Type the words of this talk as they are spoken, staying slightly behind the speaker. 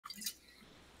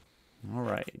All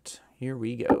right, here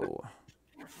we go.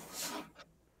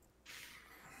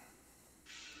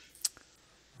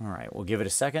 All right, we'll give it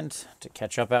a second to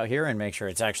catch up out here and make sure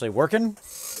it's actually working.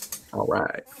 All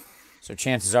right. So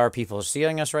chances are people are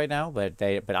seeing us right now, but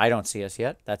I don't see us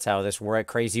yet. That's how this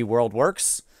crazy world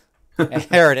works.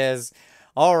 There it is.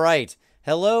 All right.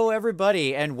 Hello,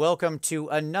 everybody, and welcome to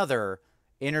another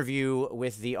interview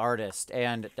with the artist.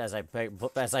 And as I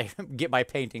get my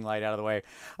painting light out of the way,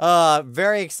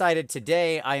 very excited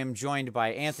today. I am joined by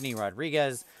Anthony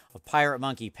Rodriguez of Pirate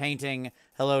Monkey Painting.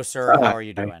 Hello, sir. How are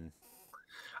you Hi. doing?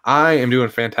 I am doing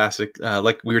fantastic.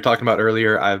 Like we were talking about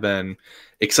earlier, I've been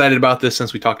excited about this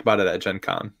since we talked about it at Gen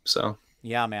Con. So,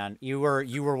 Yeah, man. You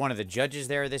were one of the judges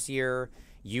there this year.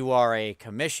 You are a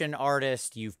commission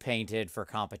artist. You've painted for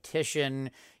competition.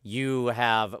 You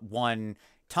have won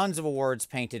tons of awards,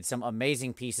 painted some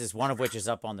amazing pieces, one of which is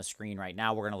up on the screen right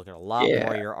now. We're going to look at a lot more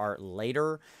of yeah. your art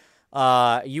later.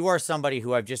 You are somebody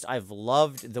who I've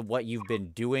loved what you've been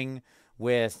doing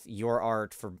with your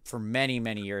art for many,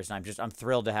 many years, and I'm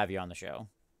thrilled to have you on the show.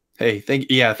 Hey,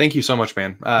 thank you so much,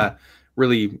 man.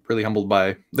 Really humbled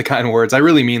by the kind words. I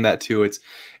really mean that too.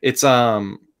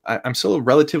 I'm still a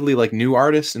relatively like new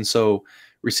artist, and so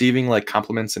receiving like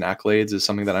compliments and accolades is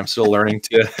something that I'm still learning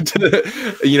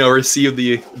to receive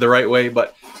the right way.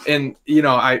 But and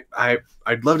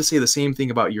I'd love to say the same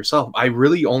thing about yourself. I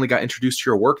really only got introduced to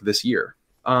your work this year.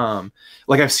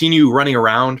 Like I've seen you running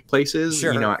around places,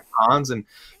 Sure. at cons, and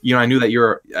I knew that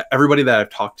you're everybody that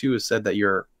I've talked to has said that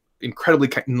you're incredibly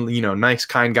nice,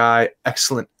 kind guy,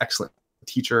 excellent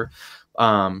teacher.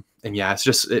 And yeah, it's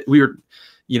just we were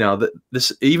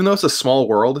this, even though it's a small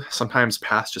world, sometimes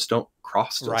paths just don't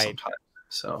cross still Right. sometimes.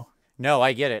 So No,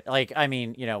 I get it. Like, I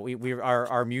mean, we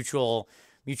our mutual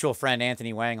friend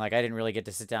Anthony Wang. Like, I didn't really get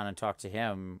to sit down and talk to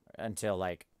him until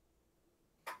like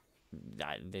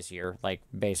this year, like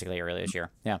basically early this year.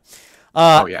 Yeah.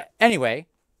 oh yeah. Anyway,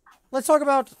 let's talk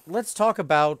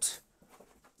about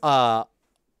uh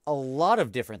a lot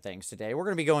of different things today. We're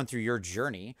going to be going through your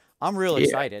journey. I'm real Yeah.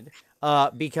 excited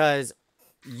because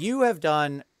you have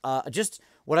done just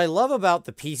what I love about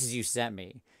the pieces you sent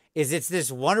me is it's this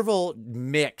wonderful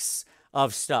mix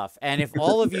of stuff. And if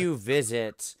all of you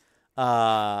visit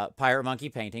Pirate Monkey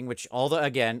Painting, which all the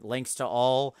again links to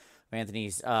all of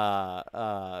Anthony's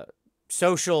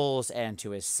socials and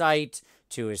to his site,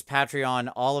 to his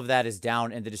Patreon, all of that is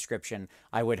down in the description.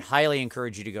 I would highly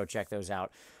encourage you to go check those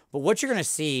out. But what you're going to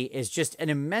see is just an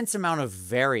immense amount of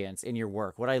variance in your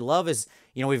work. What I love is,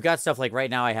 we've got stuff like right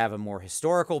now I have a more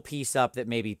historical piece up that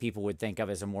maybe people would think of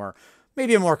as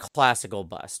maybe a more classical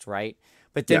bust, right?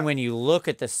 But then Yeah. when you look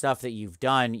at the stuff that you've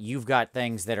done, you've got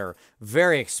things that are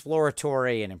very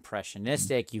exploratory and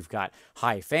impressionistic. You've got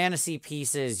high fantasy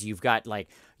pieces. You've got like,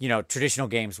 traditional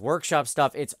games workshop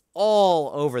stuff. It's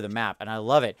all over the map and I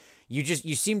love it.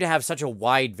 You seem to have such a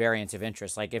wide variance of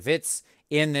interest. Like if it's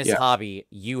in this Yeah. hobby,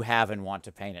 you have and want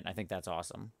to paint it. And I think that's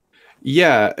awesome.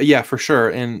 Yeah, for sure.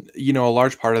 And a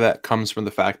large part of that comes from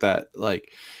the fact that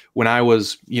like when I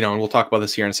was, and we'll talk about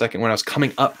this here in a second, when I was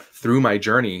coming up through my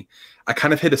journey, I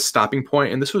kind of hit a stopping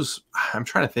point, and this was, I'm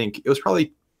trying to think, it was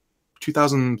probably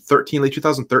 2013, late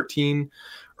 2013,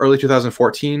 early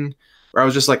 2014, where I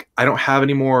was just like, I don't have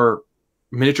any more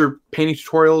miniature painting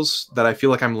tutorials that I feel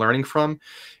like I'm learning from.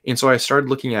 And so I started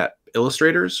looking at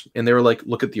illustrators, and they were like,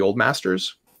 look at the old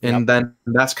masters. Yep. And then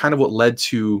that's kind of what led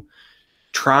to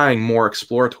trying more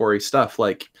exploratory stuff,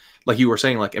 like you were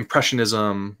saying, like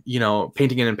impressionism,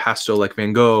 painting in impasto like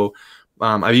Van Gogh.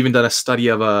 I've even done a study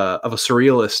of a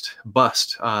surrealist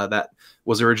bust that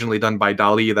was originally done by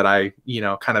Dali that I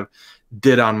kind of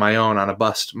did on my own on a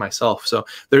bust myself. So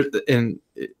there, and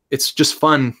it's just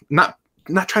fun, not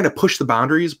trying to push the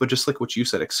boundaries, but just like what you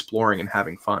said, exploring and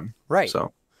having fun. Right.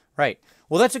 So Right.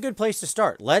 Well, that's a good place to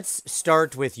start. Let's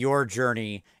start with your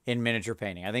journey in miniature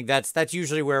painting. I think that's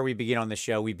usually where we begin on the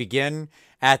show. We begin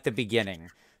at the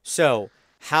beginning. So,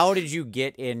 how did you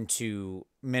get into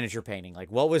miniature painting?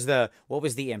 Like what was the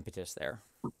impetus there?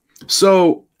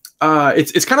 So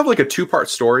it's kind of like a two-part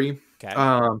story. Okay.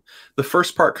 The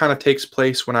first part kind of takes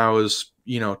place when I was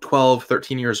 12,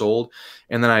 13 years old,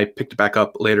 and then I picked it back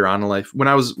up later on in life. When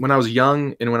I was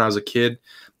young and when I was a kid,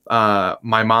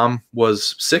 my mom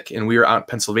was sick and we were out in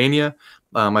Pennsylvania.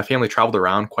 My family traveled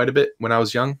around quite a bit when I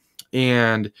was young,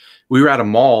 and we were at a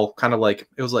mall, kind of like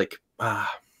it was like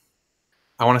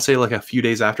I want to say like a few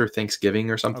days after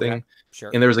Thanksgiving or Okay. something. Sure.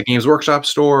 And there was a Games Workshop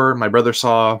store. My brother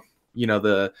saw,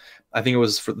 the I think it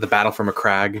was for the Battle from a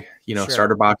Crag, Sure.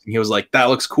 starter box, and he was like, "That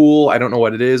looks cool. I don't know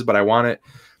what it is, but I want it."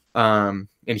 And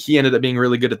he ended up being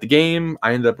really good at the game.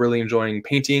 I ended up really enjoying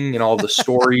painting and all the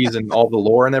stories and all the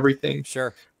lore and everything.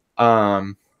 Sure.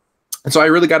 Um, And so I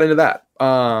really got into that.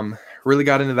 Really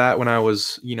got into that when I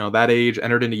was, that age.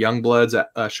 Entered into Youngbloods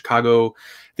at Chicago.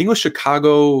 I think it was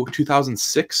Chicago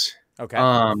 2006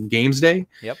 Okay. Games Day,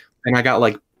 Yep. and I got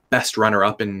like best runner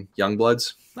up in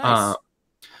Youngbloods. Nice.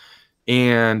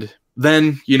 And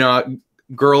then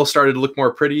girls started to look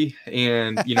more pretty,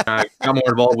 and I got more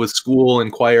involved with school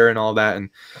and choir and all that, and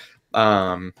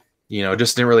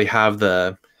just didn't really have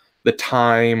the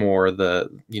time or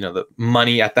the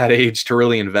money at that age to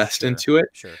really invest into it.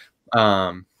 Sure.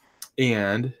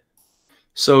 And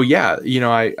so yeah,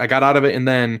 I got out of it, and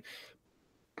then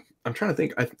I'm trying to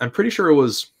think. I'm pretty sure it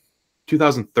was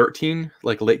 2013,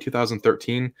 like late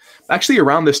 2013. Actually,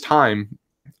 around this time,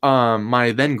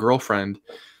 my then girlfriend,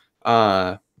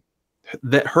 that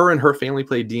her and her family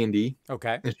played D&D.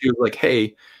 Okay. And she was like,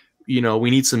 "Hey, we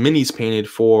need some minis painted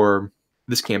for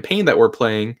this campaign that we're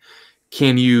playing.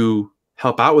 Can you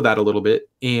help out with that a little bit?"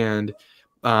 And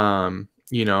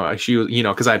she was,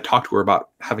 because I had talked to her about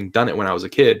having done it when I was a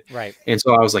kid. Right. And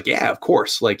so I was like, yeah, of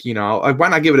course. Like, why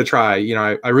not give it a try?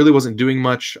 I really wasn't doing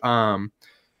much.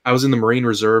 I was in the Marine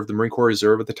Corps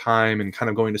Reserve at the time, and kind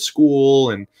of going to school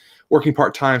and working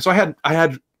part-time. So I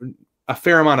had a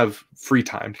fair amount of free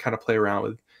time to kind of play around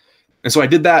with. And so I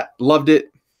did that, loved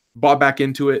it, bought back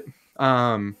into it,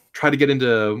 tried to get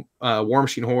into War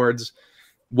Machine Hordes,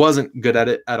 wasn't good at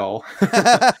it at all.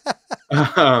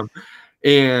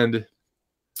 And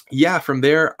yeah, from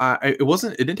there, it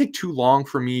didn't take too long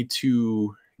for me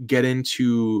to get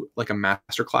into like a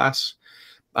master class.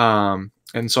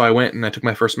 And so I went and I took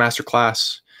my first master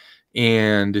class,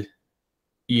 and,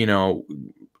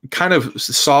 kind of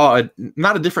saw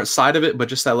not a different side of it, but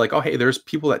just that like, oh, hey, there's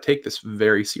people that take this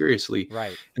very seriously.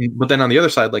 Right. But then on the other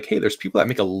side, like, hey, there's people that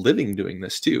make a living doing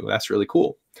this too. That's really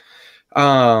cool.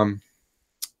 Kind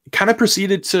of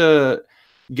proceeded to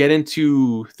get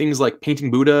into things like painting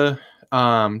Buddha,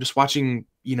 just watching,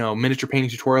 miniature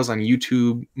painting tutorials on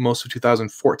YouTube, most of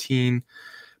 2014.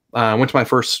 Went to my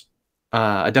first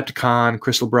Adepticon,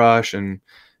 Crystal Brush, and,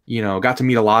 got to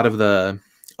meet a lot of the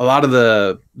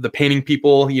painting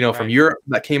people, Right. from Europe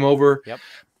that came over. Yep.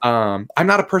 I'm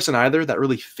not a person either that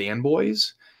really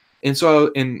fanboys. And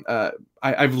so,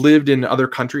 I've lived in other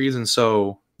countries, and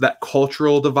so that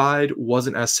cultural divide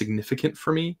wasn't as significant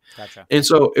for me. Gotcha. And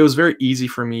so it was very easy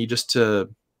for me just to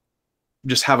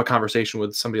have a conversation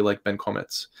with somebody like Ben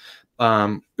Kometz,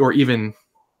 or even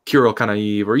Kirill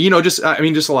Kanaev, or, just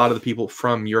a lot of the people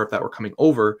from Europe that were coming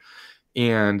over.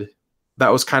 And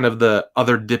that was kind of the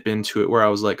other dip into it, where I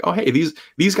was like, oh, hey,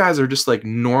 these guys are just like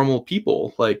normal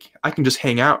people. Like, I can just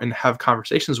hang out and have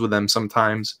conversations with them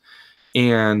sometimes.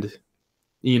 And,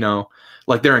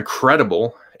 like, they're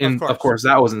incredible. And of course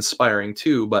that was inspiring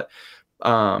too. But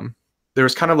there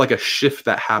was kind of like a shift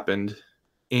that happened,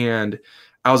 and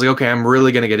I was like, okay, I'm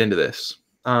really going to get into this.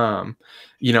 I'm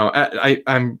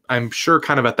sure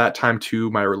kind of at that time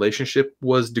too, my relationship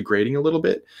was degrading a little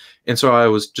bit. And so I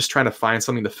was just trying to find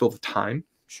something to fill the time.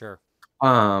 Sure.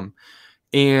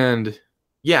 And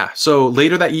yeah, so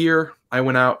later that year I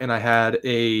went out and I had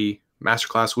a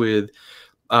masterclass with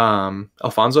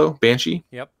Alfonso Banshee.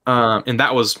 Yep. And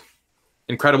that was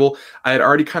incredible. I had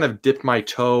already kind of dipped my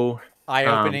toe.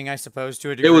 Eye-opening, I suppose, to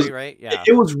a degree, right? Yeah.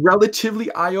 It was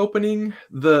relatively eye-opening.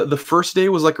 The first day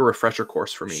was like a refresher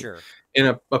course for me. Sure.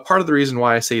 And a part of the reason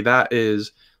why I say that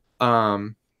is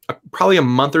probably a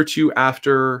month or two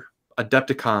after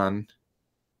Adepticon,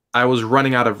 I was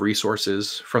running out of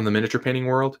resources from the miniature painting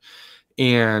world.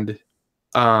 And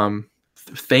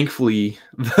thankfully,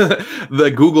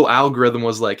 the Google algorithm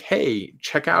was like, hey,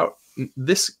 check out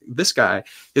this guy.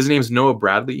 His name's Noah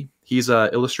Bradley. He's an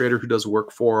illustrator who does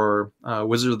work for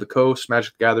Wizards of the Coast,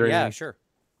 Magic the Gathering. Yeah, sure.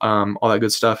 All that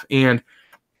good stuff. And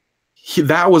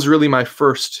that was really my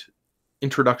first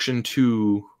introduction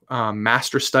to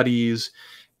master studies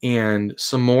and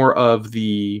some more of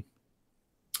the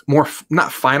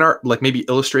not fine art, like maybe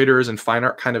illustrators and fine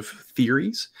art kind of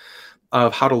theories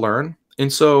of how to learn.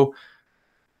 And so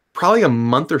probably a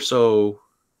month or so,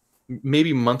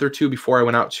 maybe a month or two before I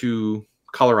went out to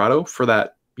Colorado for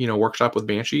that, workshop with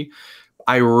Banshee,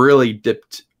 I really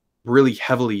dipped really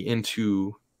heavily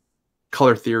into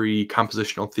color theory,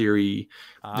 compositional theory,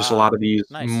 just a lot of these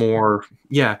more.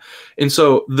 Yeah. And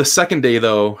so the second day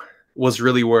though was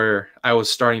really where I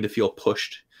was starting to feel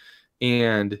pushed.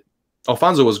 And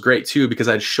Alfonso was great too, because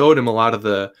I'd showed him a lot of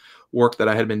the work that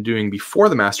I had been doing before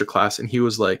the masterclass. And he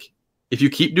was like, if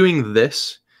you keep doing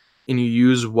this and you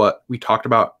use what we talked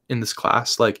about in this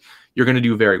class, like, you're going to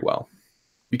do very well.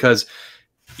 Because,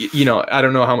 I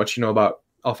don't know how much you know about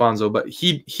Alfonso, but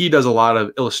he does a lot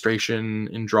of illustration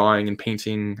and drawing and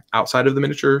painting outside of the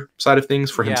miniature side of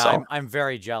things for Yeah, himself. I'm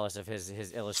very jealous of his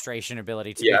illustration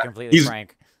ability, to be Yeah, completely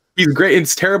frank. he's great.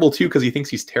 It's terrible too because he thinks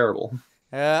he's terrible.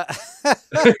 Uh,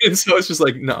 And so it's just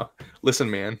like, no, listen,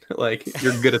 man, like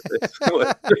you're good at this.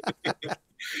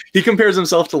 He compares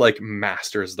himself to like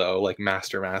masters though, like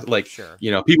master, like, sure.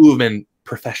 People who've been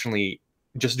professionally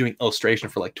just doing illustration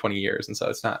for like 20 years. And so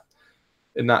it's not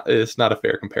a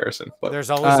fair comparison, but there's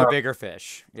always a bigger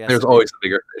fish. Yes, there's always a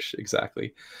bigger fish.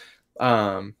 Exactly.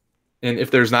 And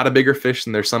if there's not a bigger fish,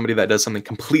 then there's somebody that does something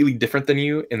completely different than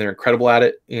you and they're incredible at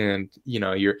it. And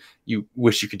you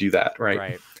wish you could do that.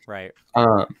 Right. Right.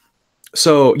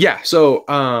 So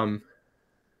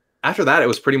after that, it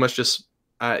was pretty much just,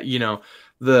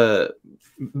 the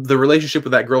relationship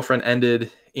with that girlfriend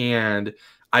ended and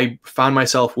I found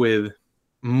myself with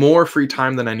more free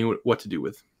time than I knew what to do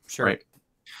with. Sure. Right.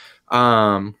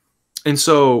 And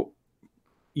so,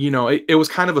 it was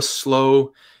kind of a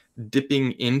slow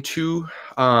dipping into,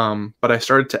 but I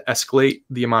started to escalate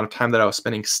the amount of time that I was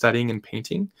spending studying and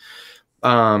painting.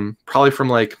 Probably from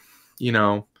like,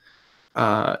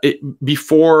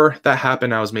 before that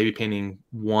happened, I was maybe painting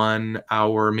 1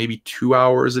 hour, maybe 2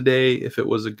 hours a day, if it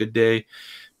was a good day.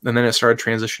 And then it started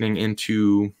transitioning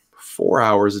into 4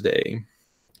 hours a day,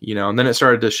 and then it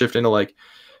started to shift into like,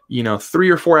 3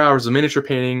 or 4 hours of miniature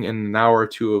painting and an hour or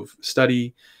two of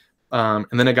study. And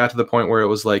then it got to the point where it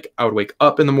was like, I would wake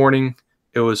up in the morning.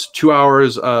 It was 2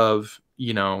 hours of,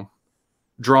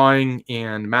 drawing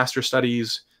and master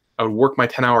studies. I would work my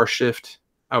 10-hour shift.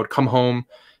 I would come home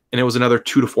and it was another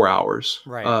 2 to 4 hours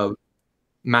of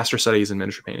master studies and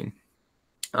miniature painting.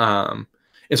 And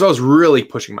so I was really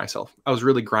pushing myself. I was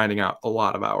really grinding out a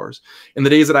lot of hours. In the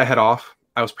days that I had off,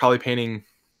 I was probably painting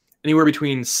anywhere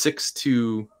between 6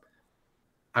 to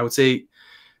 8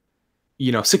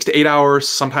 hours.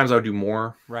 Sometimes I would do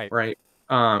more. Right.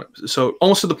 So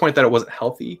almost to the point that it wasn't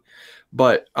healthy,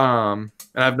 but, and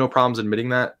I have no problems admitting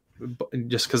that,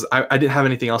 just because I didn't have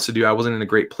anything else to do. I wasn't in a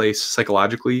great place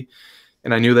psychologically.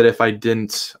 And I knew that if I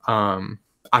didn't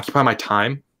occupy my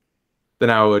time, then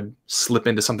I would slip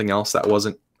into something else that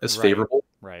wasn't as favorable.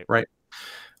 Right.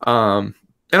 And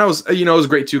I was, it was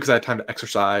great too, because I had time to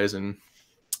exercise and,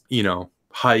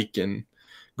 hike and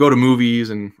go to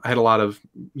movies. And I had a lot of,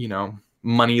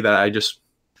 money that I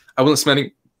wasn't spending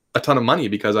a ton of money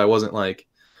because I wasn't like,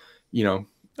 oh,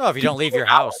 if you don't leave your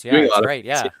house. Yeah, it's great.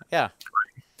 Yeah.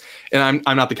 And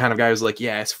I'm not the kind of guy who's like,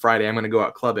 yeah, it's Friday, I'm going to go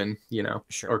out clubbing,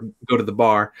 Sure. or go to the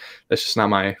bar. That's just not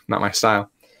my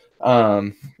style.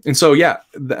 And so,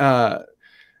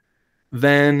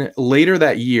 then later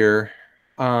that year,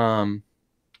 my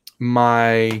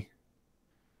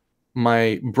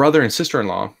brother and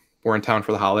sister-in-law were in town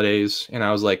for the holidays. And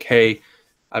I was like, hey,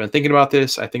 I've been thinking about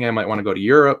this. I think I might want to go to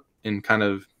Europe and kind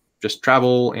of just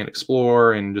travel and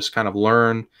explore and just kind of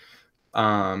learn,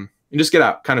 and just get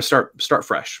out, kind of start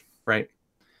fresh. Right.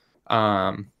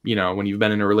 When you've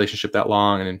been in a relationship that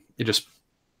long and it just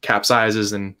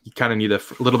capsizes and you kind of need a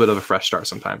little bit of a fresh start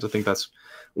sometimes. I think that's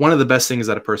one of the best things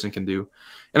that a person can do.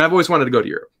 And I've always wanted to go to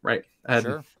Europe. Right.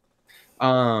 Sure.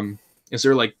 And so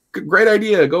they're like, great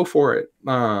idea, go for it.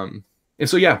 And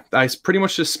so, I pretty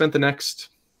much just spent the next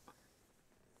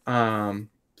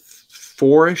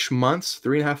 4-ish months,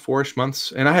 3.5, 4-ish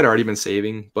months. And I had already been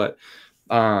saving, but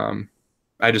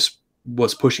I just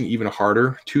was pushing even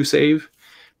harder to save.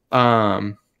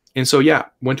 And so,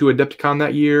 went to Adepticon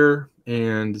that year.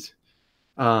 And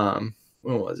when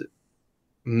was it?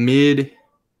 Mid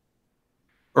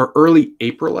or early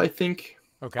April, I think.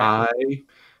 Okay. I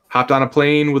hopped on a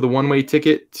plane with a one-way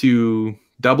ticket to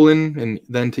Dublin and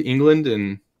then to England,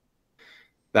 and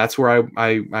that's where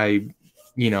I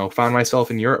found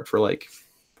myself in Europe for like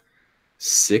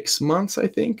 6 months, I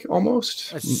think,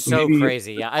 almost. It's so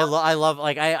crazy. Yeah, I love,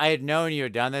 like, I had known you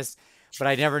had done this, but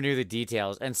I never knew the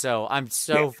details, and so I'm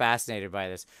so fascinated by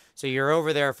this. So you're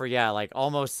over there for like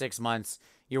almost 6 months.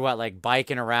 You're what, like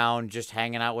biking around, just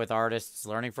hanging out with artists,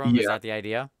 learning from them? Is that the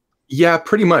idea? Yeah,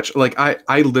 pretty much. Like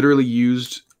I literally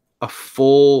used a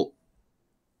full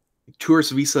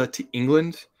tourist visa to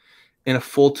England and a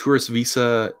full tourist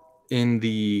visa in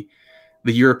the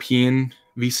European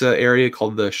visa area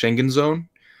called the Schengen zone.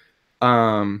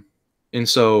 And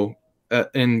so,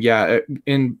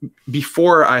 and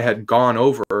before I had gone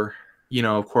over,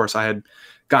 of course I had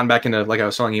gotten back into, like I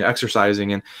was telling you,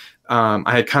 exercising, and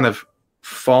I had kind of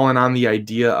fallen on the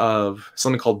idea of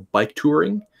something called bike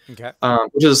touring. Okay.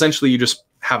 Which is essentially you just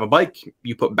have a bike,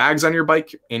 you put bags on your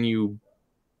bike, and you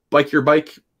bike your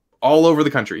bike all over the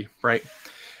country, right?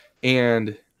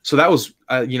 And so that was,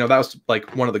 that was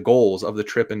like one of the goals of the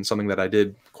trip and something that I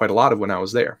did quite a lot of when I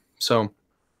was there. So,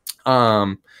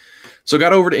 so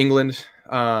got over to England,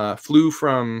 flew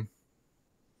from,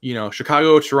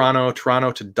 Chicago,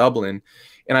 Toronto to Dublin.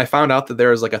 And I found out that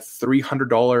there is like a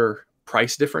 $300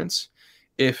 price difference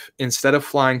if instead of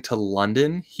flying to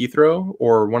London, Heathrow,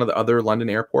 or one of the other London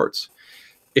airports,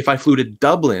 if I flew to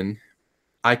Dublin,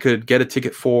 I could get a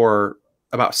ticket for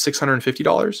about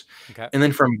 $650. Okay. And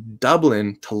then from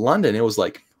Dublin to London, it was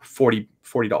like $40.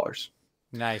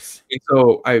 Nice. And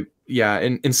so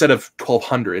and instead of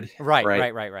 1,200.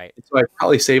 Right. So I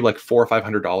probably saved like $400 or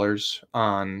 $500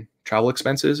 on travel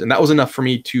expenses. And that was enough for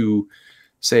me to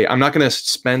say, I'm not going to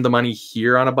spend the money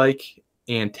here on a bike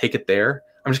and take it there.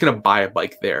 I'm just going to buy a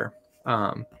bike there.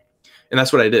 And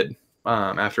that's what I did.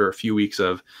 After a few weeks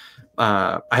of,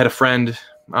 I had a friend,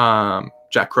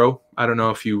 Jack Crow. I don't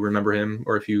know if you remember him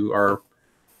or if you are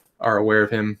aware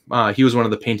of him. He was one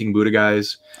of the Painting Buddha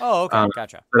guys. Oh, okay.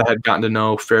 Gotcha. That I had gotten to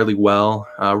know fairly well.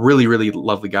 Really, really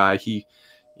lovely guy. He,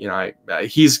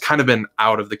 he's kind of been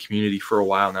out of the community for a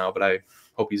while now, but I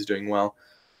hope he's doing well.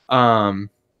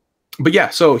 But yeah,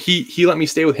 so he let me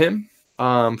stay with him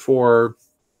for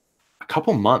a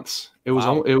couple months. It was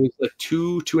Wow. it was like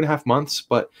 2.5 months,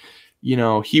 but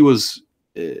he was.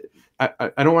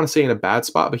 I don't want to say in a bad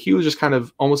spot, but he was just kind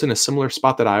of almost in a similar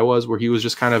spot that I was, where he was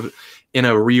just kind of in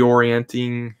a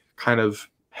reorienting kind of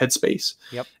headspace.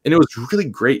 Yep. And it was really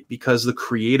great because the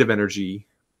creative energy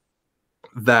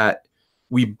that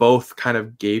we both kind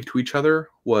of gave to each other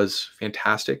was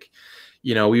fantastic.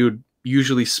 We would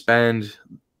usually spend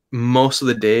most of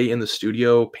the day in the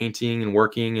studio painting and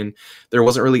working, and there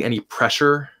wasn't really any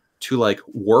pressure to like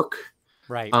work,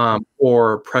 right,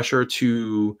 or pressure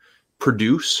to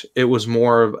produce. It was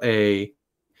more of a,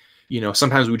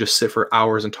 sometimes we just sit for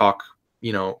hours and talk,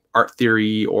 art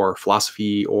theory or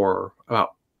philosophy or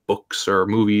about books or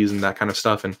movies and that kind of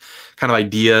stuff, and kind of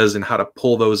ideas and how to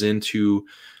pull those into,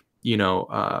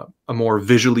 a more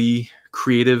visually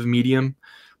creative medium.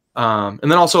 And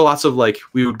then also lots of like,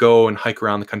 we would go and hike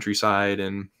around the countryside,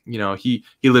 and, he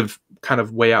lived kind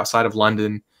of way outside of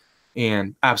London,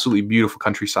 and absolutely beautiful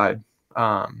countryside.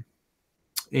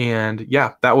 And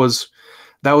yeah, that was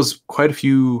quite a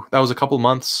few, that was a couple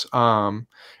months. And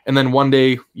then one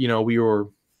day, we were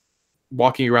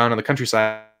walking around in the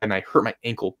countryside and I hurt my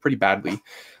ankle pretty badly.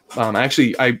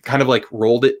 I kind of like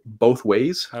rolled it both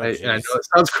ways. Oh, And I know it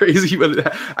sounds crazy,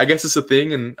 but I guess it's a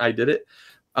thing, and I did it.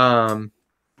 And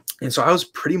so I was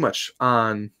pretty much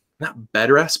on, not bed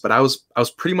rest, but I was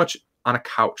pretty much on a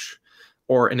couch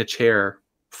or in a chair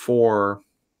for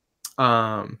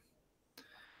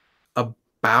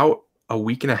about a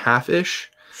week and a half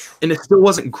ish, and it still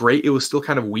wasn't great. It was still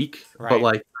kind of weak, but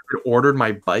like I ordered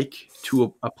my bike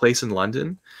to a place in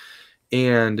London,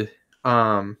 and so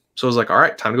I was like, all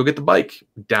right, time to go get the bike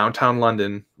downtown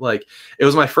London. Like, it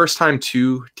was my first time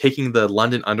too taking the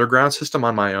London Underground system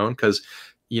on my own, because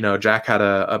Jack had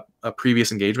a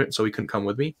previous engagement, so he couldn't come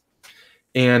with me,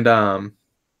 and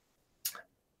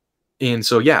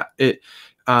so yeah, it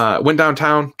went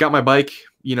downtown, got my bike.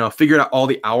 Figured out all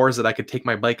the hours that I could take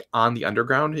my bike on the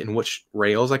Underground and which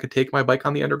rails I could take my bike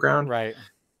on the Underground. Right.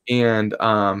 And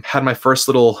had my first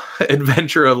little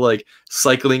adventure of like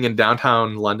cycling in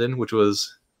downtown London, which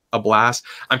was a blast.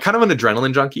 I'm kind of an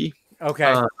adrenaline junkie. Okay.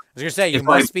 I was going to say, you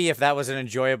must be if that was an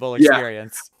enjoyable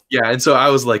experience. Yeah. And so I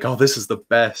was like, oh, this is the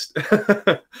best.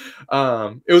 It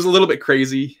was a little bit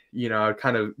crazy. I would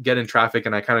kind of get in traffic,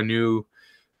 and I kind of knew,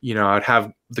 I'd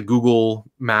have the Google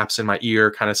Maps in my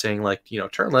ear kind of saying like,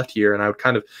 turn left here. And I would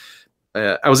kind of,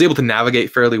 I was able to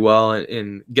navigate fairly well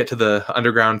and get to the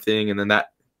Underground thing. And then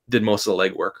that did most of the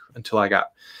legwork until I got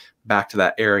back to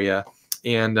that area.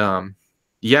 And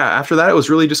after that, it was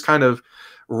really just kind of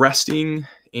resting.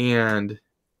 And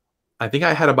I think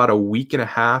I had about a week and a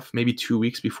half, maybe 2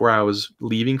 weeks before I was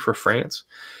leaving for France.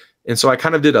 And so I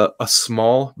kind of did a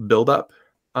small buildup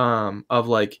of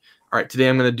like, all right, today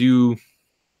I'm going to do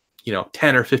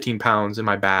 10 or 15 pounds in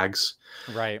my bags.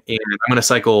 Right. And I'm going to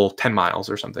cycle 10 miles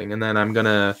or something. And then I'm going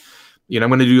to, I'm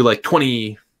going to do like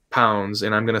 20 pounds,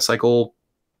 and I'm going to cycle,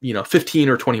 15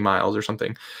 or 20 miles or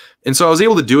something. And so I was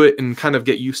able to do it and kind of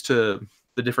get used to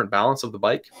the different balance of the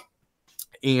bike.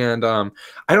 And I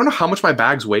don't know how much my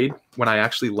bags weighed when I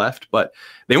actually left, but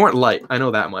they weren't light. I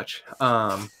know that much.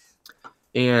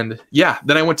 And yeah,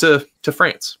 then I went to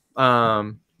France,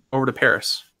 over to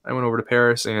Paris. I went over to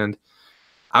Paris, and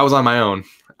I was on my own.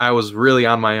 I was really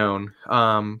on my own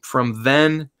from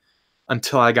then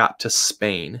until I got to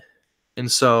Spain.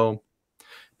 And so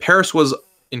Paris was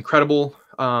incredible.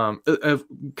 Kind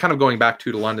of going back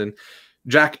to London,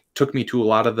 Jack took me to a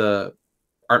lot of the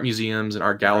art museums and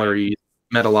art Right. galleries.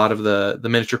 Met a lot of the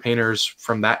miniature painters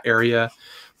from that area,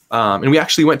 and we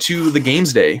actually went to the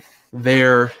Games Day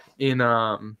there in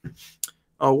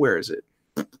where is it?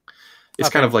 It's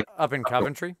kind of like up in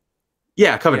Coventry.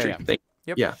 yeah, Coventry. Yeah.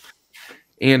 Yep. Yeah,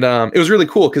 and it was really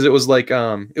cool because it was like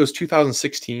it was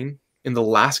 2016, and the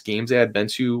last Games Day I'd been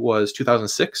to was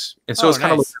 2006, and so it's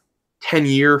kind of like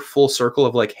 10-year full circle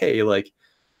of like, hey, like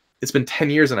it's been 10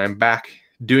 years and I'm back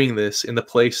doing this in the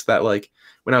place that like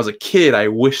when I was a kid I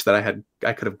wish that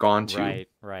I could have gone to.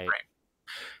 Right.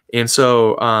 And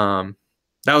so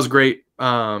that was great.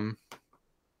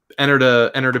 Entered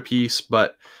a piece,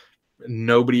 but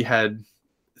nobody had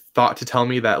thought to tell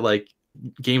me that like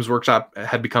Games Workshop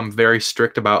had become very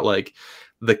strict about like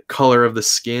the color of the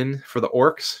skin for the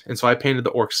orcs, and so I painted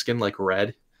the orc skin like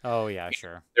red. Oh yeah,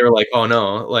 sure. They were like, oh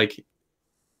no, like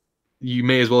you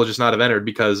may as well just not have entered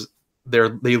because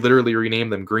they literally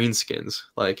renamed them green skins.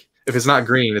 Like if it's not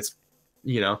green, it's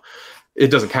it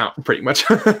doesn't count pretty much.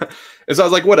 And so I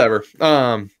was like, whatever.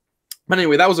 But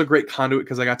anyway, that was a great conduit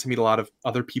because I got to meet a lot of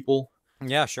other people.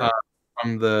 Yeah, sure.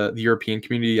 From the European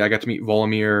community. I got to meet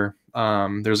Volomir.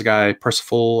 There's a guy,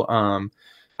 Percival,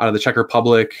 out of the Czech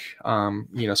Republic.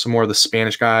 Some more of the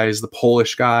Spanish guys, the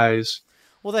Polish guys.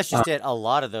 Well, that's just it. A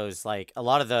lot of those, like a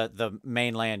lot of the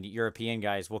mainland European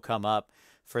guys will come up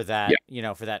for that,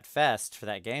 for that fest, for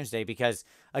that Games Day, because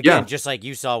again, just like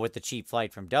you saw with the cheap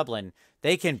flight from Dublin,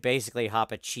 they can basically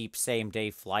hop a cheap same day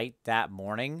flight that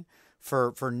morning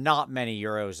for not many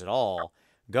euros at all.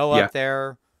 Go up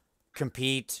there,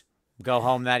 compete, go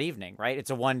home that evening, right? It's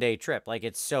a one-day trip. Like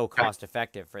it's so cost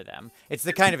effective for them. It's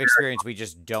the kind of experience we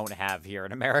just don't have here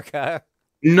in America.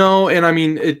 No, and I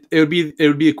mean it would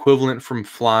be equivalent from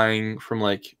flying from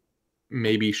like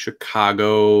maybe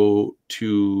Chicago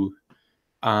to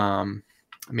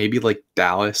maybe like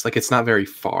Dallas. Like it's not very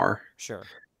far. Sure.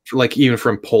 Like even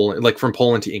from Poland, like from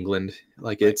Poland to England,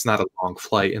 like it's not a long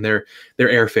flight, and their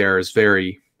airfare is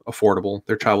very affordable.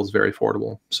 Their travel is very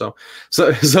affordable. So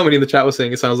somebody in the chat was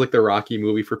saying it sounds like the Rocky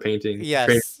movie for painting.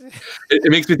 Yes. It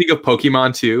makes me think of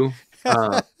Pokemon too.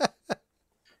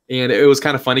 And it was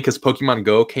kind of funny because Pokemon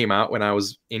Go came out when I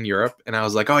was in Europe, and I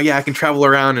was like, oh yeah, I can travel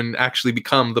around and actually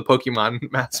become the Pokemon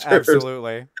master.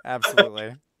 Absolutely.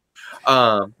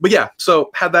 But yeah, so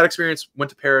had that experience, went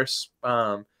to Paris.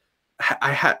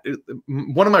 I had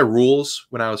one of my rules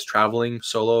when I was traveling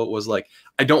solo was like,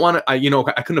 I don't want to,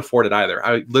 I couldn't afford it either.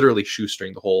 I literally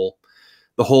shoestring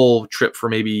the whole trip for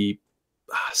maybe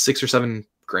 $6 or $7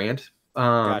 grand.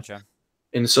 Gotcha.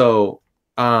 And so,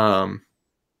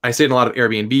 I stayed in a lot of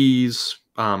Airbnbs,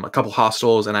 a couple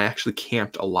hostels, and I actually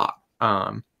camped a lot,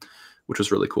 which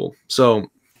was really cool.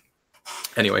 So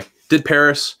anyway, did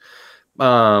Paris,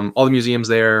 all the museums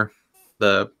there,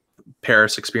 the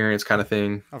Paris experience kind of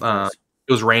thing.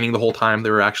 It was raining the whole time.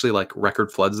 There were actually like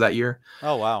record floods that year.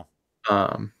 Oh, wow.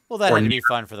 Well, that had to be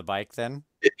fun for the bike then.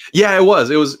 Yeah, it was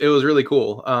really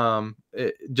cool.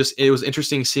 It was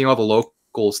interesting seeing all the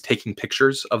locals taking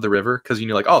pictures of the river, because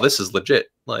like, oh, this is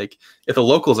legit. Like if the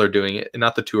locals are doing it and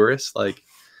not the tourists, like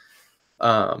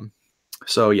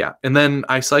so yeah. And then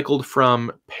I cycled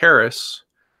from Paris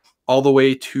all the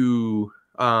way to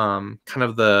kind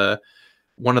of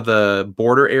one of the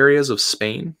border areas of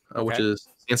Spain, which is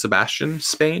San Sebastian,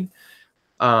 Spain.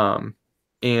 And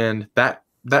that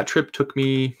trip took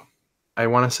me, I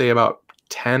want to say about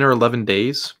 10 or 11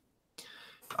 days.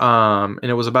 And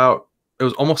it was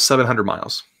almost 700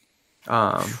 miles.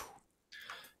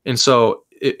 And so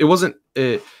it wasn't,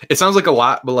 it sounds like a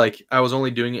lot, but like I was only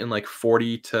doing it in like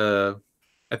 40 to,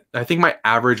 I think my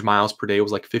average miles per day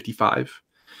was like 55.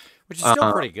 Which is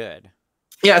still pretty good.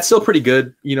 Yeah, it's still pretty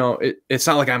good. It's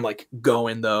not like I'm like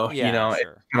going though, Yeah,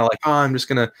 sure. It's kind of like, oh, I'm just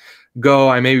going to go.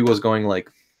 I maybe was going like,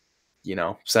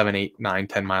 7, 8, 9,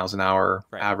 10 miles an hour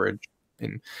average.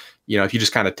 And, if you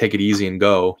just kind of take it easy and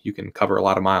go, you can cover a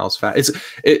lot of miles fast.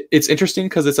 It's interesting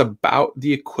because it's about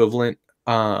the equivalent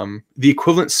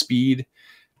speed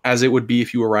as it would be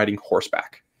if you were riding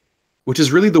horseback, which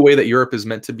is really the way that Europe is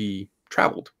meant to be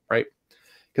traveled, right?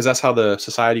 Because that's how the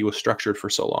society was structured for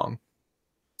so long.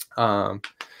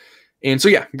 And so,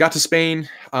 yeah, got to Spain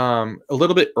a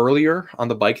little bit earlier on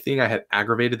the bike thing. I had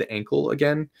aggravated the ankle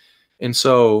again. And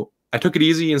so I took it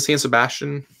easy in San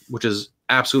Sebastian, which is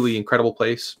absolutely incredible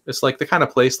place. It's like the kind of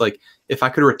place, like if I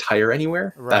could retire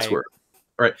anywhere, that's where,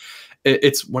 right?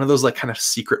 It's one of those like kind of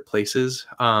secret places.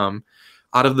 Out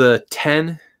of the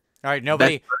 10. All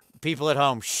right. People at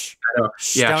home. Shh.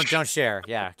 Don't share.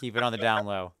 Yeah. Keep it on the down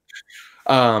low.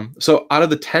 So out of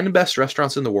the 10 best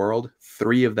restaurants in the world,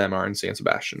 3 of them are in San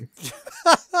Sebastian.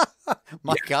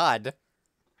 My God.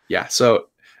 Yeah. So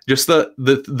just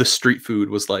the street food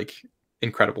was like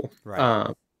incredible.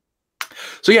 Right.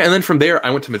 So yeah, and then from there I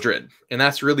went to Madrid, and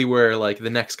that's really where like the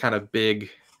next kind of big,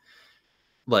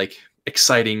 like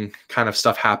exciting kind of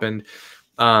stuff happened.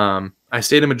 I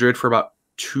stayed in Madrid for about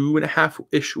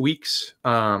 2.5-ish weeks.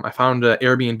 I found an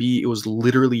Airbnb. It was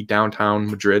literally downtown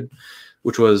Madrid,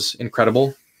 which was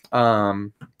incredible.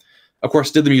 Of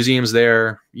course, did the museums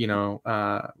there,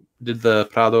 did the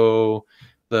Prado,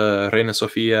 the Reina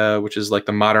Sofia, which is like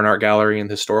the modern art gallery and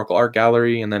the historical art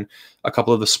gallery, and then a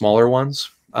couple of the smaller ones.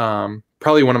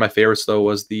 Probably one of my favorites, though,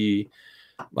 was the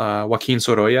Joaquin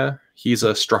Sorolla. He's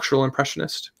a structural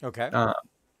impressionist. Okay.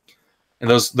 And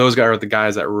those guys are the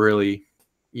guys that really,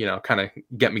 kind of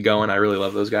get me going. I really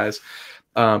love those guys.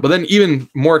 But then even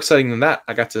more exciting than that,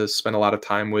 I got to spend a lot of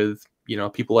time with,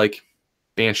 people like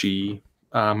Banshee,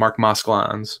 Mark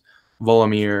Mosclans,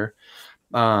 Volomir,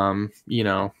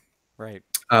 Right.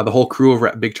 The whole crew over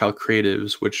at Big Child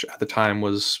Creatives, which at the time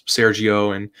was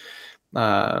Sergio and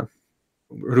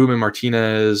Ruben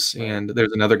Martinez, Right. and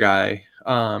there's another guy.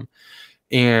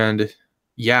 And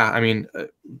yeah, I mean,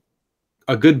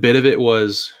 a good bit of it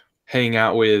was hanging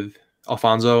out with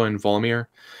Alfonso and Volomir,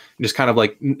 just kind of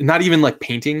like not even like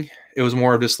painting. It was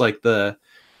more of just like the,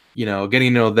 getting to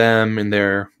know them and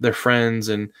their friends,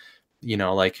 and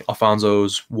like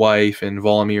Alfonso's wife and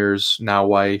Volomir's now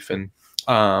wife, and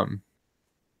and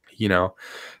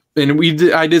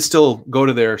I did still go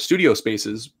to their studio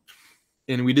spaces,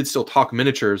 and we did still talk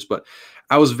miniatures, but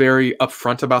I was very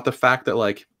upfront about the fact that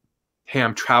like, hey,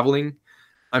 I'm traveling,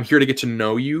 I'm here to get to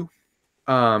know you.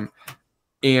 And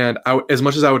as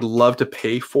much as I would love to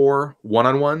pay for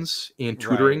one-on-ones and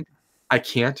tutoring, Right. I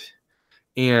can't.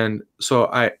 And so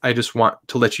I just want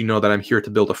to let you know that I'm here to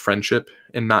build a friendship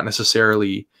and not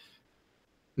necessarily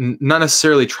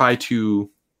try to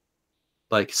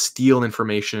like steal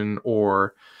information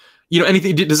or,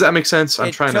 anything. Does that make sense? I'm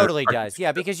It trying totally to. does.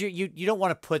 Yeah, because you don't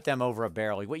want to put them over a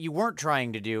barrel. What you weren't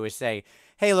trying to do is say,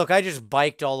 "Hey, look, I just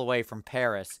biked all the way from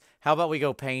Paris. How about we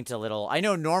go paint a little?" I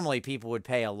know normally people would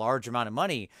pay a large amount of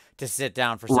money to sit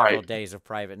down for several Right. days of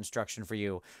private instruction for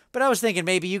you. But I was thinking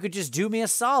maybe you could just do me a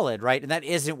solid, right? And that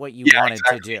isn't what you Yeah, wanted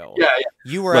to exactly. do. Yeah, yeah.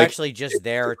 You were Like, actually just it's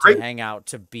there to great. hang out,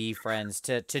 to be friends,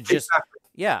 to just Exactly.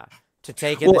 yeah, to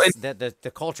take in Well, this and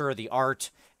the culture, the art,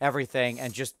 everything,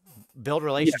 and just build yeah.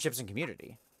 relationships and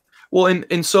community. Well,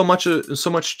 and so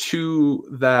much too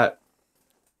that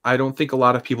I don't think a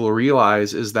lot of people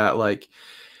realize is that like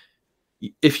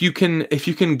if you can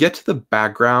get to the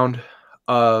background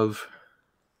of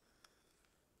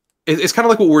it's kind of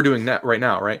like what we're doing right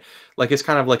now, right? Like it's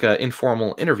kind of like an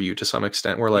informal interview to some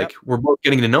extent where like Yep. we're both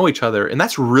getting to know each other, and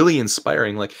that's really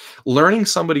inspiring. Like learning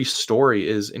somebody's story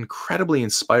is incredibly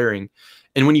inspiring.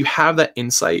 And when you have that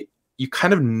insight, you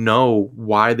kind of know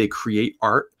why they create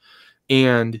art.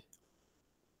 And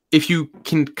if you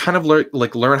can kind of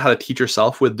learn how to teach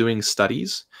yourself with doing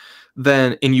studies,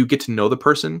 then and you get to know the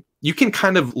person, you can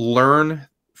kind of learn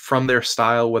from their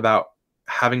style without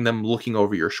having them looking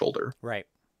over your shoulder, Right.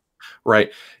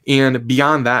 right? And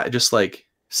beyond that, just like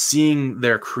seeing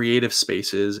their creative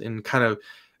spaces and kind of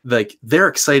like they're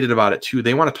excited about it too.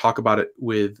 They want to talk about it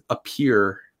with a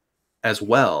peer as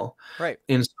well. Right.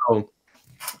 And so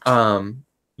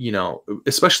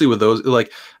especially with those,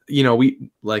 like,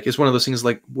 we like, it's one of those things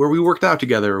like where we worked out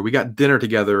together, we got dinner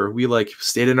together, we like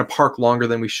stayed in a park longer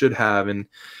than we should have. And,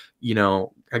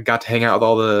 I got to hang out with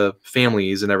all the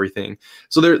families and everything.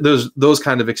 So there's those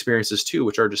kind of experiences too,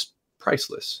 which are just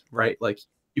priceless, right? Like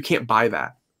you can't buy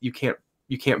that. You can't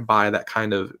buy that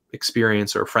kind of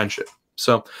experience or friendship.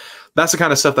 So that's the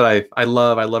kind of stuff that I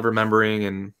love. I love remembering.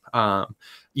 And, on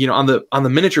the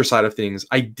miniature side of things,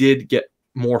 I did get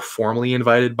more formally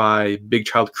invited by Big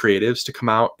Child Creatives to come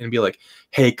out and be like,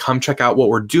 hey, come check out what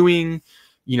we're doing,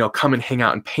 come and hang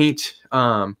out and paint.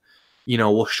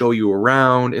 We'll show you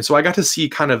around. And so I got to see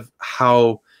kind of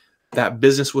how that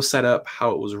business was set up,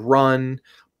 how it was run,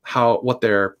 what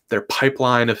their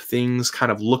pipeline of things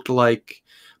kind of looked like.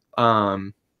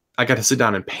 I got to sit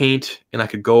down and paint, and I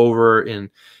could go over and,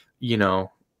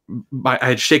 I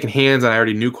had shaken hands and I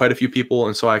already knew quite a few people.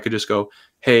 And so I could just go,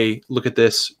 hey, look at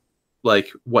this,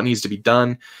 like what needs to be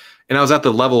done. And I was at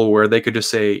the level where they could just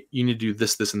say, you need to do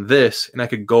this, this, and this. And I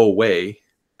could go away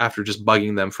after just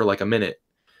bugging them for like a minute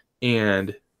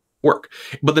and work.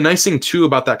 But the nice thing too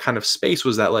about that kind of space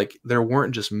was that like there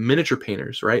weren't just miniature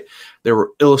painters, right? There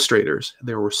were illustrators,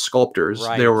 there were sculptors,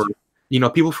 Right. there were,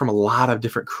 people from a lot of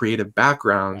different creative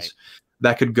backgrounds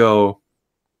that could go,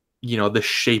 this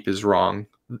shape is wrong.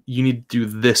 You need to do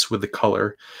this with the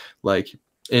color. Like,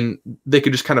 and they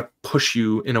could just kind of push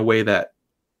you in a way that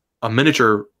a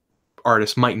miniature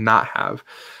artist might not have.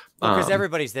 Well, because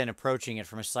everybody's then approaching it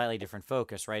from a slightly different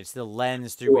focus, right? It's the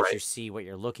lens through which you Right. see what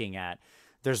you're looking at.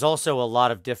 There's also a lot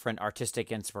of different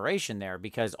artistic inspiration there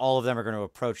because all of them are going to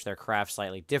approach their craft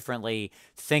slightly differently,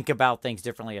 think about things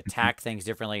differently, attack things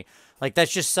differently. Like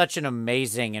that's just such an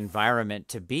amazing environment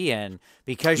to be in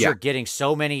because Yeah. you're getting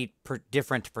so many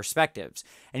different perspectives.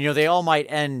 And they all might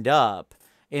end up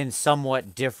in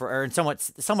somewhat different or in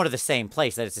somewhat of the same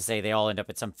place. That is to say, they all end up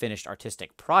at some finished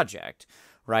artistic project,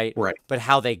 right? Right. But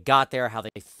how they got there, how they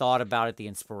thought about it, the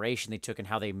inspiration they took, and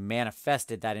how they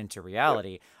manifested that into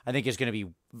reality, I think is going to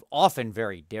be often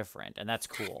very different, and that's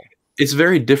cool. It's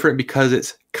very different because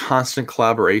it's constant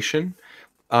collaboration.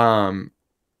 Um,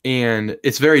 and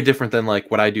it's very different than like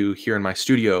what I do here in my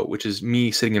studio, which is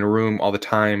me sitting in a room all the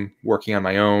time working on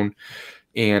my own.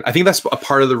 And I think that's a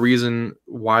part of the reason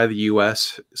why the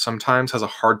US sometimes has a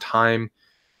hard time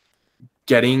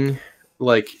getting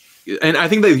like, and I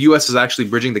think the US is actually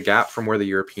bridging the gap from where the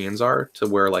Europeans are to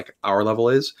where like our level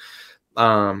is.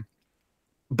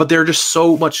 But they're just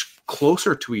so much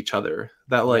closer to each other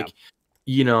that like,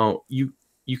 you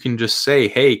can just say,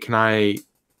 hey, can I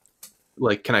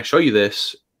show you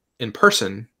this in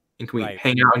person? And can we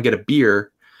hang out and get a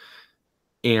beer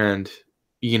and,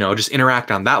 just interact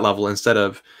on that level instead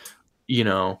of,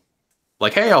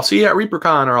 like, hey, I'll see you at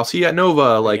ReaperCon or I'll see you at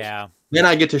Nova. Like, then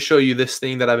I get to show you this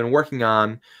thing that I've been working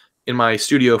on in my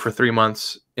studio for 3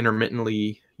 months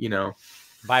intermittently,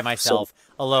 by myself,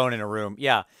 alone in a room.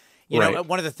 Yeah. You know,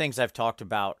 one of the things I've talked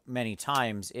about many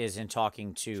times is in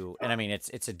talking to, and I mean,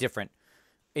 it's a different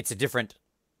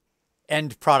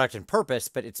end product and purpose,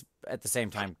 but it's at the same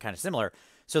time kind of similar.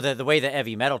 So the way the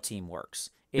heavy metal team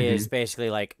works is basically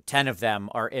like 10 of them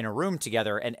are in a room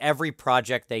together, and every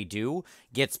project they do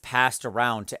gets passed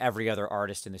around to every other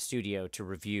artist in the studio to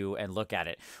review and look at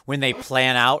it. When they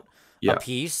plan out a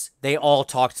piece, they all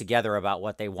talk together about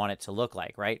what they want it to look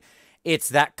like, right? It's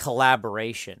that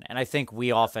collaboration. And I think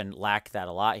we often lack that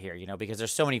a lot here, because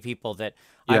there's so many people that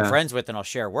I'm friends with and I'll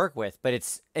share work with, but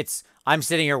it's I'm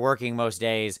sitting here working most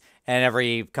days, and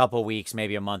every couple weeks,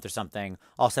 maybe a month or something,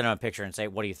 I'll send them a picture and say,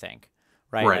 what do you think?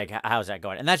 Right? Like, how's that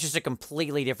going? And that's just a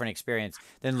completely different experience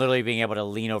than literally being able to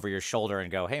lean over your shoulder and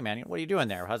go, hey man, what are you doing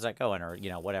there? How's that going? Or,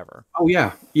 whatever. Oh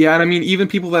yeah. Yeah. And I mean, even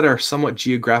people that are somewhat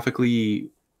geographically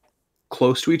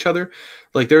close to each other,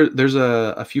 like there's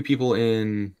a few people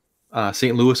in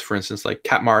St. Louis, for instance, like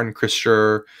Cat Martin, Chris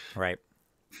Schur. Right.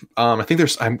 I think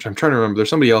I'm trying to remember, there's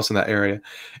somebody else in that area,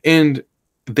 and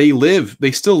they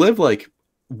still live like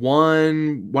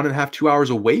 1.5, 2 hours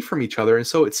away from each other. And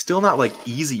so it's still not like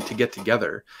easy to get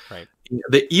together. Right.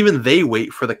 They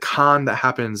wait for the con that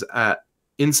happens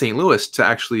in St. Louis to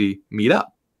actually meet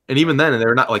up. And even then,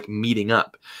 they're not like meeting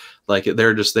up, like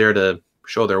they're just there to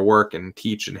show their work and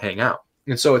teach and hang out.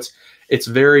 And so it's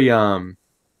very,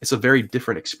 it's a very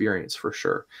different experience for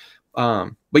sure.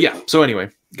 But yeah, so anyway,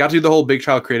 got to do the whole Big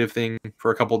Child Creative thing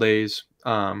for a couple days.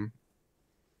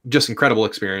 Just incredible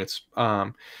experience.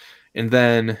 And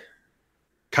then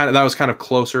that was kind of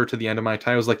closer to the end of my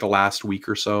time. It was like the last week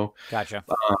or so. Gotcha.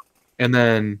 And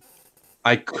then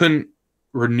I couldn't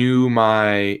renew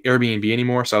my Airbnb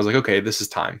anymore. So I was like, okay, this is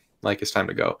time. Like, it's time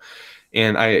to go.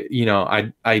 And I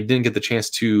didn't get the chance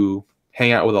to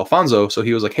hang out with Alfonso. So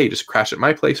he was like, hey, just crash at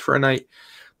my place for a night.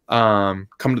 Come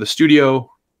to the studio,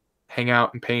 hang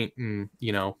out and paint, and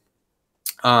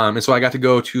and so I got to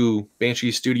go to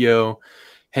Banshee's studio,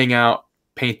 hang out,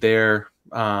 paint there.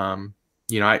 I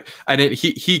didn't,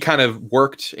 he kind of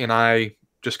worked and I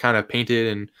just kind of painted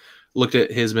and looked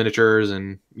at his miniatures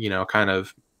and, kind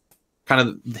of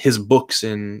his books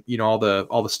and, all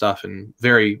the stuff, and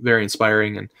very, very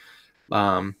inspiring. And,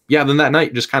 then that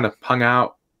night just kind of hung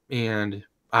out, and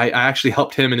I actually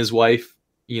helped him and his wife,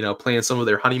 plan some of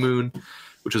their honeymoon,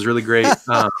 which was really great.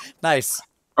 Nice.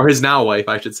 Or his now wife,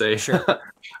 I should say. Sure.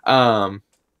 And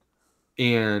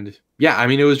yeah, I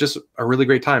mean, it was just a really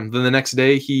great time. Then the next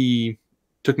day he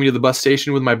took me to the bus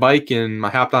station with my bike, and I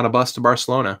hopped on a bus to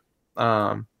Barcelona.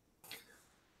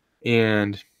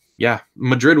 And yeah,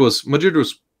 Madrid was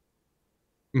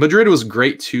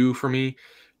great too for me,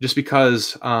 just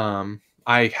because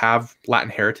I have Latin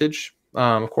heritage,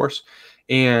 of course.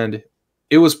 And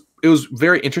it was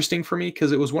very interesting for me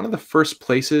because it was one of the first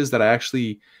places that I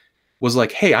actually was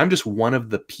like, hey, I'm just one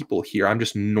of the people here. I'm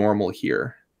just normal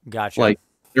here. Gotcha. Like,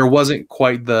 there wasn't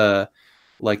quite the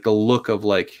look of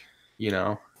like,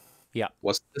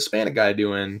 what's the Hispanic guy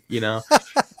doing, and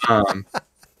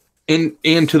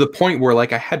to the point where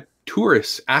like I had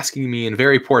tourists asking me in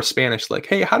very poor Spanish, like,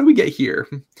 hey, how do we get here?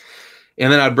 And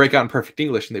then I'd break out in perfect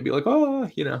English and they'd be like, oh,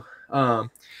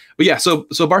 but yeah, so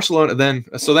Barcelona, then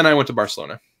I went to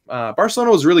Barcelona.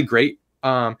 Barcelona was really great.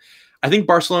 I think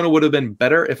Barcelona would have been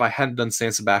better if I hadn't done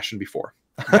San Sebastian before.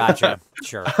 Gotcha.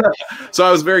 Sure. So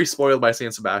I was very spoiled by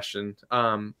San Sebastian.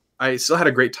 I still had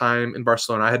a great time in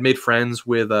Barcelona. I had made friends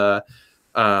with a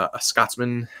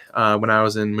Scotsman when I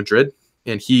was in Madrid,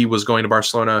 and he was going to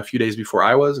Barcelona a few days before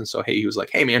I was. And so, he was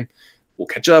like, "Hey, man, we'll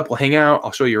catch up. We'll hang out.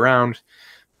 I'll show you around."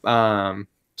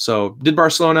 So did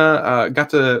Barcelona. Got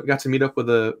to meet up with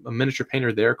a miniature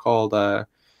painter there called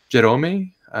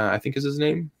Jerome, I think is his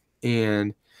name,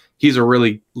 and he's a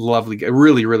really lovely guy,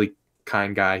 really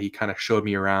kind guy. He kind of showed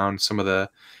me around some of the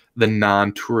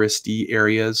non-touristy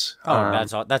areas.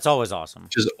 That's always awesome.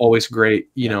 Which is always great.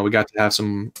 You know, we got to have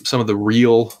some of the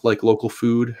real like local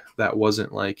food that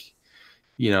wasn't like,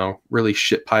 really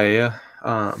shit paella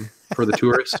for the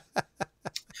tourists.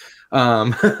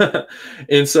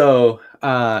 And so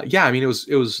I mean,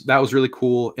 that was really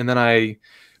cool. And then I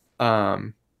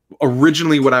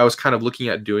originally what I was kind of looking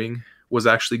at doing was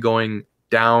actually going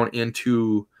down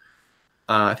into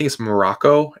I think it's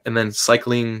Morocco, and then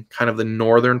cycling kind of the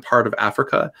northern part of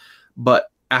Africa. But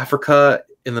Africa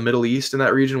in the Middle East in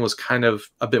that region was kind of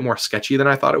a bit more sketchy than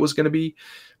I thought it was going to be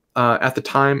at the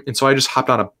time. And so I just hopped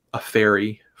on a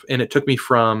ferry, and it took me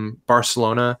from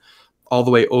Barcelona all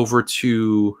the way over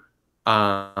to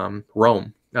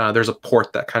Rome. There's a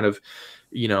port that kind of,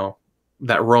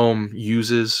 that Rome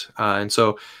uses. And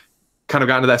so kind of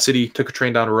got into that city, took a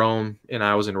train down to Rome, and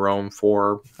I was in Rome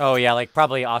for... Oh, yeah, like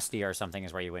probably Ostia or something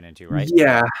is where you went into, right?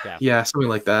 Yeah, something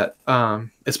like that.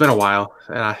 It's been a while,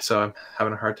 and so I'm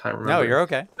having a hard time remembering. No, you're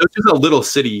okay. It's just a little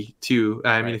city, too.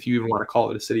 I mean, if you even want to call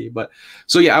it a city. But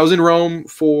so, yeah, I was in Rome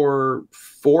for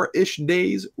 4-ish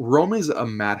days. Rome is a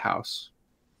madhouse.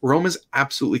 Rome is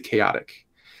absolutely chaotic.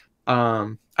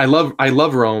 I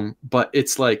love Rome, but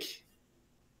it's like...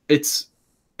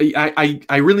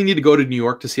 I really need to go to New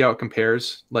York to see how it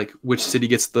compares, like which city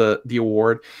gets the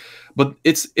award. But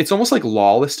it's almost like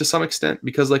lawless to some extent,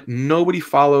 because like nobody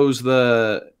follows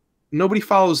the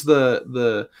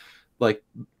like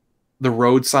the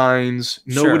road signs.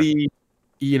 Sure. Nobody,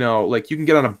 like you can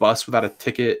get on a bus without a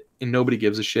ticket and nobody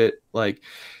gives a shit. Like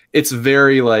it's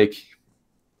very like,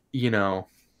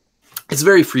 it's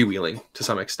very freewheeling to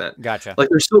some extent. Gotcha. Like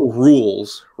there's still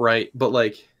rules, right? But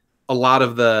like a lot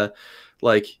of the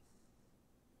like,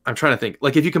 I'm trying to think,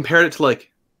 like if you compared it to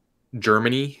like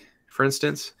Germany, for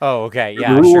instance. Oh, okay.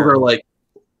 Yeah. The rules are like,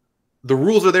 the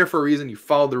rules are there for a reason. You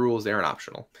follow the rules. They aren't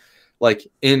optional. Like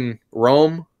in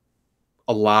Rome,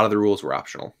 a lot of the rules were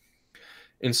optional.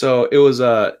 And so it was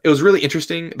really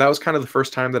interesting. That was kind of the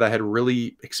first time that I had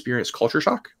really experienced culture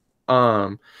shock,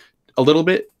 a little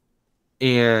bit.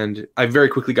 And I very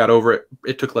quickly got over it.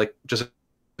 It took like just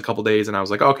a couple days, and I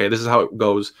was like, okay, this is how it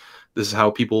goes. This is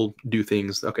how people do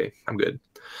things. Okay, I'm good.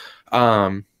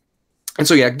 And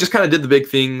so yeah, just kind of did the big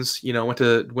things. Went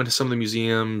to some of the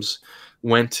museums,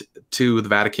 went to the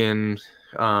Vatican.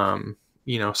 Saw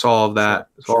all of that,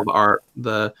 saw all the art,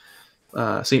 the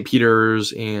St.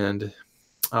 Peter's, and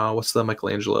what's the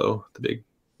Michelangelo,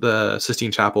 the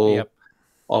Sistine Chapel. Yep.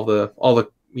 all the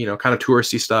kind of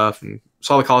touristy stuff, and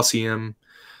saw the Colosseum.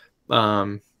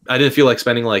 I didn't feel like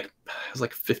spending like, it was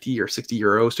like 50 or 60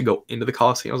 euros to go into the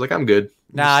Colosseum. I was like, I'm good.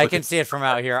 Nah, I can see it from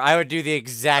out here. I would do the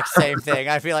exact same thing.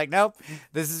 I'd be like, nope,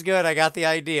 this is good. I got the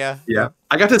idea. Yeah.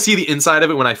 I got to see the inside of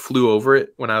it when I flew over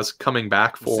it when I was coming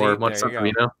back for Monte San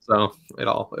Marino. So it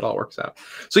all works out.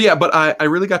 So yeah, but I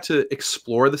really got to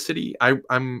explore the city.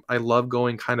 I love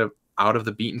going kind of out of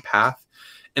the beaten path.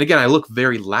 And again, I look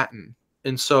very Latin.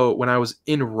 And so when I was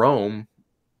in Rome,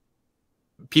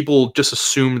 people just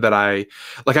assumed that I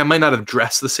might not have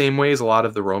dressed the same way as a lot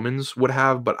of the Romans would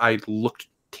have, but I looked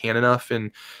tan enough,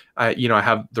 and I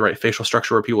have the right facial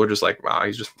structure where people are just like, wow,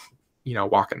 he's just,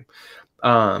 walking.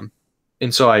 And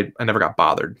so I never got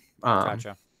bothered.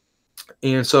 Gotcha.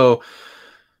 And so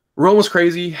Rome was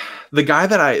crazy. The guy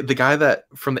that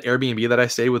from the Airbnb that I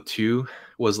stayed with too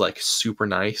was like super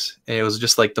nice. And it was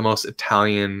just like the most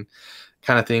Italian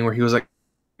kind of thing where he was like,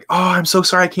 oh, I'm so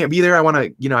sorry I can't be there. I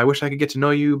want to, I wish I could get to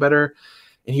know you better.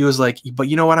 And he was like, but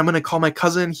you know what? I'm going to call my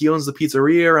cousin. He owns the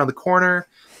pizzeria around the corner.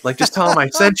 Like, just tell him I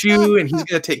sent you, and he's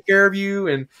going to take care of you.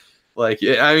 And like,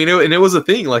 I mean, and it was a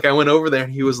thing. Like I went over there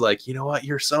and he was like, you know what?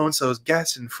 You're so-and-so's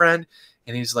guest and friend.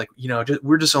 And he's like,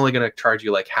 we're just only going to charge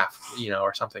you like half,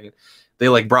 or something. And they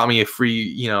like brought me a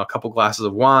free, a couple glasses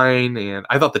of wine. And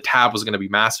I thought the tab was going to be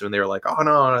massive. And they were like, oh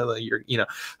no, you're, it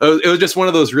was just one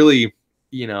of those really,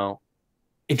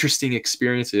 interesting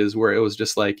experiences where it was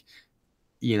just like,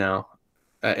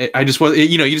 I just was,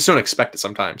 you just don't expect it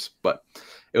sometimes, but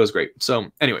it was great. So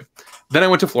anyway, then I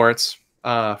went to Florence.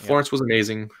 Florence was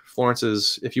amazing. Florence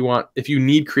is, if you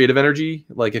need creative energy,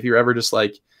 like if you're ever just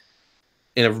like,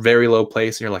 in a very low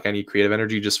place and you're like, I need creative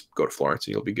energy, just go to Florence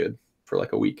and you'll be good for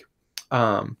like a week.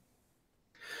 Um,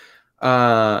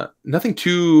 Nothing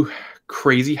too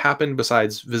crazy happened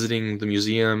besides visiting the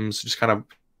museums. Just kind of,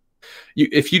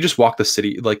 if you just walk the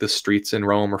city, like the streets in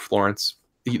Rome or Florence,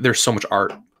 there's so much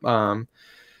art. And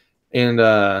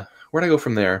where'd I go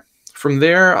from there? From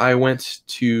there, I went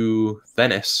to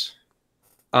Venice.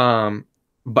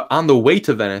 But on the way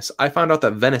to Venice, I found out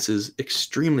that Venice is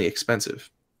extremely expensive.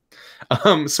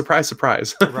 Surprise,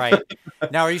 surprise. Right.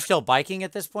 Now, are you still biking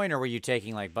at this point, or were you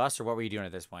taking like bus, or what were you doing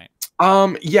at this point?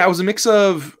 Yeah, it was a mix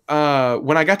of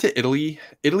when I got to Italy,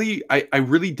 I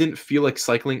really didn't feel like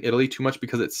cycling Italy too much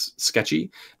because it's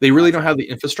sketchy. They really don't have the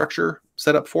infrastructure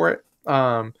set up for it.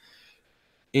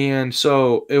 And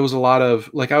so it was a lot of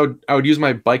like I would use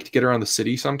my bike to get around the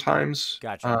city sometimes.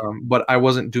 Gotcha. But I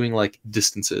wasn't doing like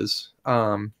distances.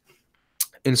 And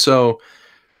so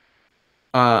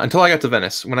until I got to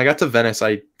Venice. When I got to Venice,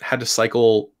 I had to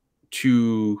cycle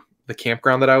to the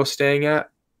campground that I was staying at.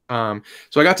 So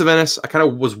I got to Venice. I kind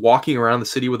of was walking around the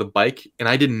city with a bike, and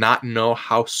I did not know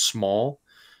how small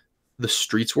the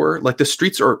streets were. Like the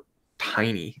streets are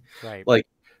tiny. Right. Like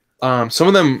some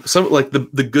of them, like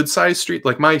the good sized street,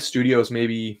 like my studio is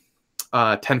maybe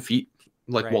 10 feet,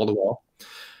 like wall to wall.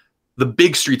 The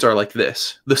big streets are like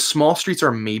this. The small streets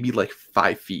are maybe like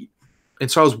 5 feet.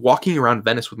 And so I was walking around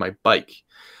Venice with my bike,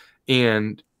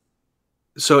 and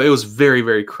so it was very,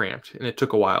 very cramped, and it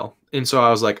took a while. And so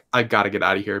I was like, I got to get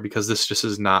out of here because this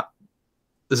is not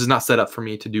set up for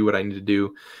me to do what I need to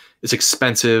do. It's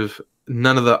expensive.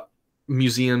 None of the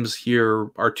museums here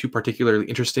are too particularly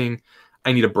interesting.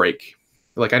 I need a break.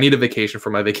 Like I need a vacation for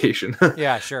my vacation.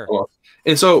 Yeah, sure.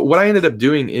 And so what I ended up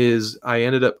doing is I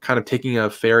ended up kind of taking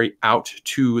a ferry out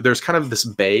to, there's kind of this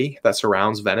bay that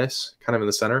surrounds Venice, kind of in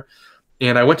the center.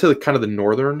 And I went to kind of the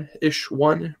northern-ish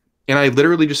one, and I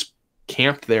literally just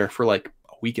camped there for like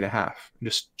a week and a half and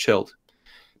just chilled.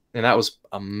 And that was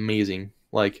amazing.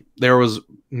 Like there was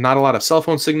not a lot of cell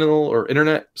phone signal or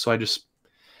internet. So I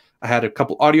had a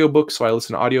couple audiobooks. So I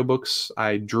listened to audiobooks.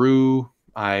 I drew,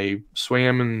 I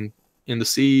swam in the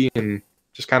sea and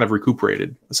just kind of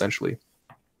recuperated essentially.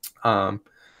 And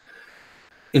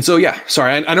so, yeah,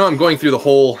 sorry. I know I'm going through the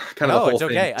whole kind of the whole it's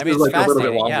okay. thing. I mean, it's like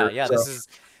fascinating. Longer, yeah. So.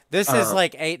 This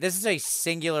is a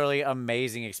singularly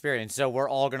amazing experience. So we're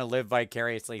all going to live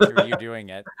vicariously through you doing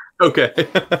it. Okay.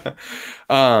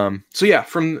 So yeah,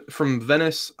 from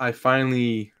Venice, I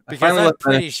finally I'm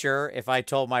pretty sure if I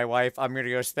told my wife I'm going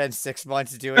to go spend 6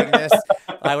 months doing this,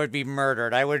 I would be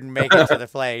murdered. I wouldn't make it to the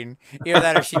plane. Either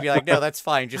that or she'd be like, no, that's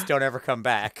fine. Just don't ever come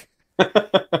back.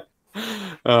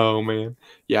 Oh man.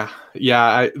 Yeah.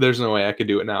 There's no way I could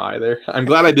do it now either. I'm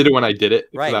glad I did it when I did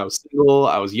it because I was single,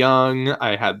 I was young,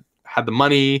 I had the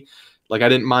money. Like I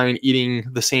didn't mind eating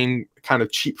the same kind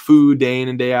of cheap food day in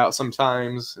and day out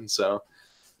sometimes. And so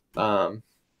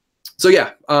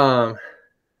yeah,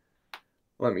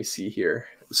 let me see here.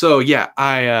 So yeah,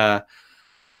 I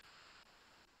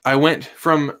went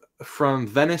from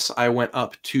Venice, I went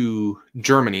up to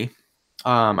Germany.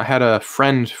 I had a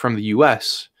friend from the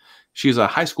US. She's a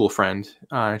high school friend.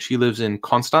 She lives in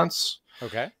Constance.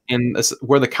 Okay. And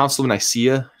where the Council of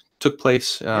Nicaea took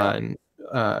place. And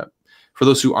for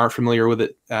those who aren't familiar with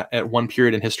it, at one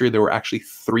period in history, there were actually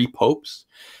 3 popes.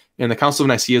 And the Council of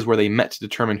Nicaea is where they met to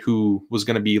determine who was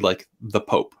going to be like the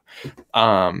pope.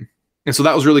 And so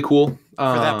that was really cool.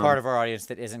 For that part of our audience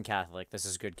that isn't Catholic, this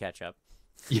is good catch up.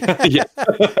 Yeah,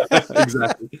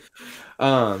 exactly.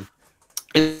 And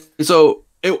so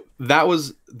that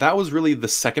was really the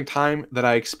second time that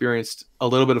I experienced a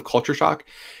little bit of culture shock.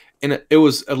 And it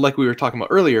was like we were talking about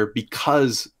earlier,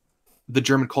 because the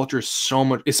German culture is so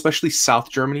much, especially South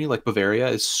Germany, like Bavaria,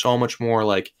 is so much more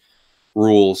like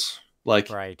rules, like,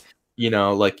 like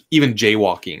even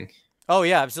jaywalking. Oh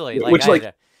yeah, absolutely.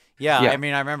 I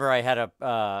mean, I remember I had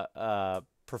a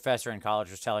professor in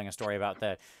college was telling a story about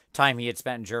the time he had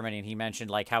spent in Germany, and he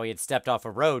mentioned like how he had stepped off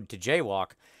a road to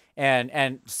jaywalk.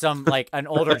 And some like an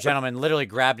older gentleman literally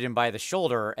grabbed him by the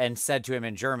shoulder and said to him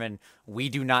in German, "We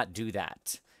do not do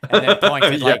that," and then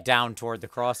pointed like down toward the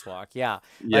crosswalk. Yeah.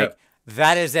 Like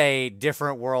that is a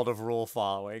different world of rule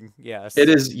following. Yes, it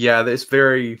is. Yeah, it's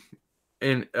very,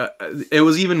 and it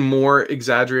was even more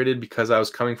exaggerated because I was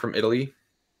coming from Italy.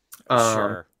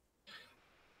 Sure.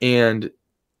 And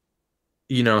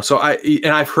so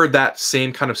I've heard that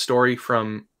same kind of story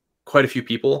from quite a few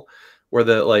people. Where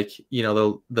they'll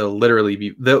literally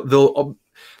be they'll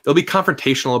be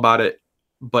confrontational about it,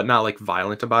 but not like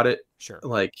violent about it. Sure.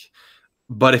 Like,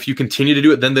 but if you continue to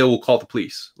do it, then they will call the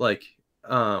police. Like,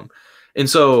 and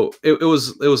so it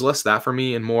was less that for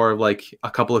me and more like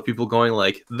a couple of people going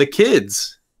like the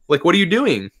kids, Like, what are you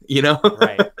doing? You know?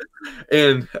 Right.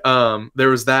 And there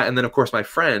was that. And then, of course, my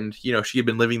friend, you know, she had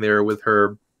been living there with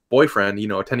her boyfriend, you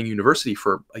know, attending university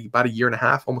for about a year and a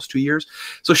half, almost 2 years.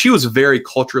 So she was very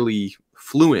culturally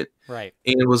fluent. Right.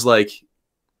 And it was like,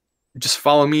 just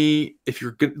follow me if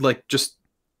you're good. Like, just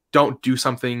don't do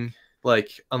something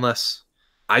like unless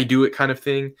I do it kind of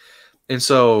thing. And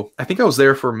so I think I was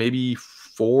there for maybe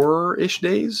 4-ish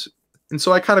days. And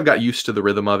so I kind of got used to the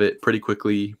rhythm of it pretty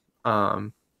quickly.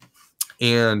 And,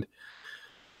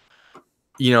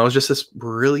 you know, it was just this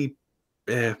really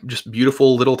just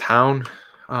beautiful little town.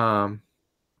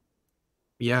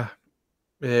 Yeah,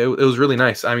 it was really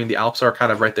nice. I mean, the Alps are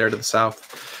kind of right there to the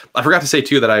south. I forgot to say,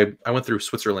 too, that I went through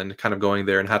Switzerland, kind of going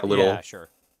there and had a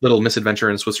little misadventure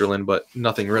in Switzerland, but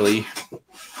nothing really,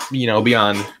 you know,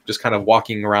 beyond just kind of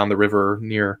walking around the river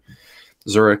near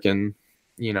Zurich and,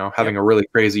 you know, having a really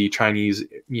crazy Chinese,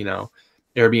 you know,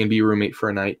 Airbnb roommate for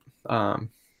a night,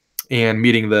 and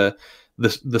meeting the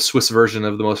Swiss version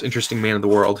of the most interesting man in the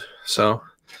world. So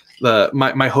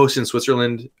my host in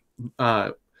Switzerland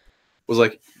was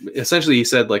like, essentially he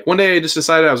said, like, one day I just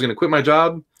decided I was going to quit my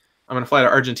job. I'm going to fly to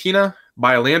Argentina,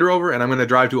 buy a Land Rover, and I'm going to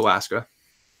drive to Alaska.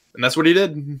 And that's what he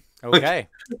did. Okay.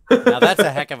 Now that's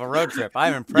a heck of a road trip.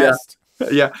 I'm impressed.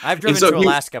 Yeah. I've driven to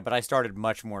Alaska, but I started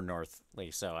much more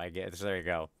northly, so there you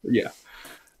go. Yeah.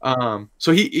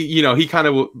 So he, you know, he kind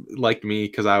of liked me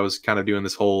because I was kind of doing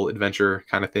this whole adventure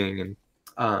kind of thing. And,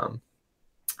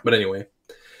 but anyway,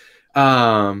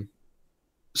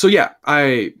 so yeah,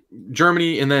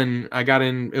 Germany, and then I got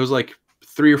in, it was like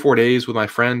 3 or 4 days with my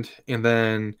friend. And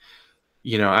then,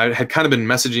 you know, I had kind of been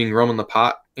messaging Roman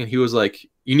Lapat, and he was like,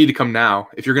 you need to come now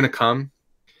if you're going to come,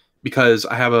 because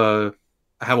I have a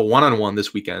one-on-one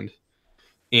this weekend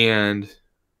and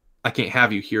I can't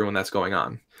have you here when that's going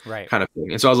on. Right. Kind of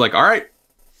thing. And so I was like, all right,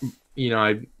 you know,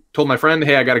 I told my friend,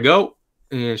 hey, I got to go.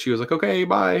 And she was like, okay,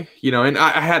 bye. You know, and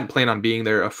I hadn't planned on being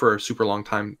there for a super long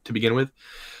time to begin with.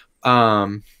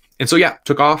 And so, yeah,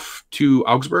 took off to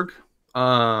Augsburg.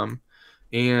 And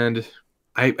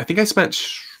I think I spent,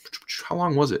 how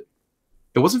long was it?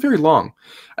 It wasn't very long.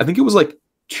 I think it was like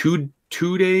two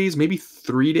days, maybe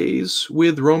 3 days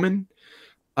with Roman.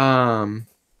 I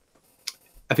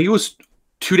think it was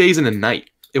 2 days and a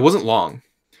night. It wasn't long.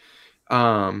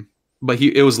 But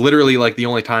it was literally like the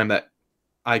only time that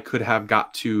I could have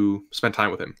got to spend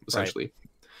time with him, essentially.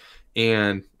 Right.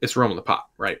 And it's Roman Lapat,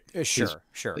 right? Sure.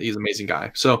 He's an amazing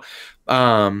guy. So,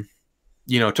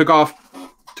 you know, took off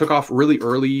really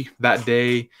early that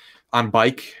day on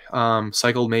bike,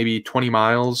 cycled maybe 20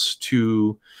 miles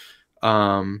to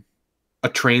a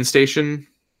train station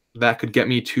that could get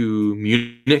me to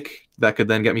Munich, that could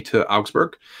then get me to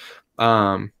Augsburg.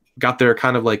 Got there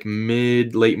kind of like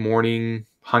late morning,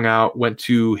 hung out, went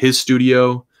to his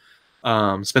studio,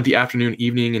 spent the afternoon,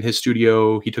 evening in his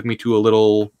studio. He took me to a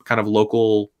little kind of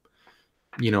local,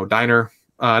 you know, diner,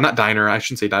 not diner, I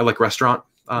shouldn't say diner, like restaurant.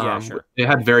 Yeah, sure. It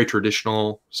had very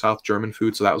traditional South German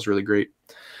food, so that was really great.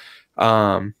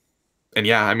 And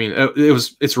yeah, I mean,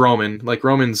 it's Roman. Like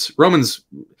Roman's,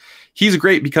 he's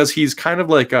great because he's kind of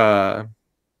like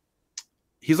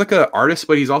he's like an artist,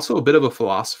 but he's also a bit of a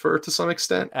philosopher to some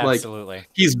extent. Absolutely. Like,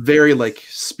 he's very like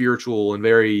spiritual and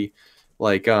very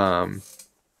like I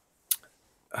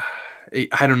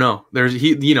don't know.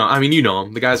 You know, I mean, you know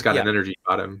him. The guy's got an energy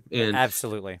about him, and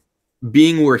absolutely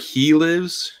being where he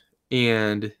lives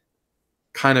and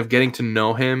kind of getting to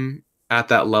know him at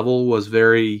that level was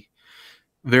very,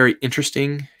 very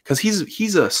interesting, because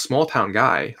he's a small town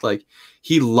guy. Like,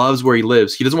 he loves where he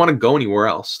lives. He doesn't want to go anywhere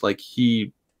else. Like,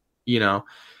 he, you know,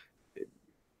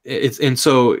 and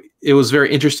so it was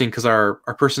very interesting because our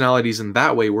personalities in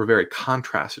that way were very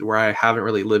contrasted, where I haven't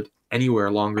really lived anywhere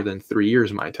longer than 3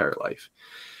 years in my entire life.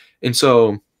 And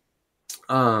so,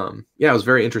 yeah, it was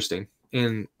very interesting.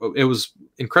 And it was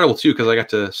incredible too, because I got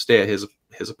to stay at his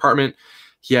apartment.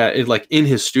 Yeah, like in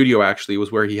his studio actually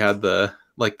was where he had the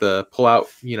pull out,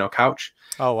 you know, couch.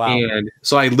 Oh wow. And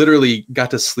so I literally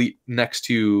got to sleep next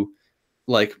to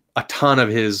like a ton of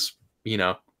his, you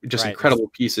know, just incredible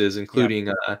pieces,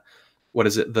 including what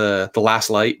is it, the Last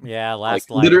Light? Yeah, Last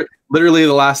Light. Literally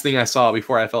the last thing I saw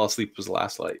before I fell asleep was The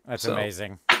Last Light. That's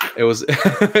amazing. It was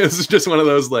it was just one of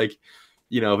those, like,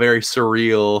 you know, very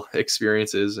surreal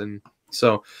experiences. And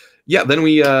so yeah, then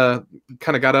we kind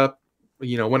of got up,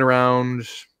 you know, went around,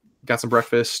 got some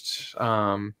breakfast,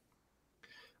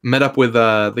 met up with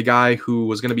the guy who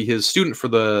was going to be his student for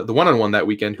the one-on-one that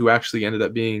weekend, who actually ended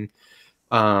up being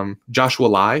Joshua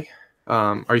Lai.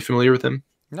 Are you familiar with him?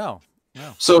 No.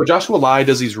 So Joshua Lai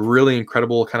does these really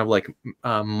incredible kind of like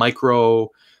micro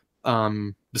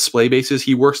display bases.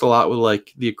 He works a lot with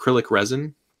like the acrylic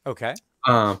resin. Okay.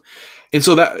 Um, and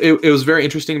so that it was very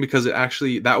interesting because it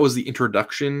actually that was the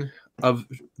introduction of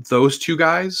those two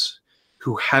guys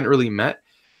who hadn't really met,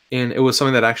 and it was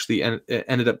something that actually it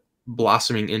ended up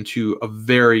blossoming into a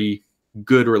very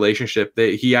good relationship.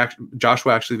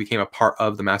 Joshua actually became a part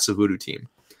of the Massive Voodoo team.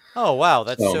 Oh wow,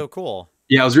 that's So so cool.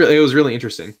 yeah, it was really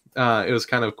interesting. It was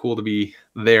kind of cool to be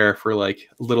there for like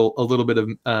a little bit of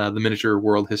the miniature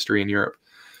world history in Europe.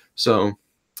 So,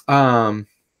 what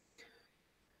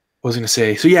was I gonna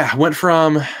say? So yeah, I went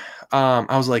from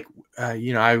I was like,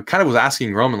 I kind of was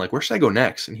asking Roman like, where should I go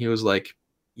next? And he was like,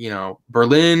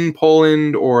 Berlin,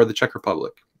 Poland, or the Czech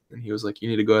Republic. And he was like,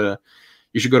 you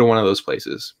should go to one of those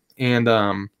places. And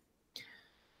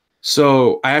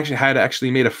so I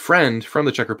actually made a friend from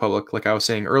the Czech Republic, like I was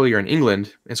saying earlier, in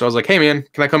England. And so I was like, hey man,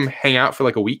 can I come hang out for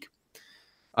like a week?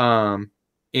 And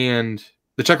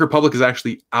the Czech Republic is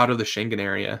actually out of the Schengen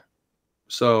area.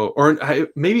 So,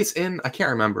 maybe it's in, I can't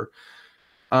remember.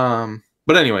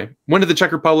 But anyway, went to the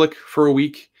Czech Republic for a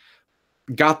week,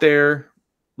 got there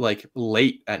like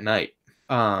late at night,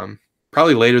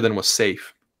 probably later than was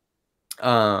safe.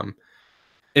 That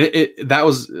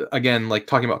was, again, like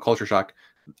talking about culture shock.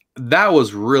 That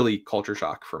was really culture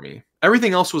shock for me.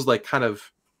 Everything else was like kind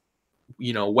of,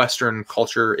 Western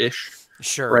culture-ish.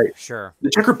 Sure, right? sure.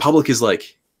 The Czech Republic is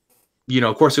like,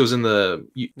 of course it was in the,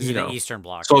 the Eastern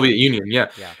Bloc. Soviet Union. Yeah.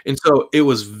 Yeah. And so it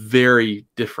was very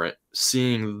different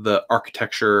seeing the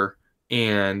architecture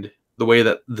and the way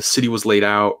that the city was laid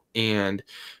out, and,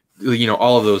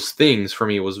 all of those things for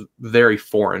me was very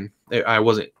foreign. I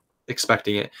wasn't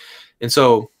expecting it. And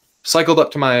so cycled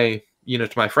up to my, to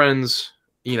my friends,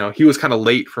 he was kind of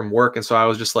late from work. And so I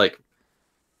was just like,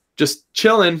 just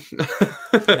chilling,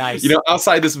 Nice.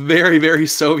 Outside this very, very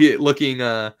Soviet looking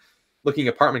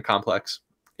apartment complex.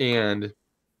 And it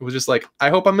was just like, I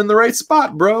hope I'm in the right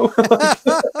spot, bro.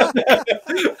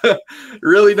 I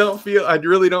really don't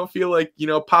feel like,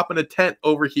 popping a tent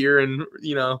over here and,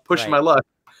 pushing my luck.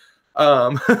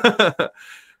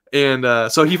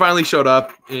 And so he finally showed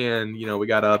up, and, we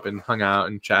got up and hung out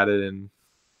and chatted, and,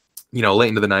 late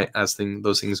into the night as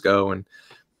those things go. And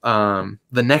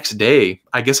the next day,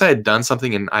 I guess I had done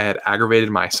something and I had aggravated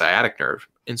my sciatic nerve.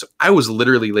 And so I was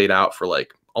literally laid out for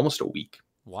like almost a week.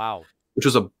 Wow.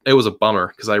 It was a bummer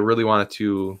because I really wanted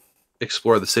to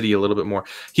explore the city a little bit more.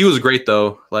 He was great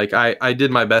though. Like I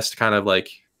did my best to kind of like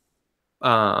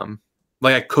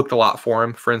I cooked a lot for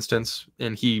him, for instance,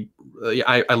 and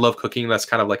I love cooking. That's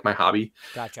kind of like my hobby.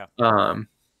 Gotcha.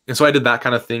 And so I did that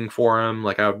kind of thing for him.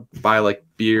 Like I would buy like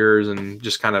beers and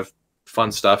just kind of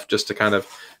fun stuff just to kind of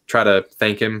try to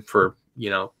thank him for,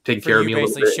 taking care of me a little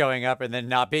bit. Basically showing up and then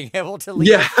not being able to leave.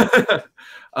 Yeah.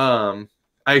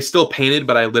 I still painted,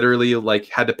 but I literally like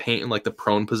had to paint in like the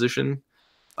prone position.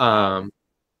 And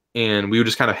we would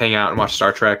just kind of hang out and watch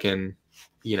Star Trek and,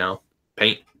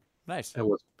 paint. Nice. It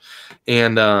was.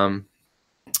 And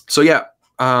so yeah,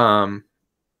 I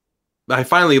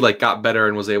finally like got better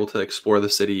and was able to explore the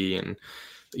city, and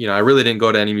I really didn't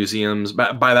go to any museums.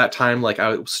 But by that time, like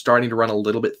I was starting to run a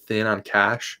little bit thin on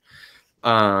cash.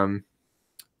 And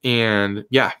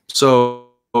yeah, so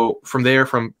from there,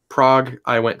 from Prague,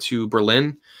 I went to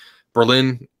Berlin.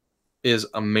 Berlin is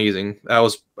amazing.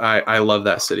 I love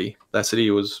that city. That city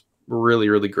was really,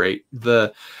 really great.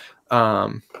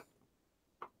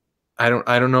 I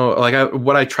don't know. Like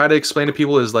what I try to explain to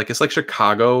people is like, it's like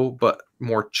Chicago, but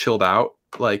more chilled out.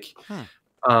 Like,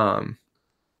 and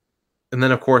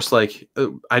then of course, like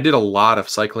I did a lot of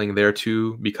cycling there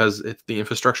too, because the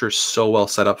infrastructure is so well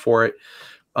set up for it.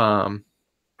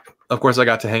 Of course I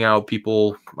got to hang out with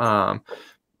people, got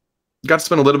to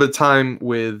spend a little bit of time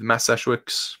with Matt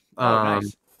Seshwick's,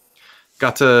 nice.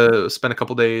 Got to spend a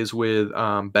couple days with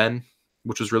Ben,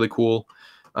 which was really cool.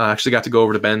 Actually got to go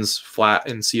over to Ben's flat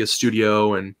and see his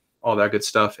studio and all that good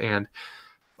stuff. And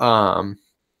I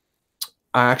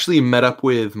actually met up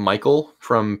with Michael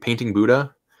from Painting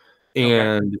Buddha,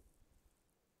 and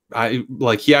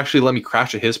he actually let me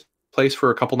crash at his place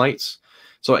for a couple nights.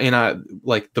 So, and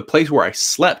like the place where I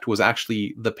slept was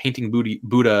actually the Painting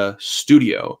Buddha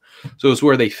studio. So it was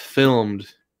where they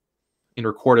filmed and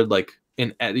recorded, like,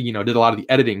 and did a lot of the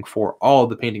editing for all of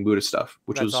the Painting Buddha stuff,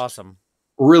 which was awesome.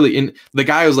 Really, and the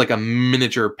guy was like a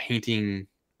miniature painting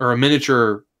or a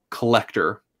miniature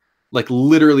collector, like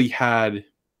literally had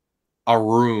a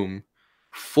room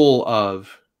full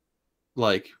of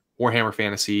like Warhammer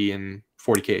Fantasy and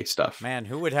 40K stuff. Man,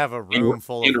 who would have a room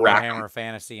full of Warhammer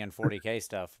Fantasy and 40K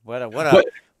stuff? What a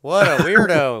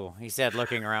weirdo, he said,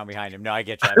 looking around behind him. No, I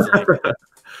get you, absolutely.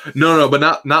 No,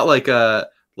 but not like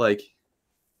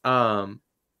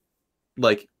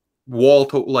like wall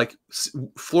to like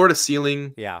floor to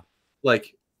ceiling. Yeah.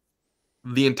 Like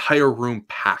the entire room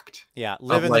packed. Yeah, Of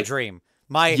living the like, dream.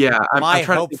 My yeah, I'm my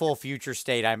trying to think. hopeful future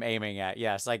state I'm aiming at.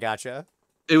 Yes, I gotcha.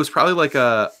 It was probably like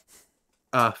a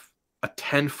a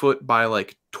 10-foot by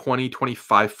like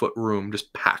 25-foot room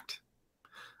just packed,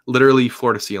 literally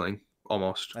floor to ceiling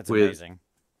almost That's with. amazing.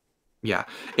 Yeah,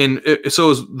 and so it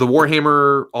was the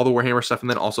Warhammer, all the Warhammer stuff, and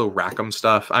then also Rackham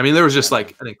stuff. I mean, there was just Gotcha.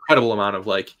 like an incredible amount of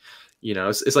like,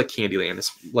 it's like Candyland.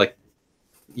 It's like,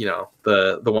 the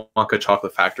Wonka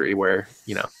Chocolate Factory where,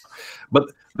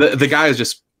 but the guy is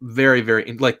just very,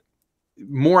 very like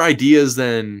more ideas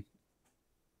than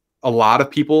a lot of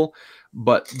people.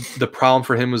 But the problem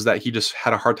for him was that he just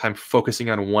had a hard time focusing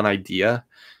on one idea,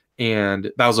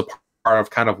 and that was a part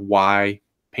of kind of why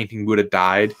Painting Buddha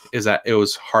died, is that it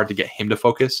was hard to get him to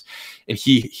focus, and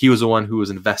he was the one who was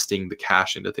investing the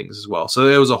cash into things as well. So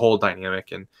it was a whole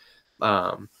dynamic, and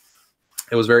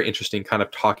it was very interesting kind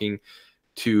of talking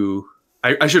to.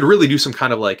 I should really do some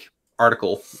kind of like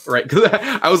article, right? Because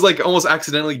I was like almost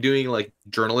accidentally doing like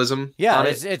journalism. Yeah, on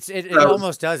it was-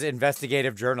 almost does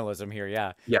investigative journalism here.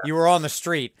 Yeah. Yeah. You were on the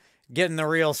street getting the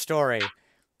real story.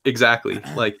 Exactly,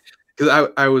 like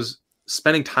because I was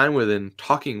spending time with and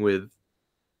talking with,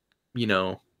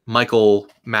 Michael,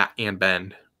 Matt, and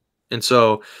Ben, and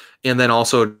then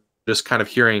also just kind of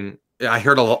hearing. I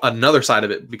heard another side of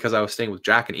it because I was staying with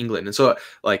Jack in England, and so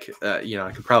like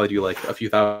I could probably do like a few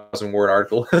 1,000-word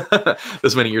article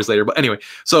this many years later. But anyway,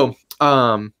 so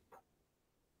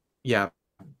yeah,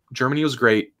 Germany was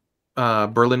great.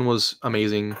 Berlin was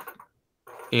amazing,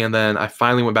 and then I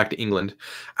finally went back to England.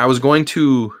 I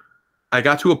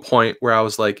got to a point where I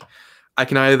was like, I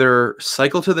can either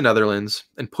cycle to the Netherlands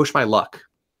and push my luck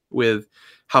with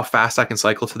how fast I can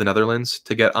cycle to the Netherlands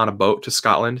to get on a boat to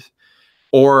Scotland,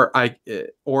 or I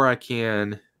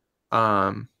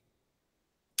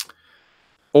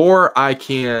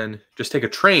can just take a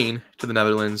train to the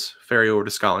Netherlands, ferry over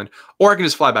to Scotland, or I can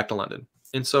just fly back to London.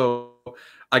 And so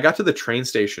I got to the train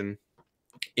station,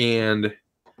 and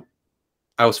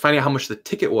I was finding out how much the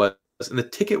ticket was, and the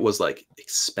ticket was like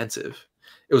expensive.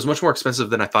 It was much more expensive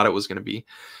than I thought it was going to be.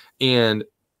 And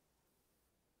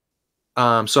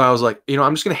so I was like,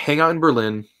 I'm just going to hang out in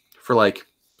Berlin for like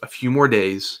a few more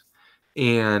days,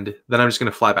 and then I'm just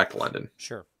going to fly back to London.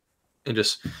 Sure. And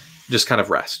just kind of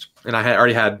rest. And I had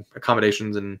already had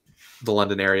accommodations in the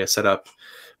London area set up.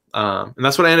 And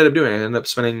that's what I ended up doing. I ended up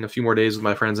spending a few more days with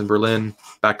my friends in Berlin,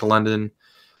 back to London.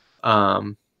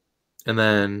 And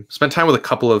then spent time with a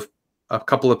couple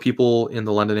of people in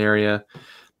the London area.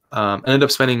 Ended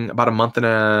up spending about a month and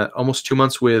almost 2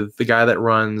 months with the guy that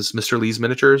runs Mr. Lee's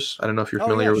Miniatures. I don't know if you're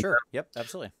familiar with sure. Yep,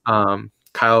 absolutely.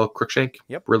 Kyle Cruikshank.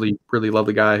 Yep. Really, really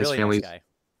lovely guy. His Really family's nice guy.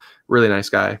 really nice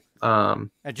guy. And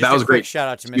just that was a quick great. shout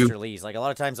out to Mr. Lee's. Like a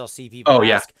lot of times I'll see people Oh,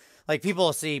 yeah. ask, like people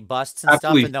will see busts and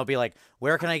Absolutely. stuff, and they'll be like,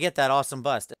 "Where can I get that awesome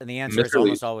bust?" And the answer is Mr.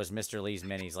 almost Lee. always Mr. Lee's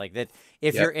Minis. Like that,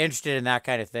 if Yep. you're interested in that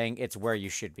kind of thing, it's where you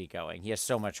should be going. He has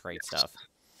so much great stuff.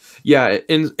 Yeah,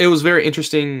 and it was very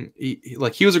interesting. He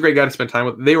was a great guy to spend time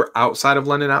with. They were outside of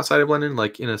London,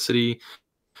 like in a city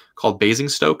called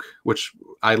Basingstoke, which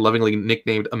I lovingly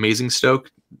nicknamed Amazing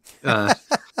Stoke.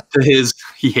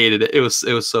 He hated it. It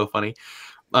was so funny.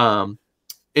 And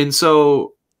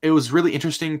so it was really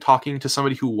interesting talking to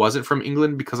somebody who wasn't from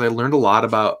England, because I learned a lot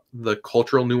about the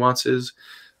cultural nuances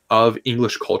of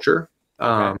English culture.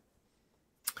 Okay.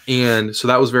 And so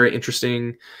that was very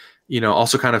interesting.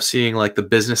 Also kind of seeing like the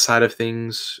business side of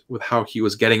things with how he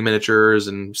was getting miniatures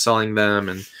and selling them.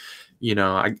 And,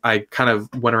 I kind of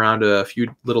went around to a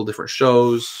few little different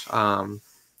shows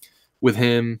with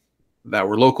him that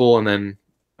were local. And then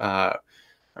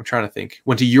I'm trying to think,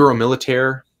 went to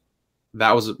Euromilitaire.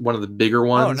 That was one of the bigger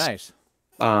ones. Oh, nice.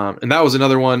 And that was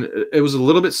another one. It was a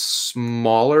little bit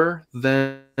smaller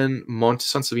than Monte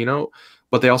San Savino,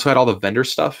 but they also had all the vendor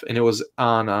stuff. And it was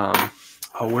on,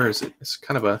 where is it? It's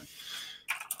kind of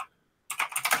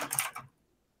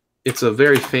it's a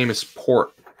very famous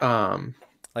port.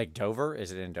 Like Dover?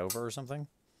 Is it in Dover or something?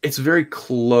 It's very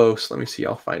close. Let me see.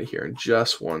 I'll find it here in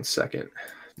just 1 second.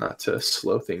 Not to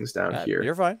slow things down here.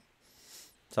 You're fine.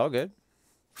 It's all good.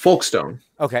 Folkestone.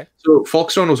 Okay. So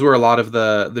Folkestone was where a lot of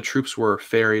the troops were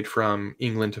ferried from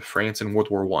England to France in World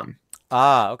War One.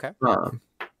 Okay.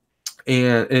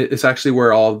 And it's actually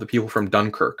where all the people from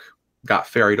Dunkirk got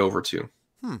ferried over to.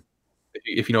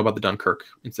 If you know about the Dunkirk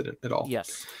incident at all.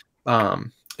 Yes.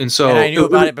 And so I knew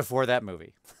about it before that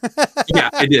movie.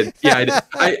 Yeah, I did. Yeah, I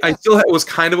did. I still was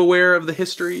kind of aware of the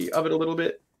history of it a little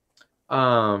bit.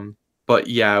 But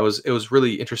yeah, it was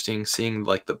really interesting seeing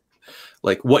like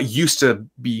what used to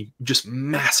be just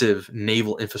massive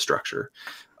naval infrastructure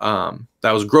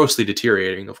that was grossly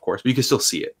deteriorating, of course, but you can still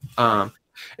see it.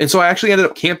 And so I actually ended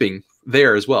up camping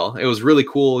there as well. It was really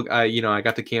cool. I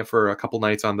got to camp for a couple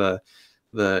nights on the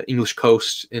English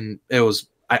coast, and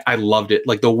I loved it.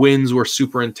 Like the winds were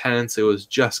super intense. It was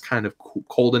just kind of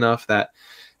cold enough that,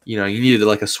 you needed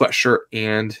like a sweatshirt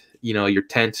and, your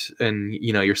tent and,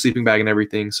 your sleeping bag and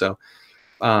everything. So,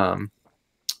 I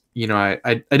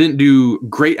didn't do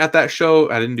great at that show.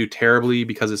 I didn't do terribly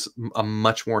because it's a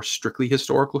much more strictly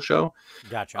historical show.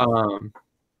 Gotcha.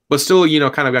 But still,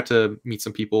 kind of got to meet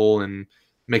some people and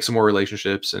make some more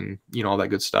relationships and, all that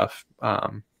good stuff.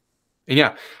 And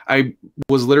yeah, I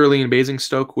was literally in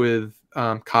Basingstoke with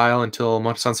Kyle until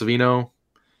Monte San Savino.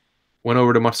 Went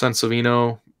over to Monte San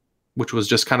Savino, which was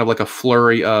just kind of like a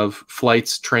flurry of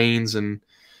flights, trains, and,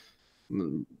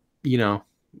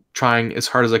 trying as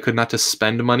hard as I could not to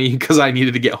spend money because I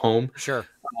needed to get home. Sure.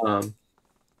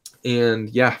 And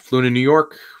yeah, flew to New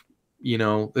York.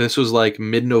 This was like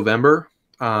mid-November,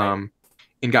 Right.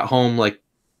 and got home like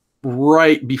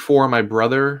right before my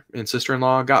brother and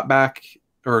sister-in-law got back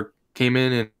or came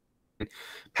in and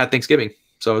had Thanksgiving.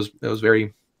 So it was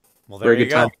very, Well, there very you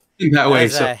good go. time in that way.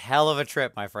 That's So a hell of a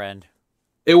trip, my friend.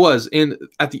 it was. And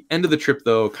at the end of the trip,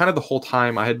 though, kind of the whole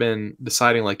time I had been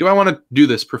deciding, like, do I want to do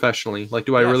this professionally? Like,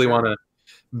 do I really Sure. want to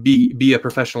be a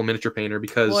professional miniature painter?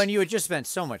 Because Well, and you had just spent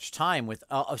so much time with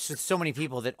so many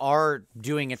people that are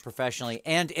doing it professionally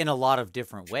and in a lot of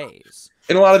different ways.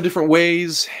 in a lot of different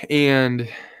ways, and it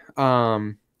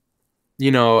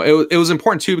was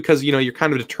important too because you're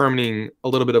kind of determining a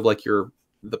little bit of like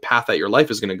the path that your life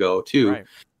is going to go too, Right.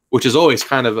 which is always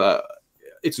kind of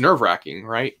it's nerve-wracking,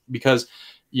 right? Because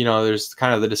there's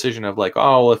kind of the decision of like,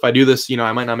 oh, well, if I do this,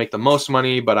 I might not make the most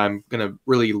money, but I'm gonna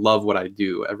really love what I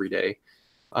do every day.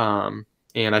 And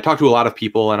I talked to a lot of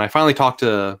people, and I finally talked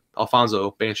to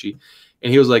Alfonso Banshee,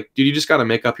 and he was like, dude, you just got to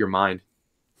make up your mind.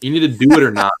 You need to do it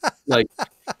or not. Like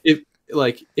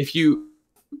if you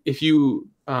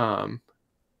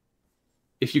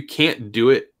can't do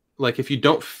it, like if you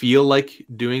don't feel like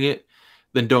doing it,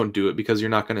 then don't do it because you're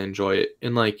not going to enjoy it.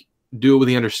 And like do it with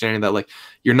the understanding that like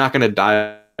you're not going to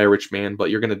die a rich man, but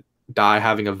you're going to die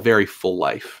having a very full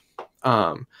life.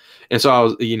 And so I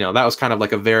was, that was kind of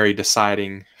like a very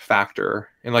deciding factor.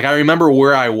 And like I remember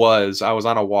where I was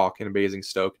on a walk in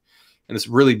Basingstoke, and it's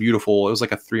really beautiful. It was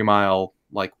like a 3-mile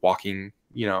like walking,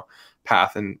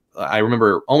 path. And I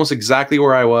remember almost exactly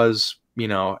where I was,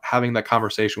 having that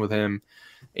conversation with him.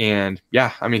 And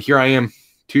yeah, I mean, here I am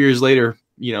 2 years later,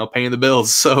 paying the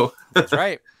bills. So That's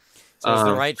right. So it's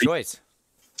the right choice.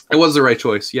 it was the right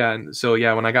choice. Yeah. And so,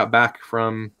 yeah, when I got back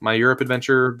from my Europe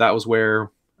adventure, that was where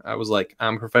I was like,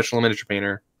 I'm a professional miniature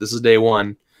painter. This is day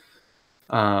one.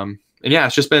 And yeah,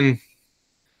 it's just been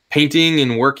painting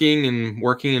and working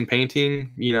and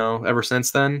painting, ever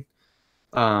since then.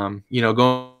 Going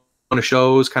to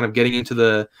shows, kind of getting into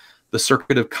the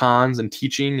circuit of cons and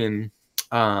teaching. And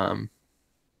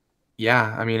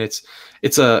yeah, I mean,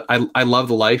 I love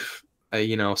the life.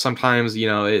 Sometimes,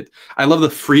 I love the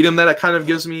freedom that it kind of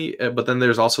gives me. But then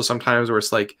there's also sometimes where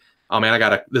it's like, oh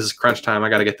man, this is crunch time. I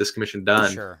got to get this commission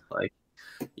done. Sure. Like,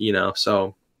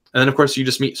 so, and then of course you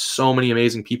just meet so many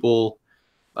amazing people.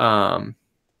 You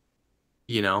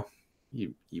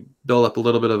build up a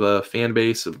little bit of a fan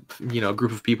base of, a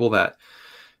group of people that,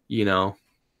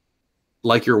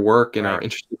 like your work and Right. are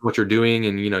interested in what you're doing.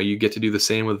 And, you get to do the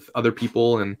same with other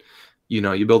people, and,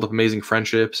 you build up amazing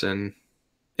friendships, and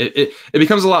it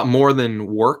becomes a lot more than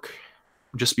work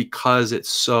just because it's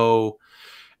so,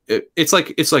 it's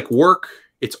like work,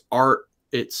 it's art,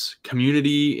 it's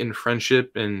community and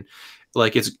friendship. And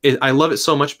like, I love it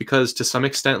so much because to some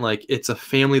extent, like it's a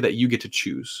family that you get to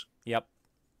choose. Yep.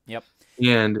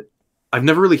 And I've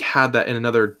never really had that in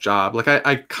another job. Like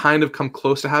I kind of come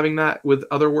close to having that with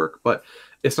other work, but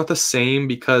it's not the same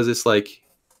because it's like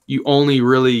you only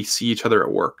really see each other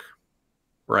at work,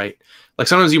 right? Like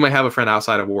sometimes you might have a friend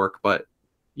outside of work, but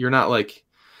you're not like,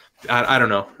 I don't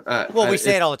know. Well, we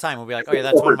say it all the time. We'll be like, oh yeah,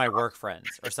 that's one of my work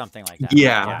friends or something like that.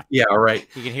 Yeah. All right.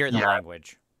 You can hear it in the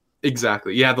language.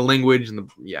 Exactly. Yeah. The language and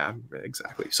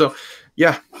exactly. So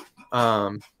yeah.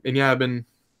 And yeah, I've been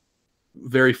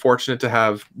very fortunate to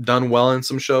have done well in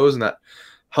some shows, and that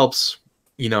helps,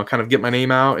 kind of get my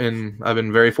name out. And I've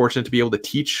been very fortunate to be able to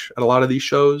teach at a lot of these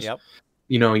shows, Yep.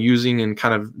 Using and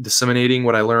kind of disseminating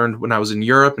what I learned when I was in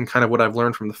Europe and kind of what I've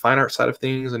learned from the fine art side of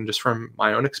things and just from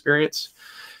my own experience.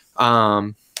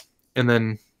 And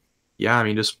then, yeah, I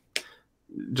mean, just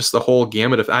the whole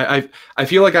gamut of, I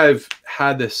feel like I've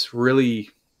had this really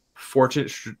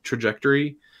fortunate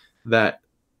trajectory that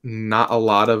not a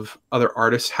lot of other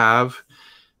artists have,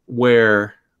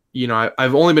 where,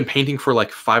 I've only been painting for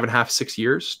like 5.5, 6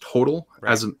 years total.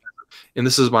 Right. And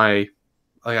this is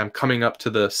I'm coming up to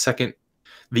the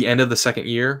the end of the second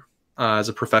year as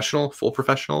a professional, full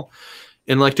professional,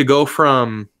 and like to go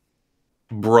from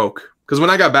broke, because when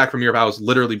I got back from Europe, I was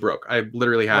literally broke. I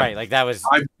literally had Right, like that was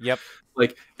yep.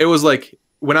 Like it was like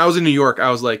when I was in New York, I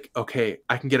was like, okay,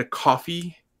 I can get a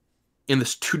coffee in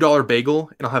this $2 bagel,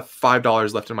 and I'll have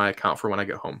 $5 left in my account for when I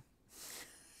get home.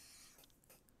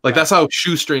 Like that's how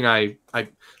shoestring I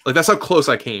like that's how close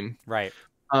I came. Right.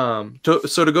 So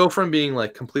to go from being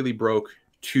like completely broke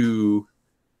to,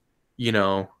 you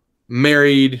know,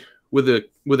 married with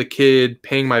a kid,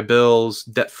 paying my bills,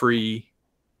 debt free,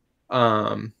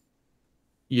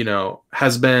 you know,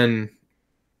 has been,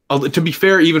 to be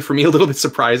fair, even for me, a little bit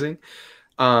surprising.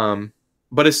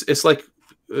 But it's like,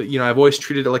 you know, I've always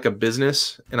treated it like a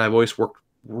business, and I've always worked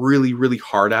really, really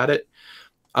hard at it.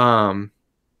 And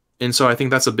so I think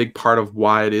that's a big part of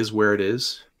why it is where it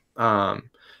is. And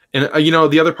you know,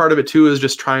 the other part of it too is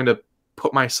just trying to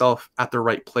put myself at the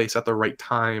right place at the right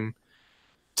time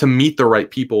to meet the right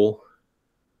people,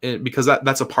 and because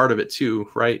that's a part of it too,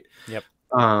 right? Yep.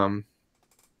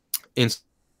 And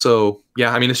so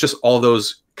yeah, I mean, it's just all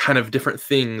those kind of different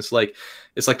things. Like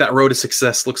it's like that road to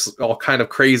success looks all kind of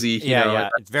crazy. You know? Yeah.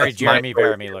 It's very Jeremy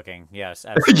Bearimy looking. Yes,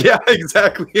 absolutely. Yeah,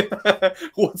 exactly.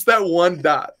 What's that one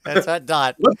dot? That's that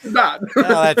dot. What's the dot? No,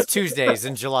 that's Tuesdays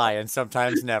in July, and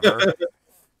sometimes never.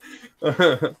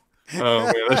 Oh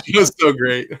man, that was so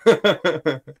great.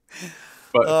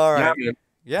 But all right.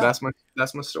 Yeah,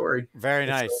 that's my story. Very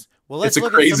nice. Well, let's it's a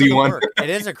look crazy at some of the one. work. It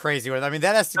is a crazy one. I mean,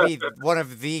 that has to be one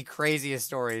of the craziest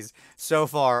stories so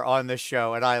far on this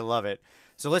show, and I love it.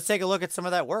 So let's take a look at some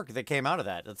of that work that came out of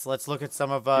that. Let's look at some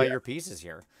of your pieces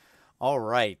here. All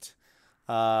right.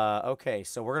 Okay,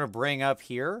 so we're gonna bring up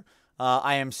here.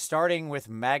 I am starting with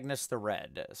Magnus the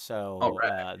Red. So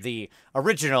the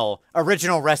original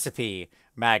recipe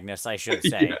Magnus, I should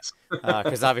say,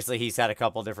 because obviously he's had a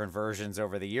couple different versions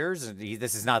over the years, and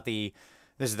this is the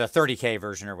 30K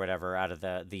version or whatever out of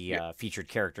the featured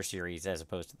character series, as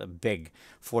opposed to the big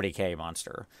 40K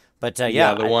monster. But the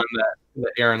one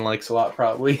that Aaron likes a lot,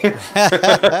 probably. And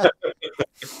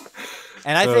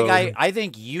I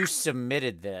think you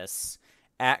submitted this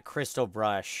at Crystal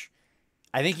Brush.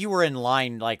 I think you were in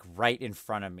line like right in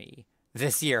front of me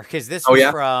this year, because this was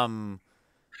from.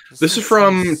 This is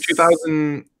from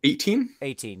 2018.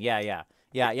 18, yeah.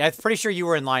 I'm pretty sure you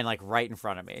were in line like right in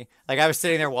front of me. Like I was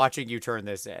sitting there watching you turn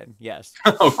this in. Yes.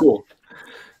 Oh, cool.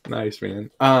 Nice, man.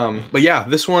 But yeah,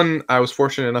 this one I was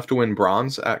fortunate enough to win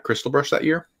bronze at Crystal Brush that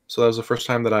year. So that was the first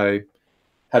time that I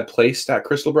had placed at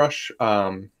Crystal Brush.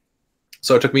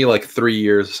 So it took me like 3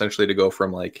 years essentially to go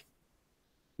from like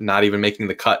not even making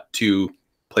the cut to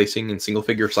placing in single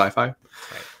figure sci-fi. Right.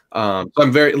 So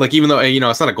I'm very like, even though, you know,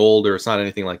 it's not a gold or it's not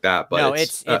anything like that, but no,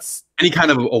 it's any kind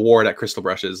of award at Crystal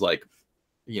Brush is like,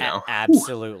 you know,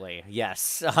 absolutely.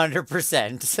 Yes.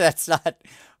 100%. That's not,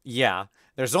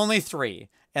 there's only 3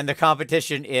 and the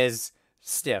competition is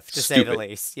stiff to say the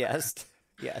least. Yes.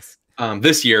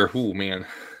 This year, man,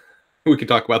 we can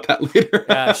talk about that later.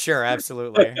 Sure.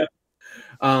 Absolutely.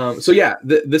 So yeah,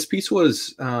 this piece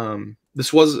was,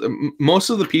 most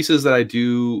of the pieces that I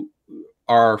do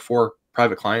are for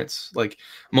private clients. Like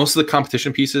most of the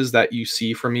competition pieces that you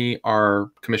see from me are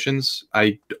commissions.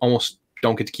 I almost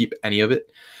don't get to keep any of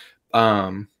it.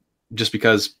 Just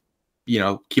because, you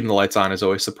know, keeping the lights on is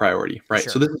always the priority, right?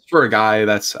 Sure. So this is for a guy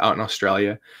that's out in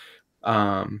Australia.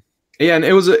 And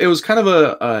it was kind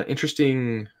of an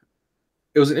interesting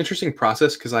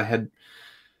process, because I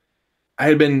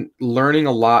had been learning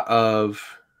a lot of,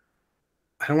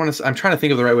 I'm trying to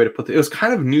think of the right way to put it. It was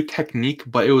kind of new technique,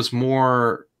 but it was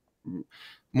more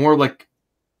like,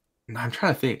 I'm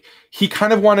trying to think. He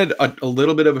kind of wanted a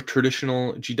little bit of a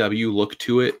traditional GW look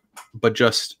to it, but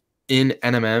just in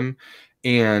NMM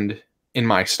and in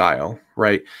my style,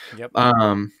 right? Yep.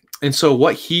 And so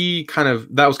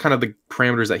that was kind of the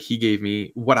parameters that he gave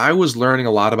me. What I was learning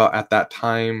a lot about at that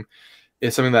time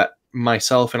is something that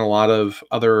myself and a lot of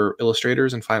other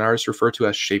illustrators and fine artists refer to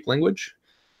as shape language,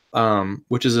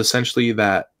 which is essentially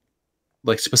that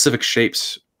like specific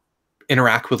shapes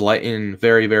interact with light in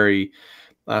very, very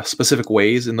specific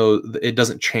ways, and though it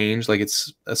doesn't change, like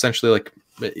it's essentially like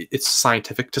it's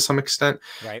scientific to some extent,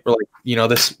 right? Or like, you know,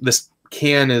 this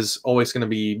can is always going to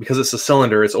be, because it's a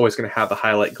cylinder, it's always going to have the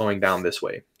highlight going down this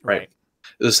way, right?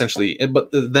 Essentially, but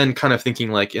then kind of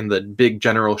thinking like in the big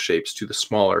general shapes to the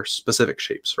smaller specific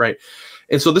shapes, right?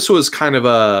 And so this was kind of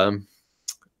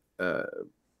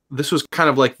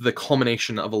like the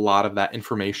culmination of a lot of that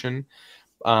information.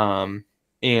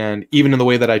 And even in the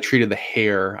way that I treated the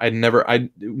hair,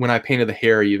 when I painted the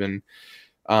hair even,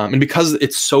 and because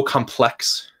it's so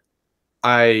complex,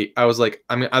 I was like,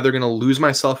 I'm either going to lose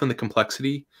myself in the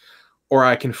complexity, or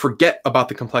I can forget about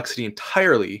the complexity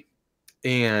entirely,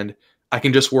 and I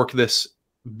can just work this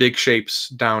big shapes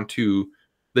down to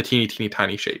the teeny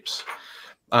tiny shapes.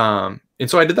 And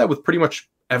so I did that with pretty much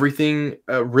everything,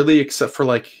 really, except for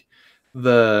like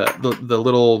the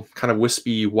little kind of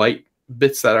wispy white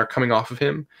bits that are coming off of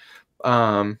him.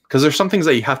 Because there's some things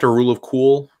that you have to rule of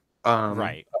cool.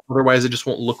 Right. Otherwise, it just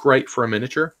won't look right for a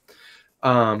miniature.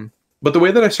 But the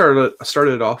way that I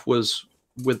started it off was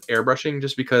with airbrushing,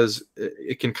 just because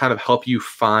it can kind of help you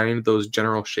find those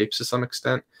general shapes to some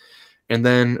extent. And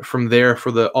then from there,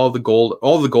 for all the gold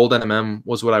NMM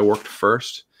was what I worked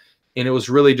first. And it was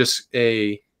really just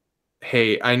hey,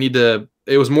 it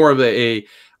was more of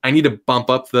I need to bump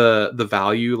up the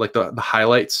value, like the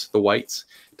highlights, the whites,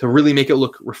 to really make it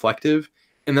look reflective.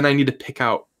 And then I need to pick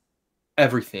out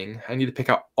everything. I need to pick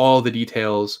out all the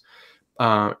details.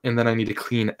 And then I need to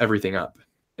clean everything up.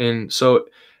 And so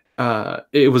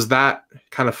it was that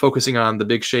kind of focusing on the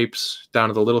big shapes down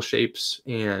to the little shapes,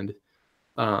 and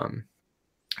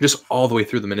just all the way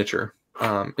through the miniature.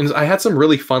 And I had some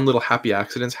really fun little happy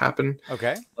accidents happen.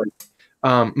 Okay.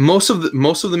 Like, most of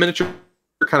the miniature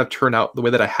kind of turned out the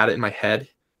way that I had it in my head,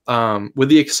 with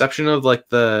the exception of like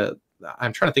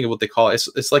I'm trying to think of what they call it.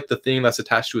 It's like the thing that's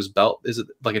attached to his belt. Is it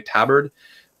like a tabard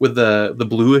with the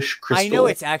bluish crystal? I know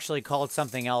it's actually called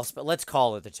something else, but let's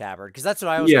call it the tabard, because that's what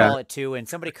I always call it too. And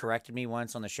somebody corrected me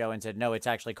once on the show and said, no, it's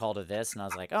actually called a this. And I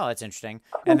was like, oh, that's interesting.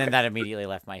 And then that immediately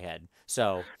left my head.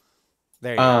 So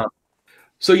there you go.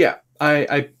 So yeah,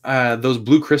 I those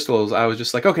blue crystals, I was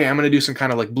just like, okay, I'm gonna do some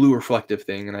kind of like blue reflective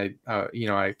thing, and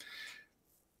I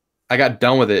got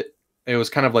done with it. It was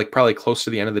kind of like probably close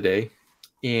to the end of the day,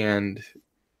 and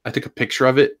I took a picture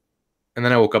of it, and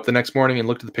then I woke up the next morning and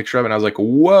looked at the picture of it, and I was like,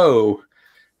 whoa,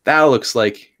 that looks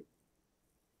like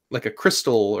a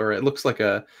crystal, or it looks like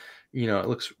it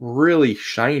looks really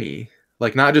shiny,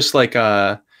 like not just like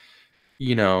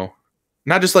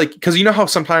not just like, because you know how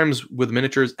sometimes with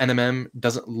miniatures, NMM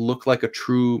doesn't look like a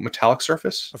true metallic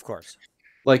surface? Of course.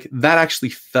 Like that actually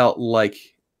felt like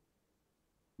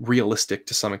realistic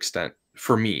to some extent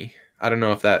for me. I don't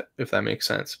know if that makes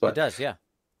sense, but it does, yeah.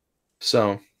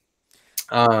 So,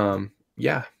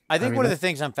 yeah. I think one of the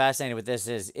things I'm fascinated with this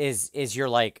is your,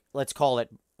 like, let's call it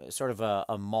sort of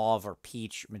a mauve or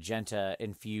peach magenta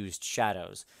infused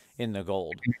shadows in the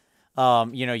gold.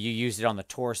 You use it on the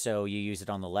torso, you use it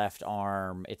on the left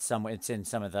arm. It's in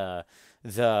some of the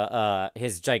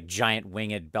his like giant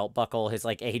winged belt buckle, his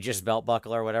like Aegis belt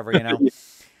buckle or whatever,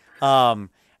 and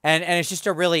it's just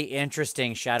a really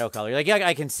interesting shadow color. Like, yeah,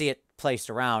 I can see it placed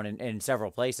around in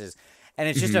several places, and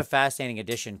it's just a fascinating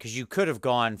addition, because you could have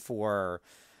gone for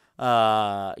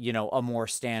a more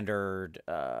standard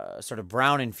sort of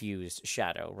brown infused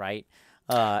shadow, right?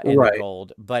 In the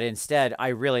gold, but instead I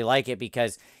really like it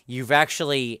because you've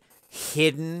actually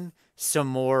hidden some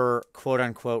more quote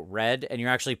unquote red, and you're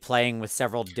actually playing with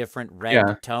several different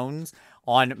red tones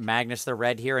on Magnus the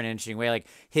Red here in an interesting way. Like,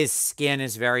 his skin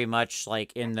is very much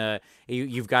like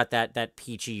you've got that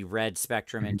peachy red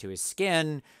spectrum into his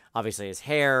skin. Obviously his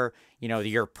hair,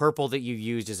 your purple that you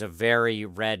used is a very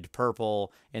red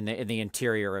purple in the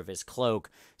interior of his cloak.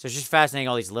 So it's just fascinating,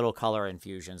 all these little color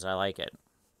infusions. I like it.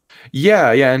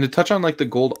 Yeah, and to touch on like the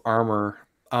gold armor,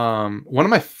 one of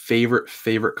my favorite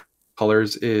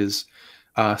colors is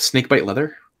snakebite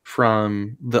leather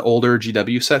from the older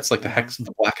GW sets, like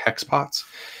the black hex pots.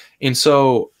 And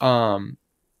so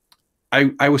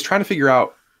I was trying to figure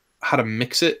out how to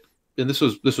mix it, and this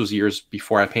was years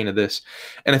before I painted this,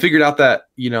 and I figured out that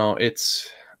it's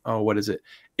what is it?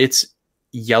 It's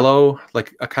yellow,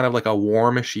 like a kind of like a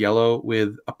warmish yellow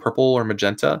with a purple or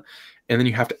magenta. And then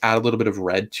you have to add a little bit of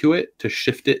red to it to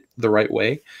shift it the right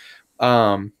way.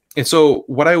 And so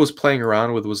what I was playing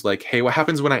around with was like, hey, what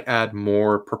happens when I add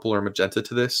more purple or magenta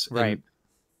to this? Right. And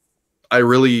I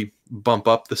really bump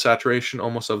up the saturation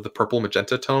almost of the purple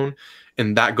magenta tone,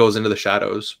 and that goes into the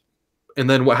shadows. And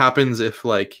then what happens if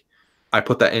like I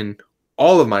put that in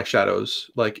all of my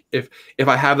shadows? Like if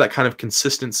I have that kind of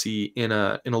consistency in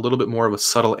a little bit more of a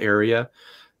subtle area,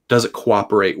 does it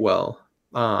cooperate well?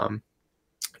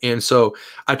 And so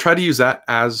I try to use that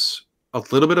as a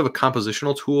little bit of a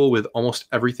compositional tool with almost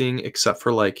everything except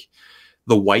for like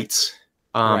the whites,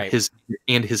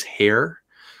 his hair.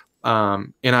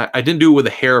 And I didn't do it with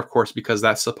the hair, of course, because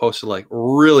that's supposed to like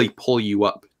really pull you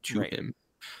up to him.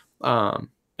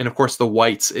 And of course the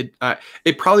whites, it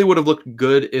probably would have looked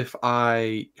good if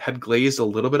I had glazed a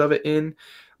little bit of it in,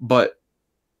 but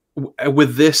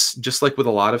with this, just like with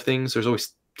a lot of things, there's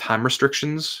always time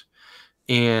restrictions.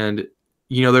 And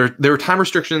there were time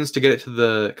restrictions to get it to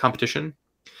the competition,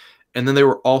 and then there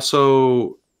were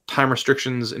also time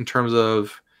restrictions in terms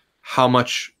of how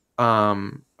much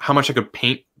I could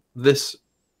paint this,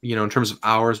 you know, in terms of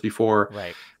hours before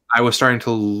Right. I was starting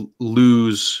to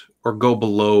lose or go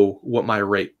below what my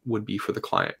rate would be for the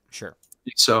client. Sure.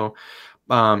 So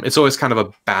it's always kind of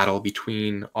a battle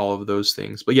between all of those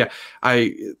things. But yeah,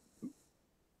 I,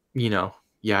 you know,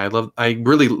 yeah, I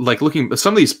really like looking at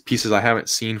some of these pieces I haven't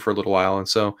seen for a little while. And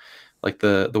so like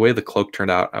the way the cloak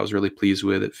turned out, I was really pleased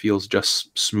with. It feels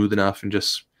just smooth enough and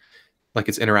just like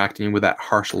it's interacting with that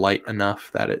harsh light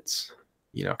enough that it's,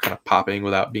 you know, kind of popping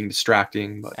without being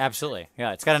distracting. But Absolutely.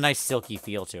 Yeah, it's got a nice silky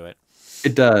feel to it.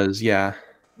 it does, yeah.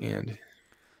 And Oh.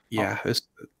 yeah,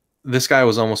 this guy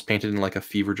was almost painted in like a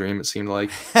fever dream, it seemed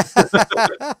like.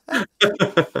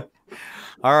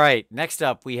 All right. Next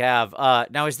up, we have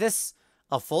now is this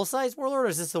a full-size warlord or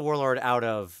is this the warlord out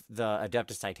of the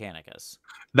Adeptus Titanicus?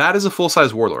 That is a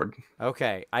full-size warlord.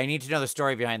 Okay, I need to know the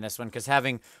story behind this one because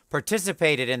having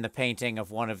participated in the painting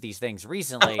of one of these things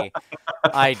recently,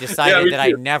 I decided that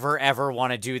I never ever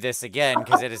want to do this again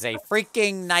because it is a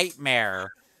freaking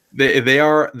nightmare. They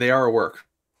are a work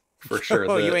for sure.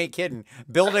 Oh, you ain't kidding.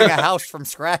 Building a house from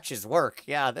scratch is work.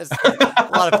 Yeah, there's a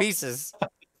lot of pieces.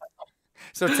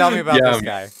 So tell me about this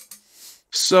guy.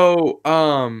 So,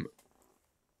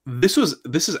 this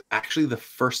is actually the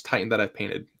first Titan that I've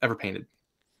ever painted.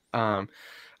 I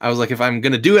was like, if I'm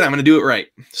gonna do it, I'm gonna do it right.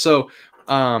 So,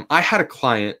 I had a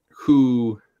client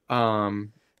who,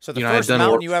 so the first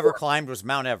mountain you ever climbed was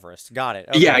Mount Everest. Got it.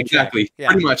 Okay, yeah, exactly.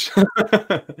 Yeah. Pretty much.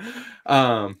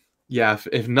 Yeah.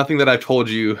 If nothing that I've told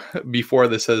you before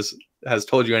this has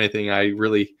told you anything, I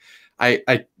really,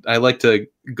 I like to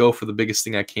go for the biggest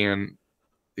thing I can,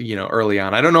 you know, early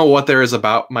on. I don't know what there is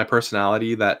about my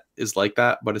personality that is like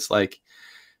that, but it's like,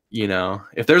 you know,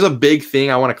 if there's a big thing,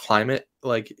 I want to climb it.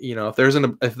 Like, you know, if there's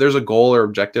a goal or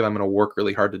objective, I'm going to work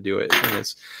really hard to do it. And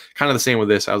it's kind of the same with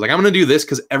this. I was like, I'm going to do this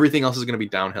because everything else is going to be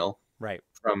downhill. Right.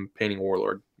 From painting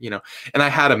Warlord, you know. And I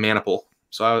had a maniple.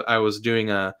 So I was doing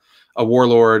a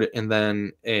Warlord and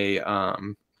then a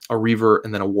Reaver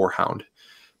and then a Warhound.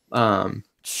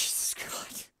 Jesus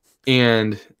God.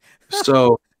 And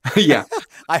so, yeah.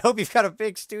 I hope you've got a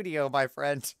big studio, my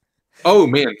friend. Oh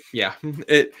man, yeah.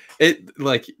 It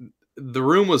like the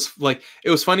room was like, it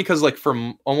was funny because like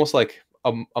for almost like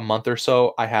a month or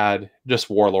so, I had just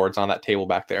Warlords on that table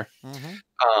back there,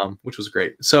 which was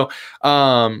great. So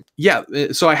yeah,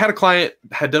 so I had a client,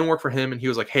 had done work for him, and he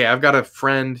was like, hey, I've got a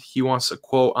friend, he wants a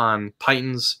quote on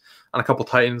Titans, on a couple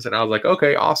Titans, and I was like,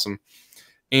 okay, awesome.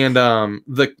 And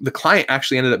the client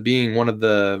actually ended up being one of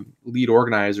the lead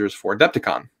organizers for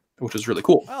Adepticon, which was really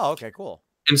cool. Oh, okay, cool.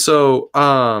 And so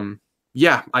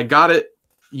yeah, I got it.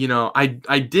 You know, I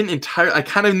didn't entirely, I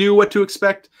kind of knew what to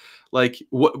expect. Like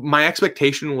what my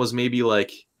expectation was maybe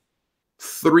like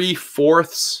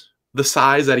 3/4 the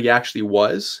size that he actually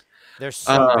was. They're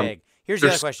so big. Here's the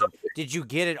other question. Did you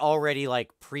get it already like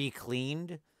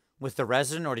pre-cleaned with the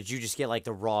resin, or did you just get like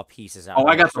the raw pieces out? Oh,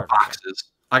 I got the boxes.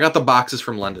 I got the boxes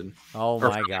from London. Oh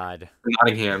my God.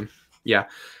 Nottingham. Yeah.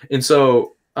 And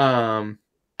so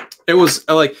it was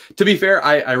like, to be fair,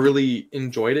 I really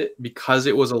enjoyed it because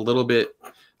it was a little bit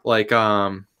like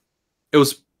it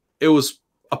was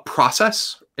a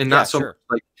process and not so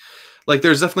much like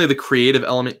there's definitely the creative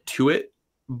element to it,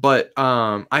 but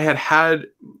I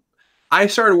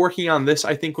started working on this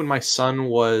I think when my son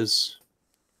was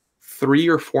 3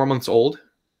 or 4 months old.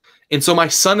 And so my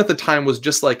son at the time was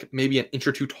just like maybe an inch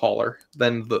or two taller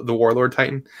than the Warlord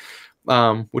Titan,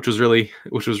 which was really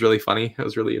funny. It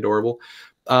was really adorable.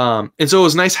 And so it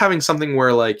was nice having something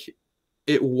where like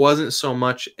it wasn't so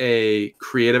much a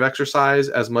creative exercise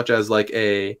as much as like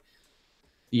a,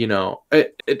 you know, I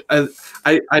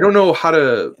don't know how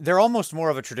to. They're almost more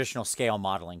of a traditional scale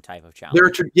modeling type of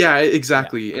challenge. Yeah,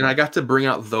 exactly. Yeah. And I got to bring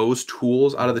out those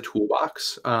tools out of the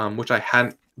toolbox, which I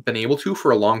hadn't been able to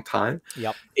for a long time.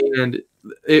 Yep. And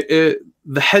the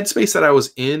headspace that I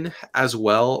was in as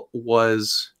well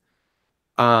was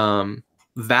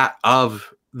that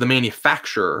of the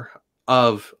manufacturer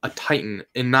of a Titan,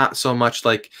 and not so much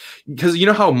like, because you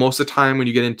know how most of the time when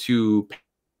you get into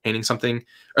painting something,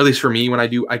 or at least for me when I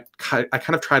do, I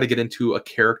kind of try to get into a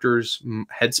character's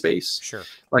headspace. Sure.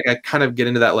 Like I kind of get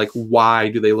into that, like, why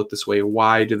do they look this way?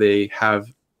 Why do they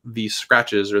have these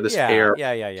scratches or this hair? Yeah.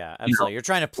 Absolutely. You know? You're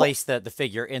trying to place the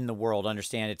figure in the world,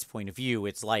 understand its point of view,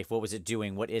 its life. What was it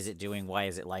doing? What is it doing? Why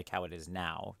is it like how it is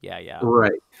now? Yeah.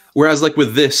 Right. Whereas like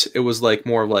with this, it was like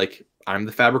more like, I'm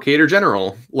the fabricator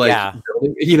general, like,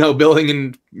 building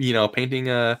and, you know, painting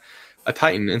a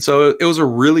Titan. And so it was a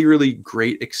really, really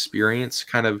great experience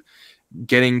kind of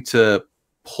getting to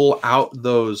pull out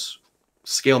those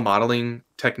scale modeling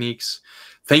techniques.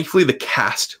 Thankfully, the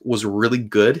cast was really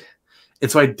good. And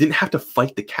so I didn't have to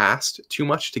fight the cast too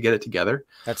much to get it together,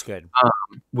 That's good.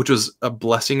 which was a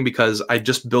blessing because I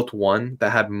just built one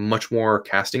that had much more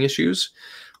casting issues.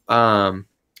 Um,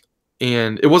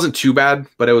 and it wasn't too bad,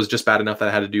 but it was just bad enough that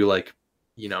I had to do like,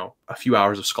 a few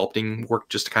hours of sculpting work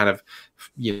just to kind of,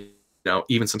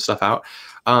 even some stuff out.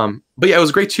 But yeah, it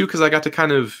was great too because I got to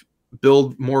kind of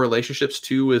build more relationships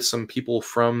too with some people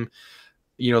from,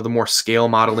 the more scale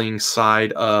modeling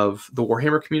side of the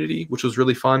Warhammer community, which was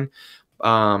really fun.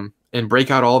 And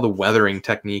break out all the weathering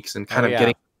techniques and kind of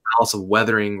getting the balance of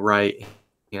weathering right.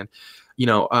 And,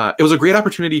 it was a great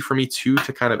opportunity for me too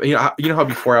to kind of, how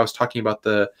before I was talking about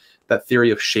that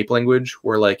theory of shape language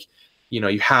where like,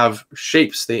 you have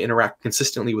shapes, they interact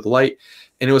consistently with light.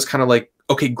 And it was kind of like,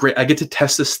 okay, great. I get to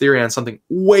test this theory on something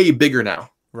way bigger now.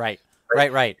 Right.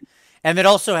 And it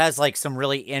also has like some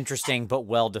really interesting but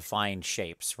well-defined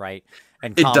shapes, right?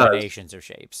 And combinations of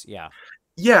shapes. Yeah.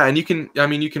 Yeah, and you can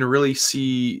really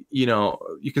see, you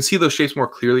can see those shapes more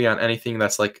clearly on anything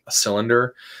that's like a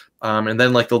cylinder. And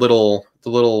then like the little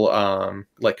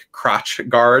like crotch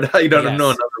guard. I don't know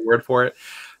another word for it.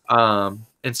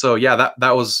 And so yeah,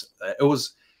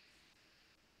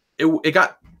 it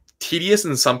got tedious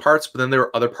in some parts, but then there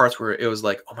were other parts where it was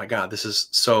like, oh my God, this is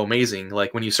so amazing.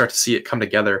 Like when you start to see it come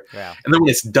together. Yeah. And then when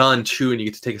it's done too, and you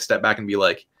get to take a step back and be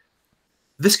like,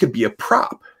 this could be a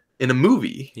prop in a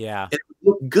movie. Yeah. It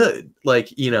look good. Like,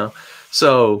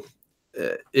 so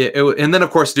and then of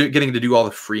course getting to do all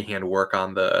the freehand work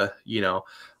on the,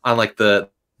 on like the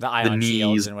ion knees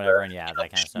shields and whatever. And that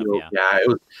kind of stuff. Yeah.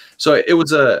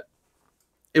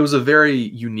 It was a very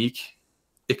unique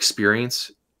experience.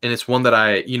 And it's one that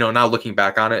I, now looking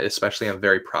back on it, especially, I'm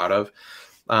very proud of.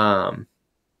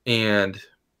 And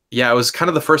yeah, it was kind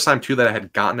of the first time too that I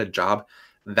had gotten a job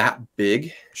that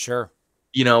big. Sure.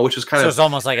 Which was kind of, it's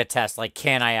almost like a test. Like,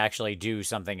 can I actually do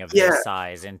something of this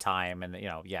size in time? And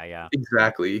yeah.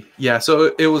 Exactly. Yeah.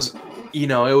 So it was,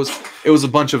 it was a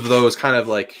bunch of those kind of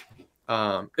like,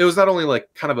 it was not only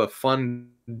like kind of a fun,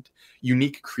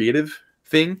 unique, creative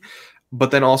thing, but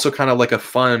then also kind of like a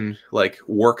fun, like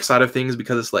work side of things,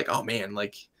 because it's like, oh man,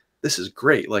 like this is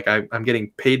great. Like I'm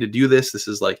getting paid to do this. This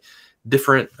is like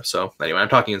different. So anyway, I'm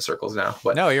talking in circles now,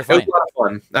 but no, you're fine. It was a lot of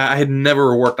fun. I had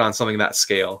never worked on something that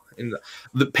scale, and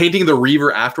the painting the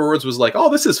Reaver afterwards was like, oh,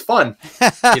 this is fun.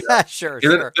 Sure.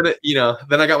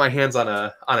 Then I got my hands on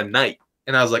a knight,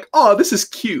 and I was like, oh, this is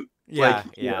cute. Yeah.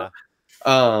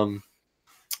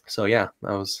 So yeah,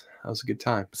 that was a good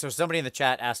time. So somebody in the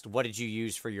chat asked, what did you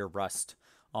use for your rust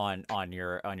on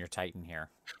your Titan here?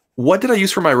 What did I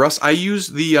use for my rust? I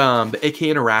used the AK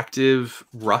Interactive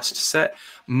rust set.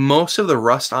 Most of the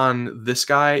rust on this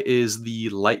guy is the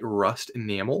light rust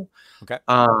enamel. Okay.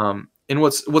 And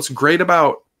what's great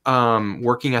about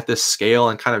working at this scale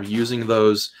and kind of using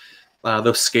those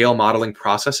scale modeling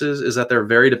processes is that they're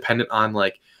very dependent on,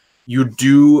 like, you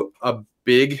do a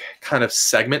big kind of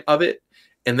segment of it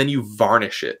and then you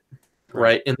varnish it.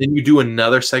 Right. And then you do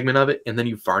another segment of it and then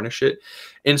you varnish it.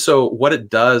 And so what it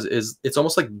does is it's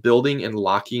almost like building and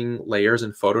locking layers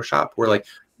in Photoshop, where like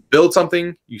build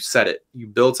something, you set it, you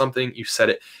build something, you set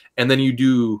it, and then you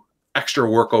do extra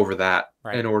work over that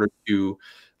in order to,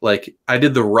 like, I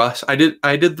did the rust. I did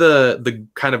the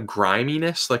kind of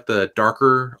griminess, like the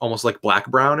darker, almost like black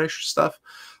brownish stuff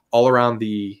all around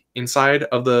the inside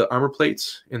of the armor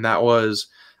plates. And that was,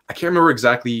 I can't remember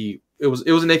exactly. It was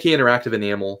an AK Interactive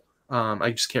enamel.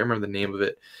 I just can't remember the name of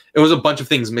it. It was a bunch of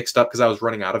things mixed up because I was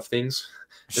running out of things.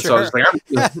 And so I was like,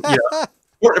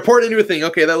 pour it into a thing.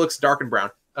 Okay, that looks dark and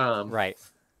brown. Right.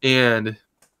 And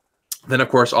then, of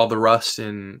course, all the rust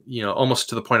and, almost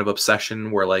to the point of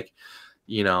obsession where, like,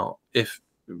 if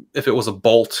it was a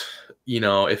bolt,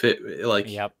 if it, like,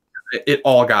 it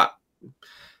all got,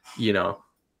 it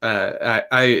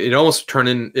almost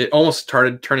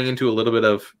started turning into a little bit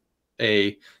of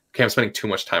a, okay, I'm spending too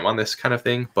much time on this kind of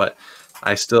thing, but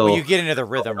I still... Well, you get into the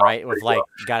rhythm, right? With like,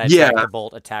 gotta attack the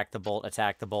bolt, attack the bolt,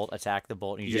 attack the bolt, attack the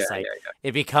bolt. And you just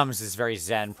it becomes this very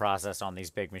zen process on these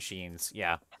big machines.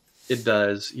 Yeah. It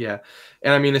does. Yeah.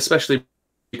 And I mean, especially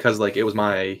because like, it was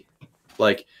my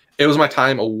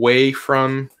time away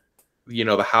from,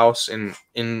 the house and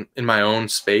in my own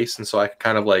space. And so I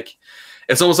kind of like,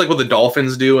 it's almost like what the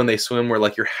dolphins do when they swim, where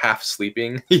like you're half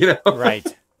sleeping,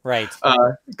 Right.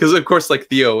 Because of course, like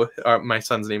Theo, my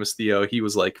son's name is Theo. He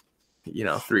was like,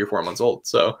 3 or 4 months old,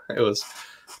 so it was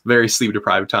very sleep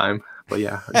deprived time. But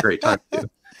yeah, a great time too.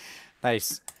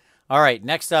 Nice. All right.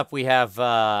 Next up, we have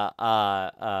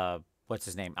what's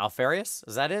his name? Alfarius?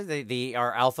 Is that it?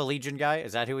 Our Alpha Legion guy?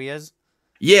 Is that who he is?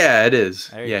 Yeah, it is.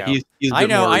 Yeah, he's I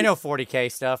know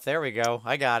 40K stuff. There we go.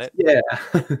 I got it. Yeah.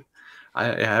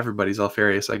 Yeah, everybody's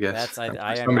Alfarius, I guess. That's I'm sure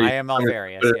I am somebody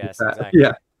Alfarius. put it in Yes, the chat. exactly.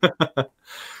 Yeah.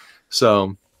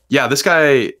 So yeah, this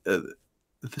guy,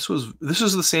 this was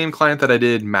the same client that I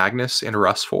did Magnus and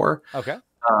Rust for. Okay.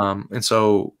 And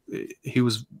so he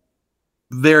was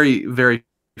very, very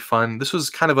fun. This was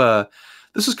kind of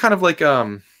like,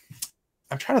 I'm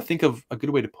trying to think of a good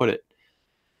way to put it.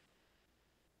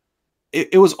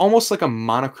 It was almost like a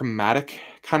monochromatic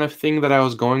kind of thing that I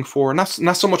was going for. Not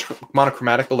so much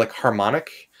monochromatic, but like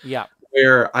harmonic, Yeah.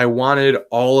 where I wanted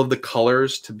all of the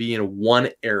colors to be in one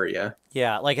area.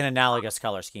 Yeah, like an analogous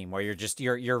color scheme where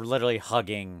you're literally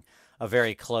hugging a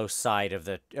very close side of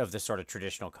the sort of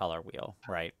traditional color wheel,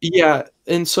 right? Yeah,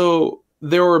 and so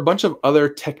there were a bunch of other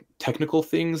technical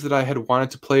things that I had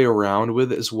wanted to play around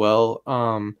with as well.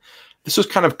 This was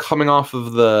kind of coming off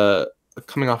of the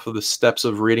steps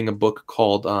of reading a book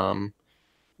called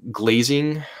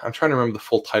Glazing. I'm trying to remember the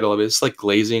full title of it. It's like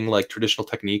Glazing, like traditional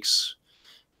techniques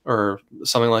or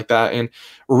something like that. And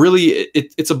really,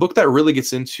 it's a book that really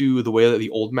gets into the way that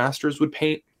the old masters would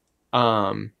paint.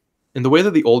 And the way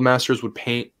that the old masters would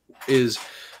paint is,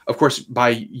 of course, by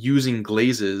using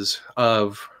glazes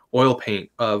of oil paint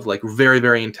of like very,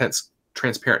 very intense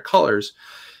transparent colors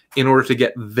in order to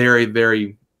get very,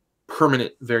 very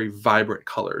permanent, very vibrant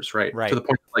colors, right? Right. To the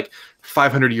point that, like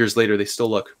 500 years later, they still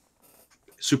look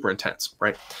super intense,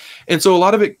 right? And so a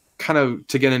lot of it kind of,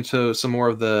 to get into some more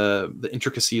of the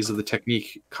intricacies of the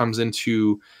technique, comes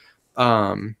into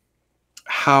how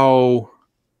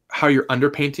your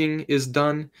underpainting is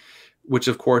done, which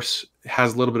of course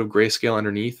has a little bit of grayscale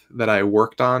underneath that I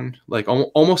worked on, like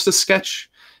almost a sketch,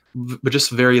 but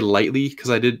just very lightly because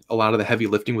I did a lot of the heavy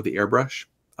lifting with the airbrush.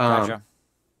 Gotcha.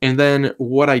 And then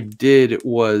what I did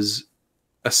was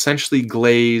essentially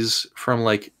glaze from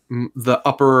like the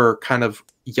upper kind of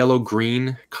yellow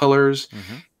green colors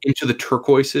into the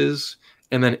turquoises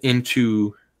and then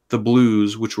into the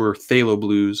blues, which were phthalo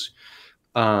blues.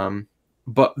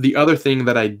 But the other thing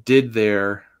that I did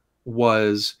there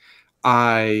was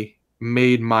I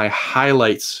made my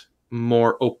highlights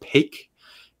more opaque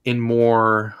and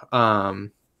more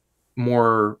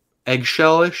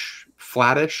eggshellish,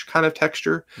 flattish kind of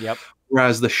texture. Yep.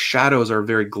 Whereas the shadows are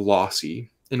very glossy.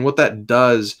 And what that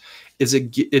does is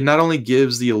it not only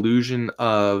gives the illusion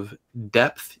of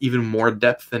depth, even more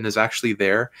depth than is actually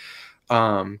there,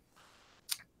 but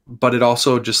it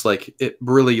also just like, it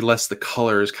really lets the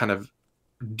colors kind of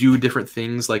do different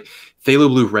things. Like phthalo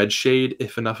blue red shade,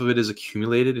 if enough of it is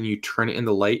accumulated and you turn it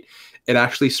into light, it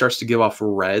actually starts to give off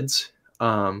reds.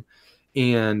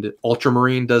 And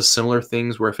ultramarine does similar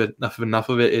things where if enough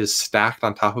of it is stacked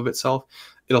on top of itself,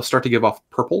 it'll start to give off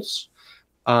purples.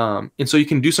 And so you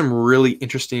can do some really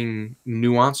interesting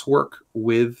nuance work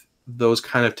with those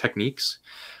kind of techniques.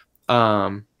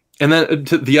 And then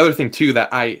the other thing too that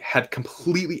I had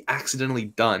completely accidentally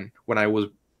done when I was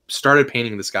started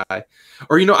painting this guy,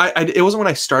 or it wasn't when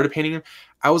I started painting him.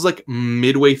 I was like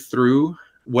midway through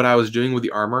what I was doing with the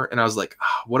armor, and I was like,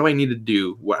 oh, what do I need to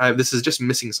do? This is just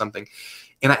missing something.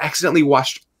 And I accidentally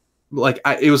watched,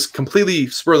 it was completely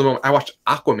spur of the moment. I watched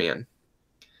Aquaman,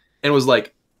 and was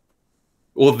like,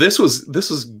 well, this was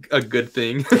a good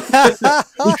thing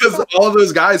because all of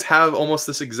those guys have almost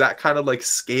this exact kind of like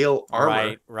scale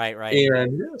armor. Right.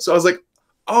 And so I was like,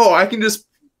 oh, I can just,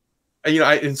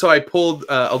 and so I pulled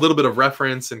a little bit of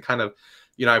reference and kind of,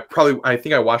 I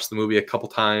think I watched the movie a couple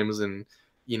times, and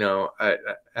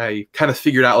I kind of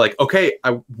figured out like, okay,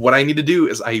 what I need to do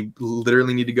is I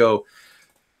literally need to go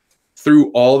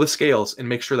through all the scales and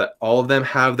make sure that all of them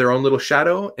have their own little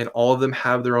shadow and all of them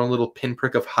have their own little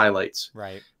pinprick of highlights.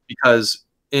 Right. Because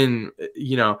there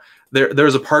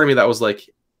was a part of me that was like,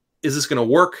 is this going to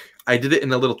work? I did it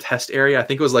in a little test area. I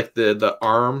think it was like the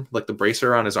arm, like the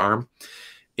bracer on his arm.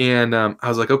 And I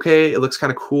was like, okay, it looks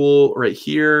kind of cool right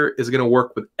here. Is it going to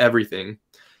work with everything?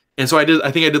 And so I think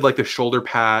I did like the shoulder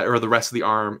pad or the rest of the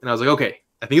arm. And I was like, okay,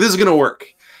 I think this is going to work.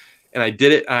 And I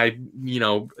did it.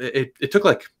 It took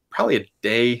like probably a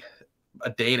day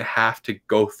and a half to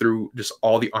go through just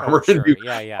all the armor and do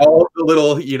all the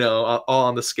little, all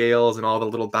on the scales and all the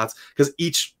little dots, because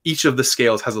each of the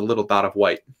scales has a little dot of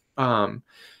white.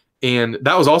 And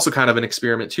that was also kind of an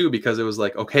experiment too, because it was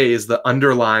like, okay, is the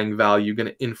underlying value going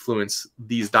to influence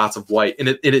these dots of white? And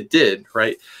it did,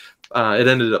 right? It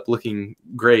ended up looking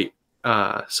great.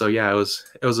 So yeah, it was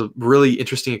a really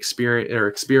interesting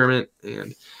experiment.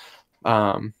 And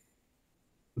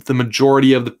the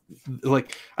majority of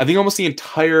I think almost the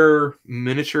entire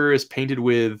miniature is painted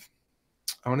with,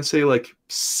 I want to say like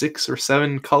 6 or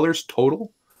 7 colors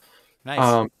total.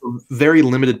 Nice. Very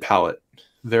limited palette.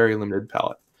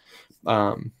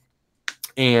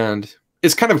 And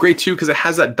is kind of great too because it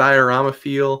has that diorama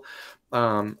feel.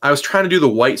 I was trying to do the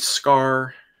white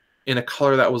scar in a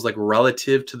color that was like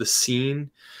relative to the scene,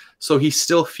 so he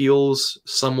still feels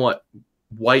somewhat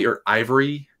white or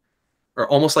ivory, or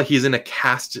almost like he's in a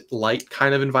cast light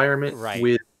kind of environment, Right.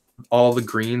 with all the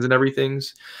greens and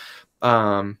everything's.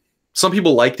 Some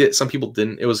people liked it, some people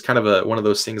didn't. It was kind of one of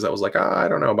those things that was like, I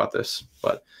don't know about this,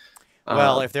 but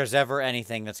Well, if there's ever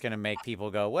anything that's going to make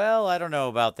people go, well, I don't know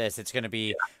about this, it's going to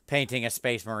be painting a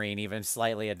Space Marine even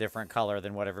slightly a different color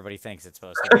than what everybody thinks it's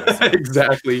supposed to be. So.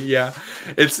 Exactly, yeah.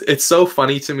 It's so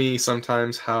funny to me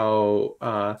sometimes how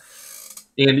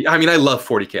and I mean, I love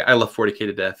 40K. I love 40K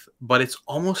to death, but it's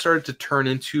almost started to turn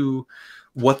into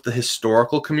what the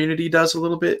historical community does a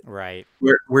little bit. Right.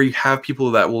 Where you have people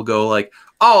that will go like,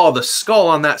 oh, the skull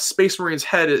on that Space Marine's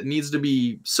head, it needs to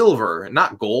be silver,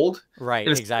 not gold. Right,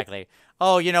 And exactly.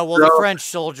 Oh, well, the French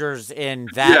soldiers in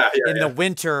the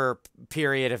winter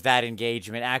period of that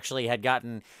engagement actually had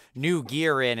gotten new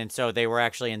gear in, and so they were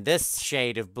actually in this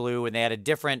shade of blue, and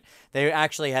they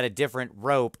actually had a different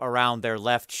rope around their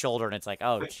left shoulder, and it's like,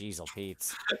 oh, jeez,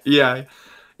 Pete's. Yeah.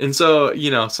 And so,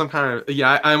 sometimes,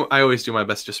 I always do my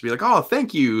best just to be like, oh,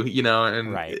 thank you,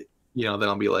 and right. Then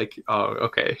I'll be like, oh,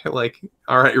 okay, like,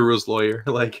 all right, Rule's lawyer,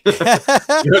 like,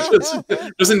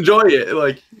 just enjoy it,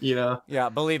 like, Yeah,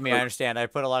 believe me, I understand. I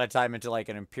put a lot of time into like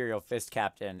an Imperial Fist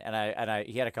Captain, and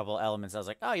he had a couple of elements. I was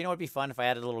like, oh, it'd be fun if I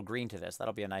added a little green to this.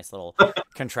 That'll be a nice little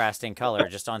contrasting color,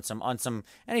 just on some.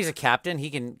 And he's a captain; he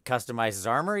can customize his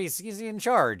armor. He's in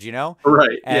charge,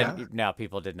 Right. And yeah. no,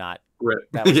 people did not. Right.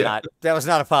 That was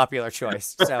not a popular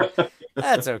choice. So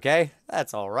that's okay.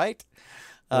 That's all right.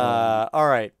 All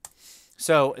right.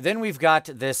 So then we've got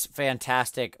this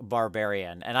fantastic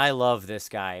barbarian, and I love this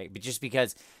guy just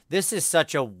because this is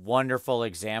such a wonderful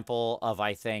example of,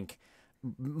 I think,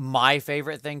 my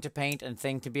favorite thing to paint and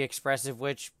thing to be expressive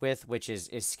which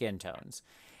is skin tones.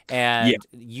 And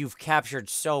you've captured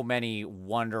so many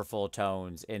wonderful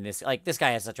tones in this. Like, this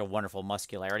guy has such a wonderful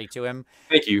muscularity to him.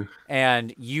 Thank you.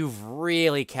 And you've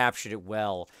really captured it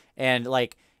well. And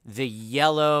like, the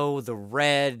yellow, the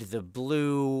red, the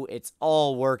blue, it's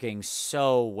all working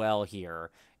so well here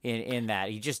in that.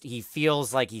 He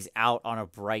feels like he's out on a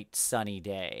bright, sunny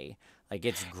day. Like,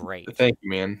 it's great. Thank you,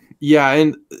 man. Yeah,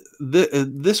 and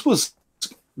this was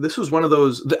one of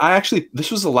those.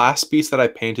 This was the last piece that I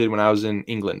painted when I was in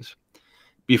England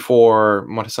before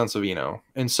Monte Sansovino.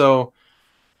 And so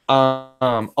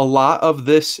a lot of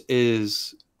this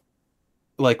is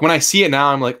like, when I see it now,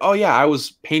 I'm like, oh yeah, I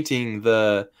was painting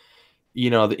the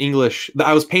English.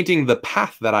 I was painting the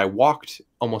path that I walked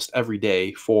almost every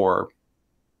day for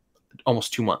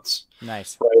almost 2 months.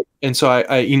 Nice. Right? And so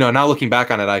I now looking back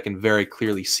on it, I can very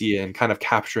clearly see it and kind of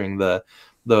capturing that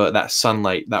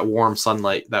sunlight, that warm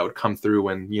sunlight that would come through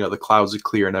when, the clouds would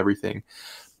clear and everything.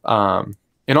 And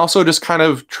also just kind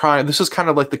of this is kind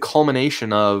of like the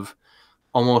culmination of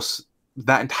almost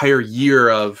that entire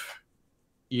year of,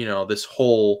 this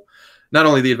whole, not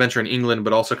only the adventure in England,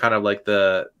 but also kind of like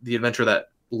the adventure that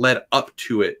led up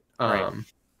to it, right.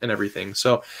 And everything.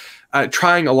 So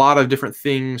trying a lot of different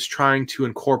things, trying to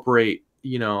incorporate,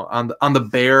 on the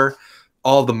bear,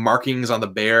 all the markings on the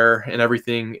bear and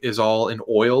everything is all in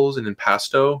oils and in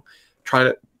pasto, trying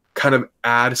to kind of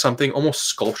add something almost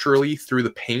sculpturally through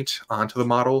the paint onto the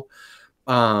model.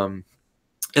 And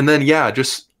then,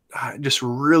 just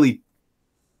really,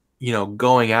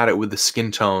 going at it with the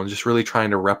skin tones, just really trying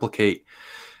to replicate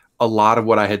a lot of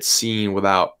what I had seen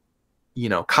without,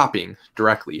 copying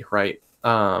directly. Right.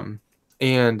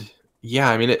 And yeah,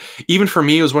 I mean, even for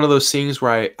me, it was one of those things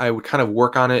where I would kind of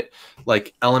work on it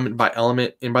like element by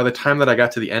element. And by the time that I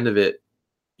got to the end of it,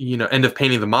 end of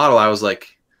painting the model, I was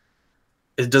like,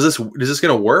 is this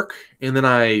going to work? And then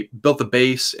I built the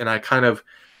base, and I kind of,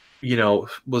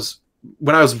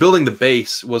 when I was building the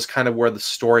base was kind of where the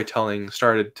storytelling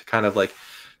started to kind of like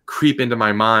creep into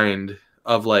my mind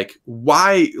of like,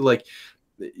 why, like,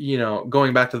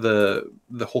 going back to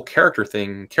the whole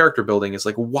character building is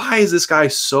like, why is this guy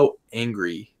so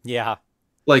angry? Yeah.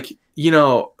 Like,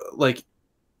 like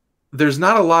there's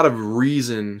not a lot of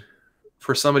reason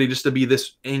for somebody just to be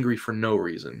this angry for no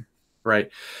reason. Right.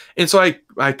 And so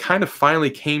I kind of finally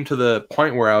came to the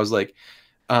point where I was like,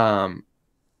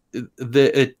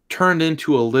 it turned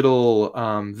into a little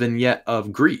vignette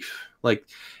of grief. Like,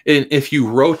 if you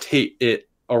rotate it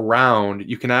around,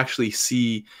 you can actually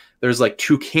see there's like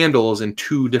 2 candles and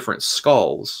 2 different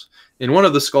skulls. And one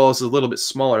of the skulls is a little bit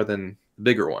smaller than the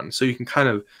bigger one. So you can kind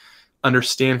of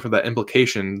understand from that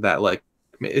implication that like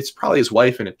it's probably his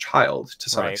wife and a child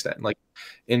to some extent. Like,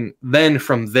 and then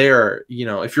from there,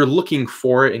 if you're looking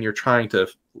for it and you're trying to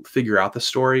figure out the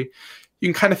story, you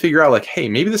can kind of figure out like, hey,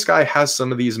 maybe this guy has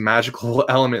some of these magical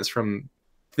elements from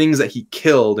things that he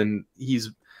killed, and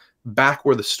he's back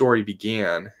where the story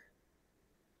began,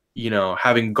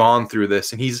 having gone through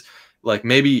this. And he's like,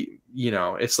 maybe,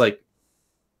 it's like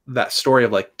that story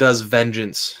of like, does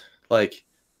vengeance, like,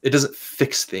 it doesn't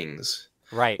fix things.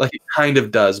 Right. Like it kind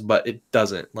of does, but it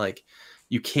doesn't. Like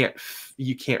you can't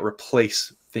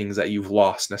replace things that you've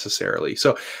lost necessarily.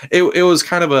 So it was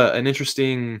kind of an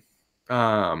interesting,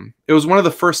 it was one of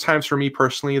the first times for me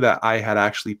personally that I had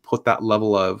actually put that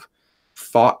level of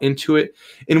thought into it,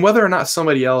 and whether or not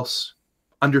somebody else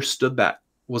understood that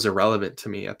was irrelevant to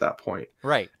me at that point.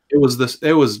 Right. It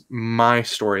was my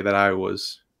story that I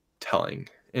was telling.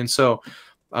 And so,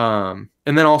 and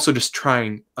then also just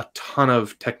trying a ton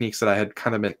of techniques that I had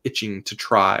kind of been itching to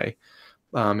try,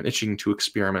 and itching to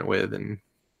experiment with. And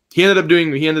he ended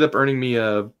up earning me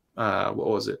a, what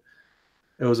was it?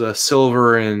 It was a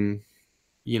silver in,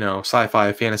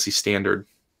 sci-fi fantasy standard.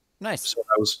 Nice. So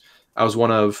I was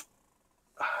one of,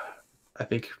 I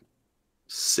think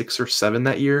 6 or 7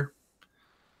 that year,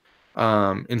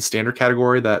 in standard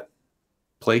category that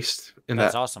placed in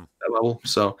That's awesome. that level.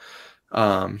 So,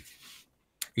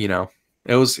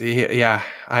 it was, yeah,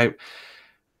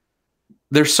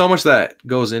 there's so much that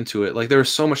goes into it. Like there's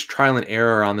so much trial and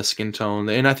error on the skin tone.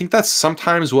 And I think that's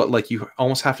sometimes what like you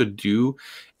almost have to do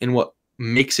and what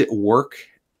makes it work.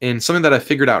 And something that I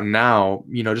figured out now,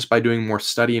 just by doing more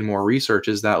study and more research,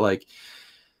 is that like,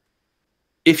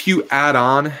 if you add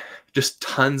on just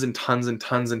tons and tons and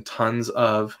tons and tons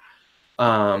of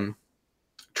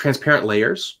transparent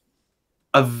layers,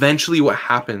 eventually what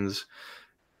happens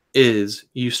is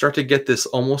you start to get this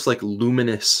almost like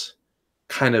luminous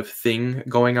kind of thing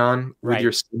going on with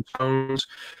your skin tones,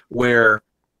 where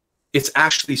it's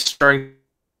actually starting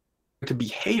to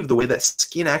behave the way that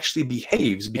skin actually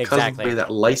behaves because of the way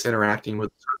that light's interacting with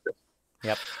the surface.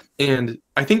 Yep. And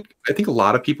I think a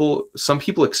lot of people, some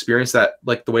people experience that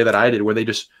like the way that I did, where they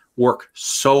just work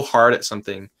so hard at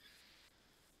something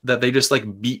that they just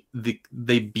like beat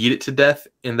it to death,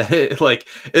 and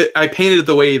that I painted it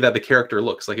the way that the character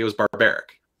looks. Like it was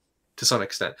barbaric to some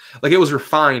extent. Like it was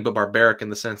refined but barbaric in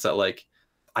the sense that like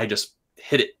I just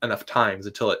hit it enough times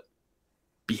until it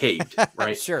behaved,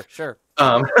 right? Sure.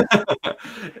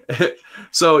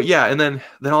 So yeah, and then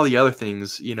all the other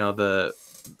things, the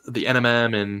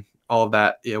NMM and all of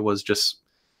that, it was just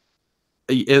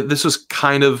this was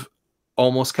kind of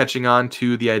almost catching on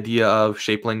to the idea of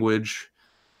shape language.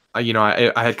 I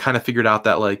had kind of figured out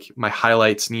that like my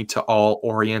highlights need to all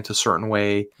orient a certain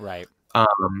way. Right.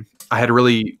 I had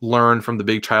really learned from the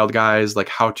Big Child guys like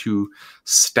how to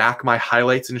stack my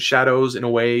highlights and shadows in a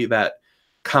way that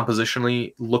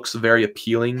compositionally looks very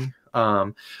appealing.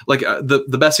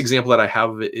 The best example that I have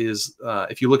of it is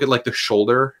if you look at like the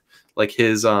shoulder, like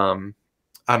his on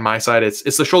my side,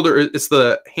 it's the shoulder, it's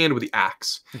the hand with the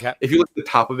axe. Okay. If you look at the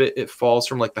top of it, it falls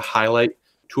from like the highlight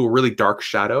to a really dark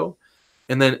shadow,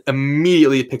 and then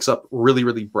immediately it picks up really,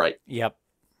 really bright. Yep.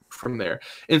 From there.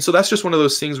 And so that's just one of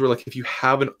those things where like if you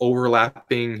have an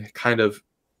overlapping kind of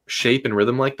shape and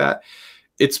rhythm like that,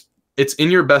 it's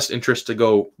in your best interest to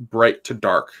go bright to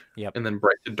dark. Yep. And then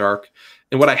bright to dark.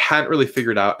 And what I hadn't really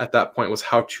figured out at that point was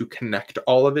how to connect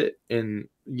all of it. And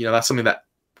that's something that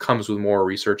comes with more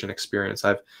research and experience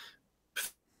I've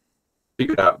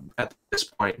figured out at this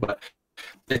point. But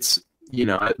it's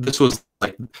this was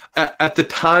like at the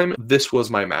time, this was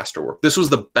my masterwork. This was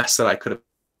the best that I could have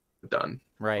done.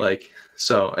 Right. Like,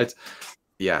 so it's,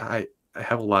 yeah, I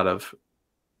have a lot of,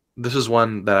 this is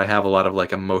one that I have a lot of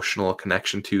like emotional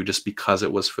connection to, just because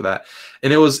it was for that.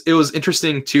 And it was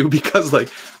interesting too, because like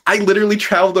I literally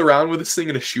traveled around with this thing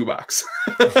in a shoebox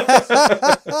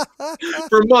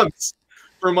for months.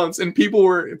 And people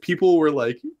were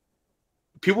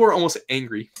almost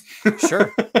angry.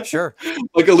 Sure.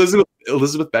 Like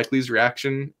Elizabeth Beckley's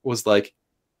reaction was like,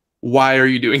 why are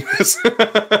you doing this?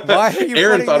 Why are you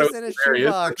Aaron thought this it in was a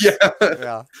shoebox?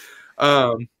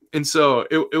 Yeah. And so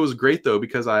it was great though,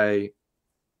 because I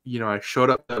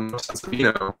showed up to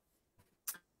Savino.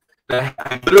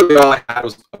 Literally all I had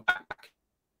was a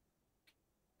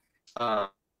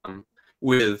backpack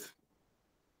with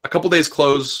a couple days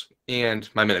clothes and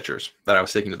my miniatures that I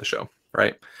was taking to the show,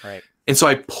 right? Right. And so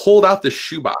I pulled out this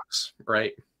shoebox,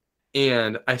 right?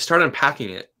 And I started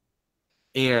unpacking it.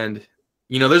 And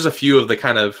there's a few of the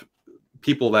kind of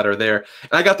people that are there,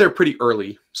 and I got there pretty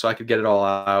early so I could get it all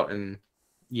out and,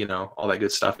 all that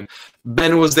good stuff. And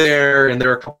Ben was there, and there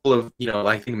were a couple of,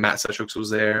 I think Matt Sechooks was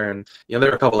there, and, there were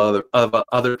a couple of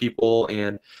other people.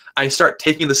 And I start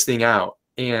taking this thing out,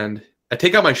 and I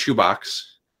take out my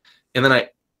shoebox, and then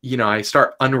I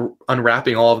start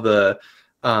unwrapping all of the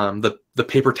the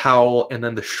paper towel and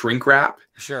then the shrink wrap.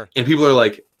 Sure. And people are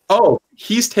like, oh,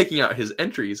 he's taking out his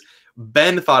entries.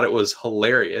 Ben thought it was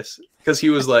hilarious because he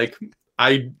was like,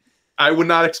 I would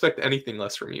not expect anything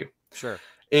less from you. Sure.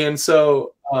 And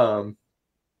so,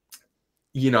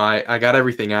 you know, I got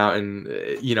everything out, and,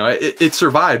 you know, it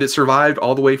survived. It survived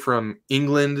all the way from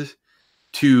England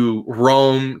to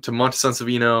Rome to Monte San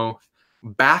Savino,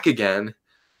 back again,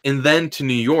 and then to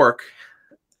New York.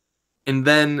 And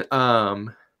then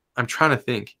I'm trying to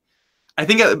think. I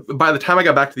think by the time I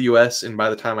got back to the US and by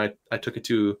the time I took it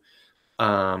to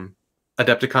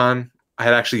Adepticon, I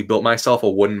had actually built myself a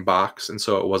wooden box, and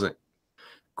so it wasn't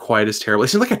quite as terrible. It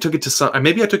seemed like I took it to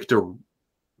maybe I took it to,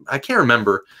 I can't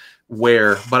remember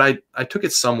where, but I took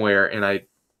it somewhere, and I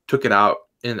took it out,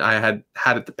 and I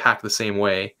had it packed the same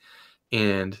way.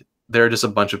 And there are just a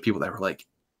bunch of people that were like,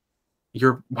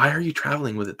 why are you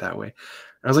traveling with it that way? And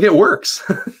I was like, it works.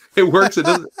 It works. It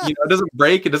doesn't, you know, it doesn't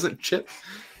break. It doesn't chip,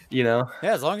 you know?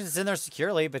 Yeah. As long as it's in there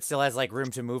securely, but still has like room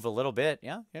to move a little bit.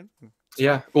 Yeah.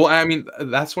 Yeah. Well, I mean,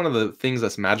 that's one of the things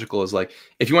that's magical is like,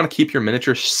 if you want to keep your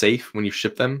miniatures safe when you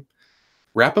ship them,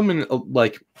 wrap them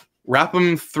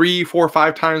 3, 4,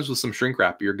 5 times with some shrink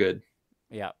wrap. You're good.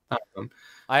 Yeah.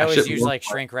 I always use like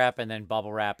shrink wrap and then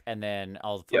bubble wrap, and then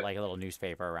I'll put like a little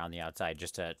newspaper around the outside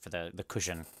just for the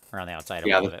cushion around the outside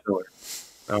of it.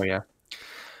 Oh yeah.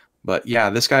 But yeah,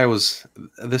 this guy was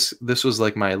this was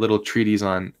like my little treatise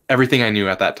on everything I knew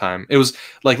at that time. It was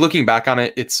like, looking back on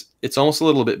it, it's almost a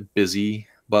little bit busy,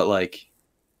 but like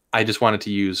I wanted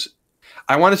to use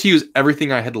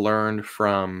everything I had learned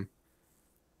from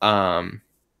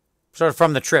sort of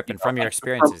from the trip and from your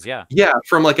experiences.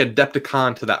 From like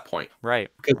Adepticon to that point. Right.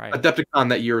 Adepticon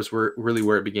that year is really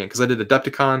where it began, because I did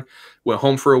Adepticon, went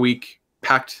home for a week,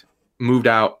 packed, moved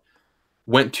out,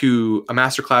 went to a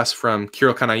masterclass from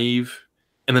Kirill Kanaev,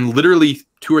 and then literally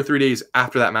 2 or 3 days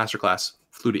after that masterclass,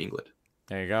 flew to England.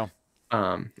 There you go.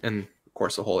 And of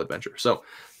course the whole adventure. So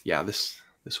yeah, this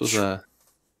was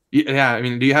yeah. I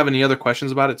mean, do you have any other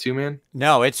questions about it too, man?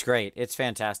 No, it's great. It's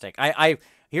fantastic.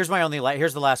 Here's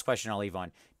the last question I'll leave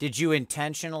on. Did you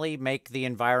intentionally make the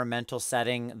environmental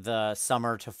setting, the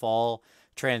summer to fall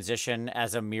transition,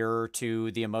 as a mirror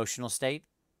to the emotional state?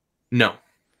 No.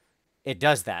 It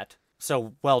does that.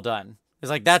 So well done. It's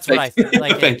like, that's what I think.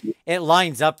 Like it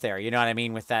lines up there. You know what I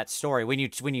mean? With that story, when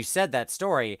you said that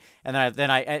story, and then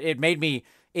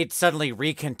it suddenly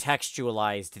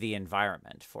recontextualized the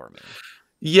environment for me.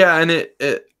 Yeah, and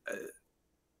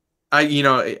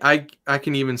I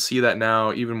can even see that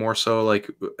now, even more so. Like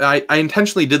I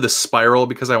intentionally did the spiral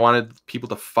because I wanted people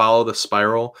to follow the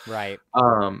spiral. Right.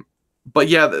 But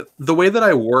yeah, the way that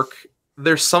I work,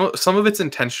 there's some of it's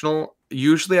intentional.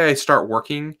 Usually I start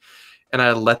working and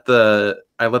I let the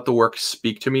work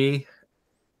speak to me.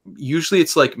 Usually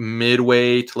it's like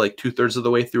midway to like 2/3 of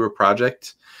the way through a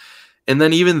project. And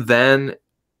then even then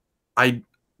I'm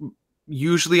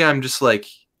just like,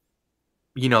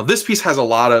 you know, this piece has a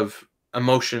lot of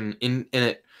emotion in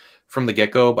it from the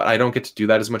get-go, but I don't get to do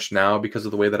that as much now because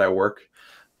of the way that I work.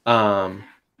 But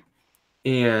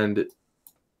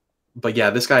yeah,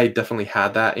 this guy definitely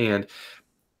had that, and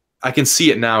I can see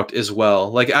it now as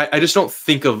well. Like I just don't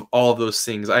think of all of those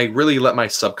things. I really let my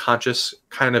subconscious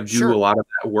kind of do a lot of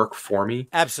that work for me.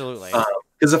 Absolutely.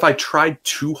 Because if I tried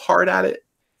too hard at it,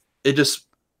 it just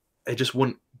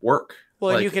wouldn't work.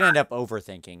 Well, like, you can end up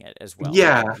overthinking it as well.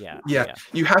 Yeah.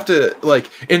 You have to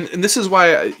and this is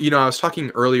why, I was talking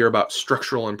earlier about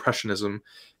structural impressionism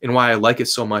and why I like it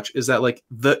so much, is that like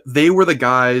they were the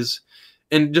guys,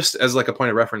 and just as like a point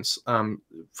of reference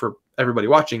for everybody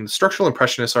watching, the structural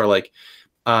impressionists are like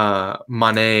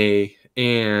Manet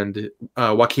and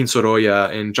Joaquin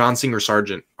Sorolla and John Singer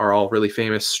Sargent are all really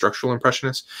famous structural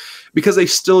impressionists, because they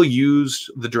still used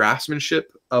the draftsmanship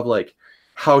of like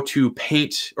how to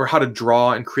paint or how to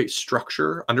draw and create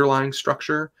structure, underlying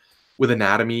structure with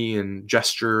anatomy and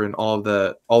gesture and all of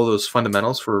those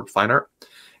fundamentals for fine art.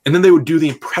 And then they would do the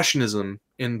impressionism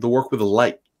and the work with the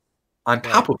light on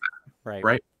top of that.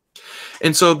 Right.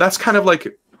 And so that's kind of like,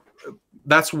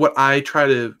 that's what I try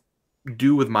to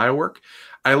do with my work.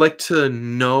 I like to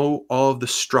know all of the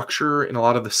structure and a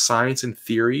lot of the science and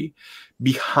theory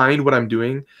behind what I'm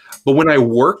doing. But when I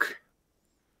work,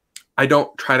 I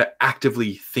don't try to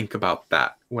actively think about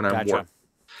that when I'm working.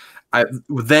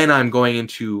 Then I'm going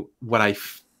into what I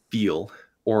feel,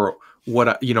 or what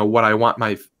I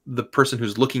want the person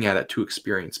who's looking at it to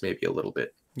experience maybe a little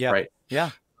bit. Yeah. Right.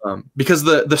 Yeah. Because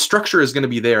the structure is going to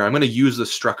be there. I'm going to use the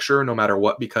structure no matter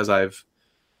what, because I've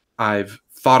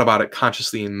thought about it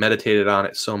Consciously and meditated on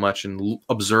it so much and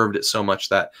observed it so much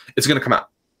that it's going to come out.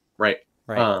 Right.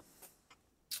 Right.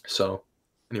 So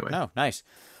anyway. No, nice.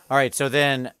 All right, so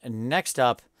then next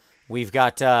up, we've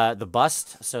got the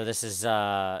bust. So this is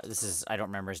I don't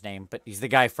remember his name, but he's the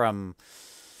guy from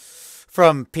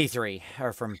P3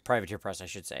 or from Privateer Press, I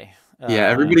should say. Yeah,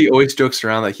 everybody always jokes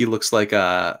around that he looks like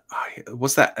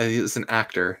what's that? He's an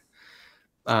actor.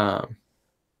 Um,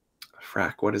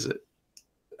 frack, what is it?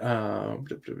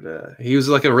 He was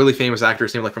like a really famous actor,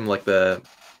 seemed like from like the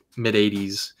mid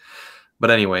 '80s.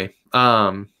 But anyway,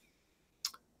 yeah,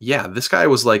 this guy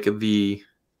was like the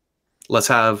let's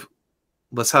have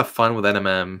fun with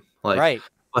NMM. Like, right.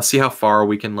 let's see how far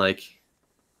we can like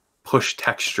push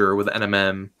texture with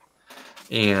NMM.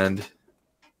 And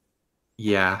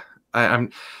yeah,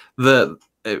 I'm the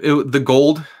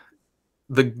gold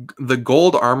the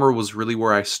gold armor was really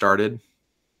where I started,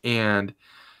 and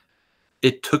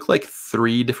it took like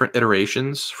 3 different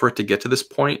iterations for it to get to this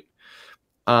point.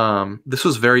 This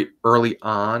was very early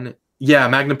on. Yeah,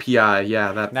 Magnum PI.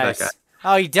 Yeah, that Nice. guy.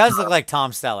 Oh, he does look like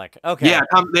Tom Selleck. Okay. Yeah,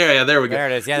 there we go. There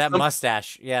it is. Yeah, that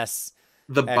mustache. Yes.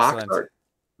 The box Excellent. art,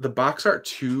 the box art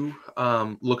too,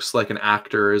 looks like an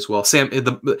actor as well.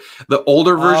 The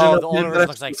older version. Oh, of the him older version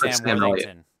looks like Sam Elliott.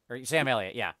 Worthington. Or Sam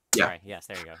Elliott, yeah. Yeah. Sorry. Yes,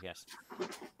 there you go. Yes.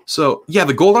 So yeah,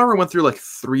 the gold armor went through like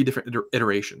 3 different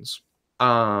iterations,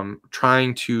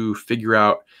 trying to figure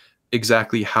out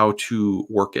exactly how to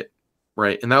work it,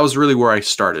 right? And that was really where I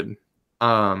started.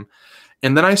 And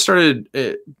then I started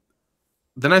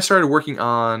working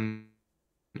on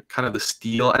kind of the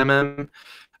steel NMM.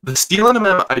 The steel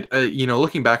NMM, I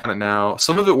looking back on it now,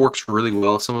 some of it works really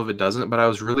well, some of it doesn't. But I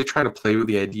was really trying to play with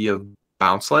the idea of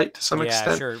bounce light to some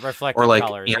extent, sure. Reflective or like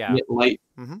colors, ambient light.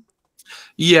 Mm-hmm.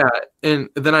 Yeah, and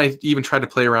then I even tried to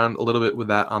play around a little bit with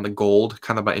that on the gold,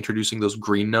 kind of by introducing those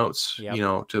green notes,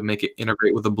 Yep. to make it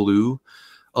integrate with the blue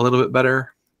a little bit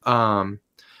better. And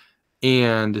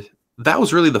that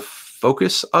was really the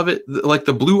focus of it. Like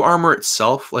the blue armor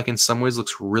itself, like in some ways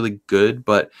looks really good,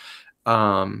 but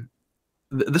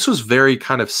this was very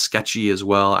kind of sketchy as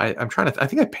well. I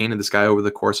think I painted this guy over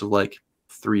the course of like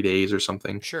 3 days or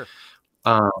something. Sure.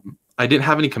 I didn't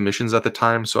have any commissions at the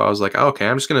time, so I was like, oh, okay,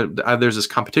 I'm just gonna. There's this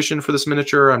competition for this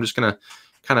miniature. I'm just gonna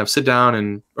kind of sit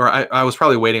down or I was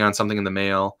probably waiting on something in the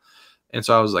mail, and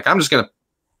so I was like, I'm just gonna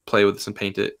play with this and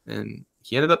paint it. And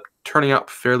he ended up turning out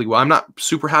fairly well. I'm not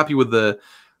super happy with the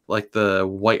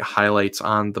white highlights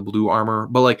on the blue armor,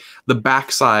 but like the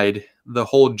backside, the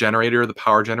whole generator, the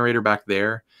power generator back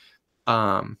there,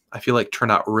 I feel like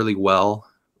turned out really well.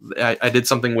 I did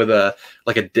something with a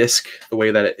disc, the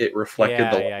way that it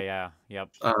reflected the light. Yep.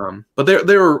 But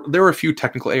there were a few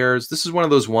technical errors. This is one of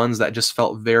those ones that just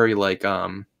felt very like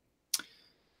it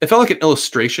felt like an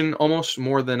illustration almost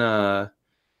more than a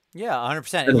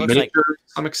 100%. It looks like to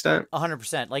some extent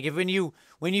 100%. Like when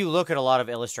you look at a lot of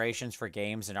illustrations for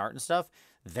games and art and stuff,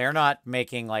 they're not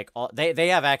making like they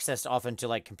have access often to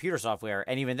like computer software,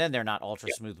 and even then they're not ultra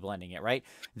smooth blending it, right?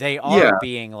 They are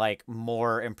being like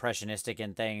more impressionistic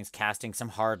in things, casting some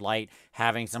hard light,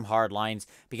 having some hard lines,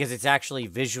 because it's actually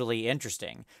visually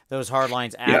interesting. Those hard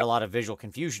lines add a lot of visual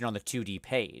confusion on the 2D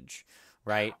page,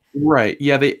 right? Right.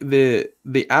 Yeah, they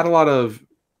add a lot of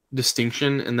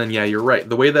distinction, and then you're right.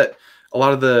 The way that a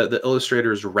lot of the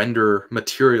illustrators render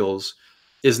materials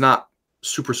is not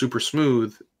super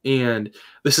smooth. And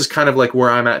this is kind of like where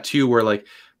I'm at too, where like,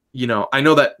 I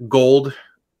know that gold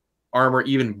armor,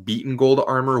 even beaten gold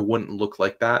armor, wouldn't look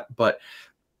like that, but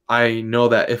I know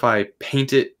that if I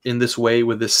paint it in this way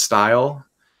with this style,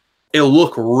 it'll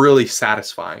look really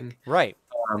satisfying. Right.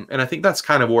 And I think that's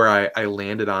kind of where I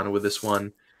landed on with this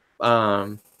one.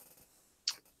 Was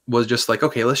just like,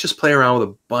 okay, let's just play around with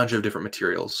a bunch of different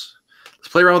materials. Let's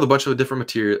play around with a bunch of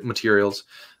different materials.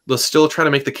 Let's still try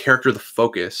to make the character the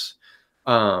focus.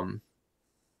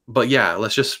 But yeah,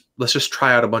 let's just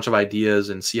try out a bunch of ideas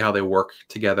and see how they work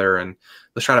together, and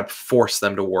let's try to force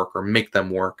them to work or make them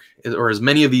work, or as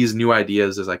many of these new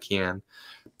ideas as I can,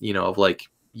 of like,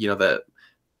 the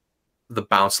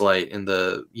bounce light and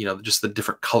the, just the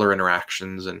different color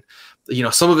interactions, and,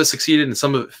 some of it succeeded and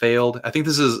some of it failed. I think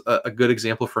this is a good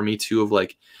example for me too, of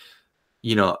like,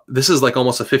 this is like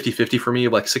almost a 50-50 for me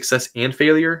of like success and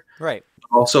failure. Right.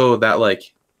 Also that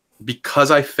like, because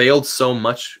I failed so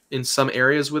much in some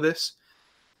areas with this,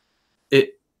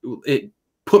 it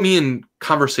put me in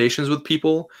conversations with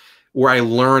people where I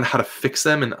learned how to fix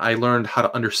them, and I learned how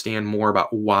to understand more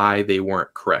about why they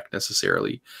weren't correct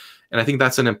necessarily. And I think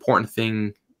that's an important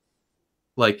thing.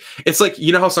 Like, it's like,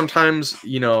 how sometimes, have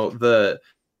you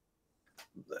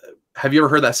ever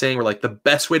heard that saying where like the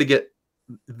best way to get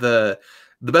the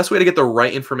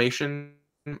right information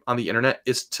on the internet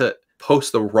is to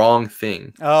post the wrong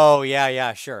thing. Oh, yeah,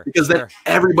 yeah, sure, Because then sure.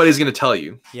 everybody's going to tell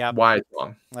you Yep. why it's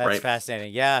wrong, That's right?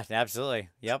 fascinating. Yeah, absolutely.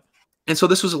 Yep. And so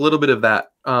this was a little bit of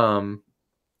that, and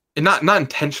not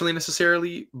intentionally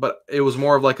necessarily, but it was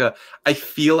more of like I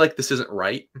feel like this isn't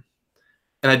right,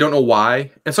 and I don't know why.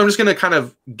 And so I'm just going to kind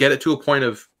of get it to a point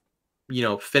of,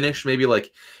 finish maybe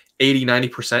like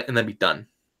 80-90% and then be done.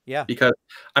 Yeah. Because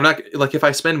I'm not like, if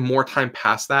I spend more time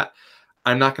past that,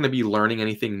 I'm not going to be learning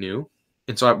anything new.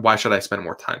 And so why should I spend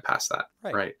more time past that?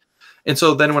 Right. And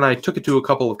so then when I took it to a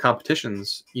couple of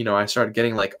competitions, I started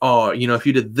getting like, oh, if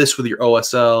you did this with your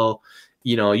OSL,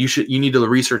 you need to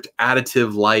research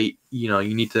additive light, you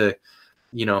need to,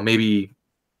 maybe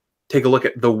take a look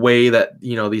at the way that,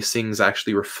 these things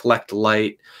actually reflect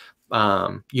light.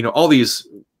 All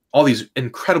these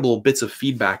incredible bits of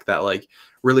feedback that like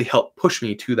really help push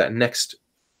me to that next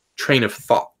train of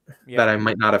thought that I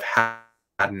might not have had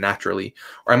naturally,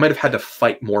 or I might have had to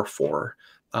fight more for,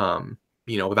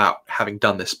 without having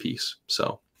done this piece.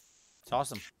 So it's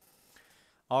awesome.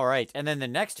 All right. And then the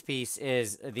next piece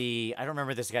is I don't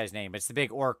remember this guy's name, but it's the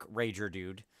big orc rager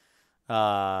dude.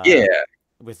 Yeah.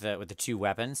 With the two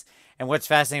weapons. And what's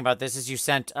fascinating about this is you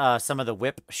sent some of the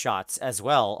whip shots as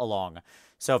well along.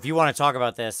 So if you want to talk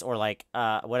about this, or like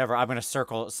whatever, I'm going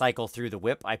to cycle through the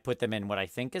whip. I put them in what I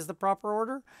think is the proper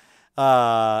order.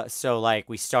 So like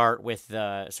we start with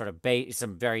the sort of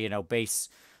some very, base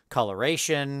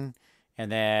coloration,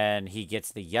 and then he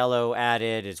gets the yellow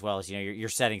added, as well as, you're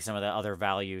setting some of the other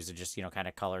values and just, kind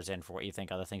of colors in for what you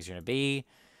think other things are going to be.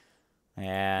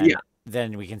 And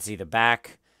then we can see the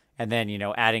back, and then,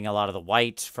 adding a lot of the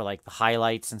white for like the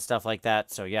highlights and stuff like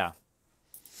that. So yeah.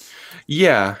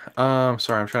 Yeah.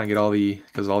 Sorry, I'm trying to get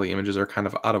because all the images are kind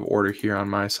of out of order here on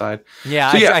my side.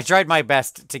 Yeah, so, I tried my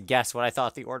best to guess what I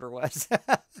thought the order was.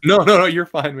 No, you're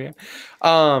fine, man.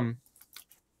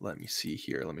 Let me see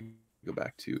here. Let me go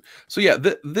back to. So yeah,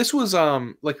 this was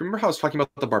like, remember how I was talking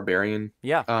about the barbarian?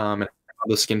 Yeah. And how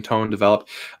the skin tone developed.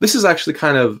 This is actually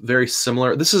kind of very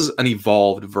similar. This is an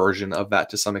evolved version of that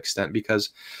to some extent, because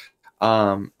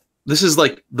this is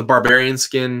like the barbarian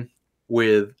skin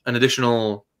with an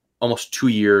additional almost 2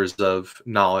 years of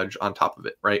knowledge on top of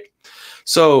it, right?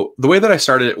 So the way that I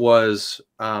started it was,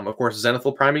 of course,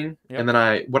 zenithal priming. Yep. And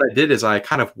then what I did is I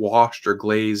kind of washed or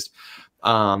glazed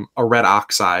a red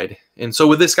oxide. And so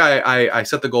with this guy, I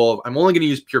set the goal of, I'm only going to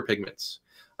use pure pigments.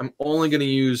 I'm only going to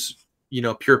use,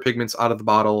 pure pigments out of the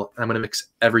bottle. I'm going to mix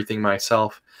everything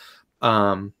myself.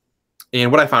 And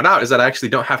what I found out is that I actually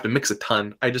don't have to mix a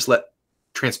ton. I just let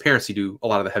transparency do a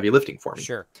lot of the heavy lifting for me.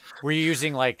 Sure. Were you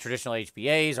using like traditional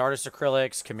HBAs, artist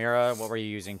acrylics, Chimera? What were you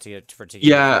using to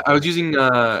Yeah, I was using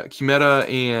Chimera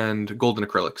and golden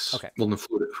acrylics. Okay.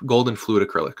 Golden fluid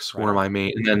acrylics were my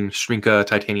main, and then Shrinka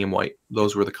titanium white.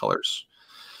 Those were the colors.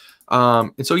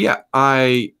 And so yeah,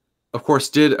 I of course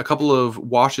did a couple of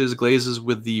washes, glazes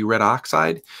with the red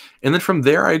oxide, and then from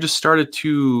there I just started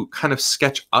to kind of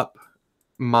sketch up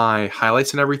my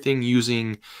highlights and everything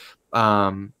using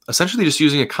essentially just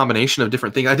using a combination of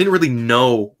different things. I didn't really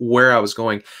know where I was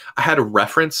going. I had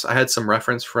some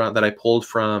reference that I pulled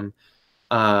from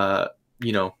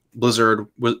Blizzard,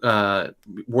 World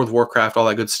of Warcraft, all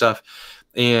that good stuff,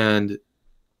 and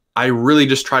I really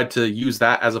just tried to use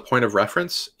that as a point of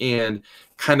reference and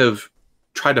kind of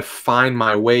try to find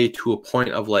my way to a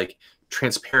point of like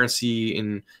transparency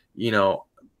and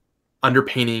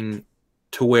underpainting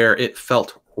to where it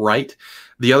felt right.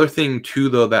 The other thing too,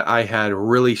 though, that I had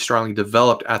really strongly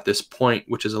developed at this point,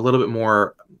 which is a little bit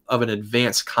more of an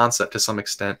advanced concept to some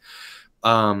extent,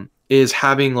 is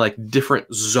having like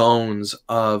different zones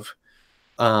of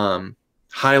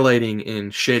highlighting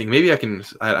and shading. Maybe I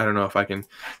don't know if I can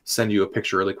send you a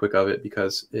picture really quick of it,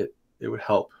 because it would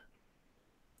help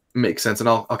make sense. And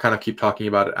I'll kind of keep talking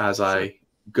about it as I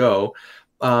go.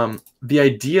 The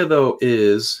idea though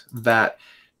is that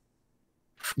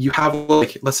you have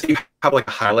like, let's say you have like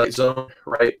a highlight zone,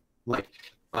 right? Like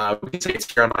we can say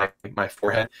it's here on my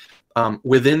forehead.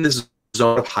 Within this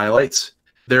zone of highlights,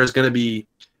 there's going to be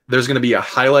a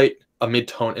highlight, a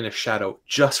midtone, and a shadow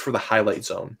just for the highlight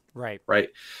zone. Right.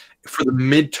 For the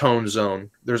midtone zone,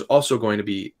 there's also going to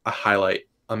be a highlight,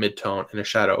 a midtone, and a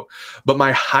shadow. But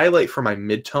my highlight for my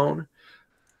midtone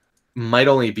might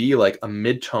only be like a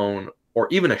midtone or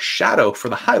even a shadow for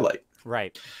the highlight.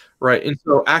 Right. And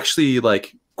so actually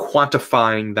like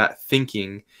quantifying that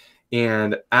thinking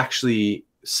and actually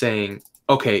saying,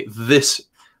 okay, this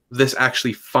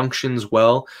actually functions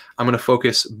well. I'm going to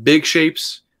focus big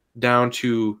shapes down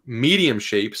to medium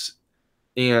shapes,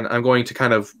 and I'm going to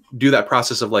kind of do that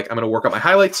process of like, I'm going to work up my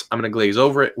highlights, I'm going to glaze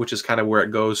over it, which is kind of where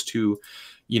it goes to,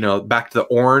 back to the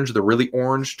orange, the really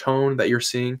orange tone that you're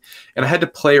seeing. And I had to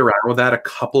play around with that a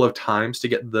couple of times to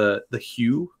get the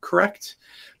hue correct.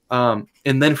 And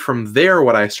then from there,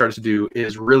 what I started to do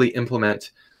is really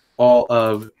implement all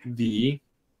of the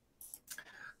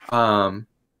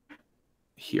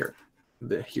here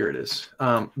it is.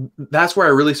 That's where I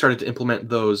really started to implement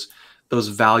those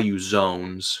value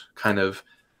zones kind of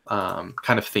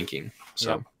thinking.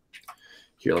 So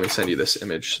here, let me send you this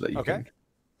image so that you can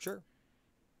sure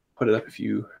put it up if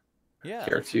you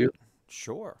care to.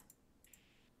 Sure.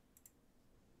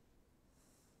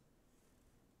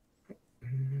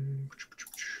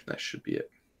 That should be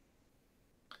it.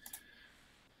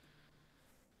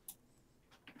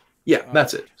 Yeah,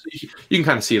 that's it. So you can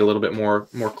kind of see it a little bit more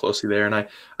closely there, and I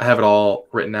have it all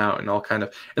written out and all kind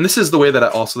of. And this is the way that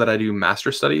I do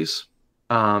master studies.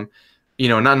 Not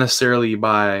necessarily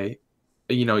by,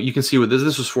 you can see with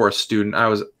this was for a student. I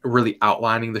was really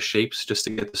outlining the shapes just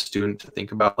to get the student to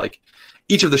think about like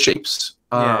each of the shapes.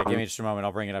 Yeah, give me just a moment.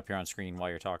 I'll bring it up here on screen while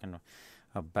you're talking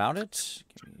about it.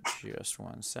 Give me just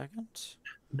 1 second.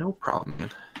 No problem.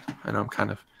 I know I'm kind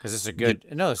of because it's a good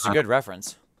it's a good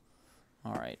reference.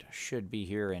 All right, should be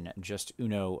here in just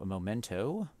uno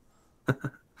momento.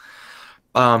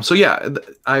 So yeah,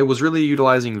 I was really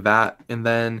utilizing that, and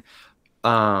then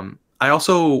I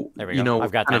also there we go.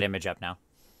 I've got that image up now.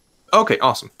 Okay,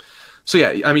 awesome. So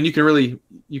yeah, I mean, you can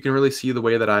really see the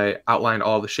way that I outlined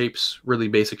all the shapes, really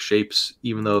basic shapes,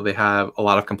 even though they have a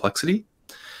lot of complexity.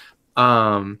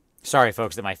 Sorry,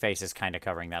 folks, that my face is kind of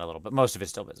covering that a little, but most of it's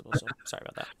still visible. So sorry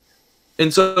about that.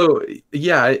 And so,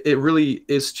 yeah, it really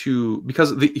is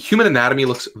because the human anatomy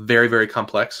looks very, very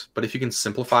complex, but if you can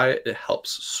simplify it, it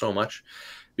helps so much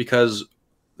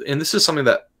and this is something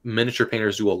that miniature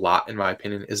painters do a lot, in my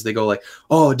opinion, is they go like,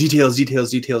 oh, details.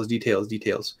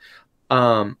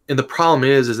 And the problem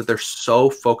is that they're so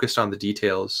focused on the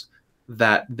details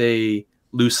that they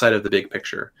lose sight of the big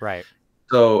picture. Right.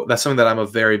 So that's something that I'm a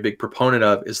very big proponent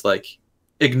of, is like,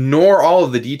 ignore all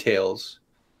of the details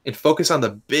and focus on the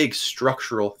big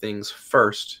structural things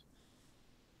first.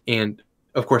 And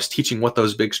of course, teaching what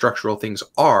those big structural things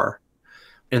are.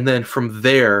 And then from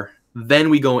there, then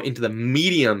we go into the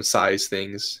medium-sized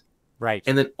things. Right.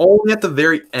 And then only at the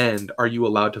very end are you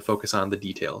allowed to focus on the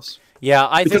details. Yeah,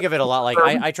 I think of it a lot like,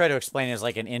 I try to explain it as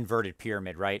like an inverted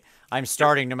pyramid, right? I'm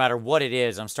starting, no matter what it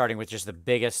is, I'm starting with just the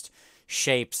biggest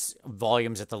shapes,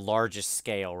 volumes at the largest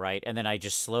scale, right? And then I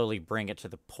just slowly bring it to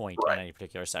the point in any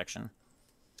particular section.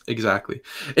 Exactly.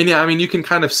 And yeah, I mean, you can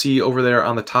kind of see over there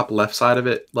on the top left side of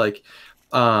it, like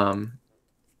the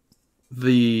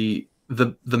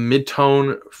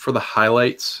mid-tone for the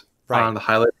highlights on the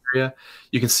highlight area.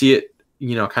 You can see it,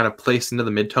 kind of placed into the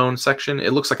mid-tone section.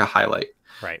 It looks like a highlight.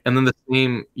 Right. And then the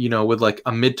same, with like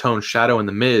a mid-tone shadow in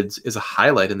the mids is a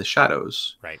highlight in the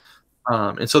shadows. Right.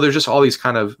 And so there's just all these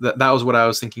kind of, that was what I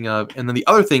was thinking of. And then the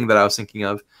other thing that I was thinking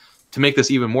of, to make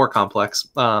this even more complex,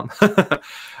 I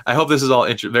hope this is all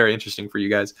very interesting for you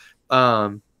guys,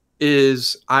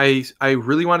 is I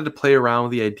really wanted to play around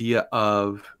with the idea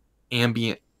of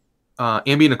ambient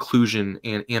occlusion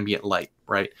and ambient light,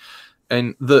 right?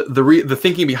 And the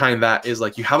thinking behind that is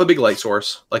like, you have a big light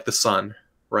source like the sun,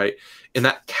 right? And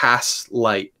that casts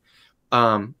light.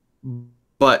 And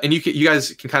you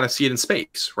guys can kind of see it in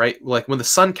space, right? Like when the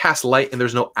sun casts light and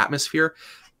there's no atmosphere,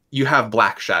 you have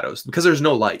black shadows because there's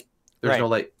no light. There's no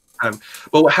light.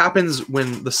 But what happens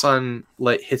when the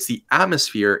sunlight hits the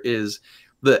atmosphere is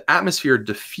the atmosphere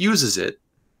diffuses it.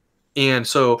 And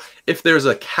so if there's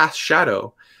a cast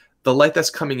shadow, the light that's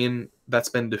coming in that's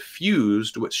been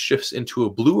diffused, which shifts into a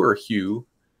bluer hue,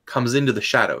 comes into the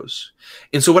shadows.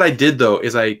 And so what I did, though,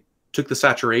 is I took the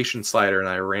saturation slider and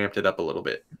I ramped it up a little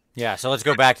bit. Yeah, so let's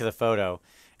go back to the photo.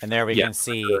 And there we can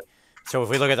see. So if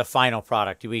we look at the final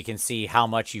product, we can see how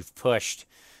much you've pushed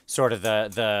sort of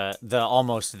the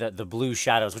almost the blue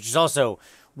shadows, which is also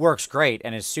works great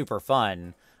and is super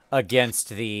fun against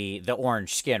the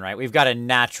orange skin, right? We've got a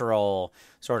natural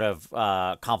sort of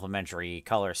complementary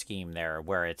color scheme there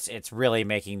where it's really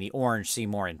making the orange seem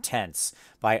more intense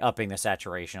by upping the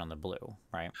saturation on the blue,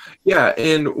 right? Yeah,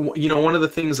 and one of the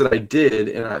things that I did,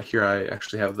 and here I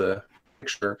actually have the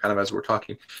picture kind of as we're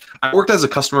talking. I worked as a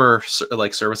customer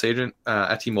service agent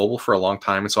at T-Mobile for a long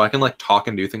time, and so I can like talk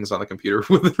and do things on the computer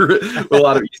with a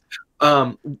lot of ease.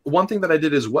 One thing that I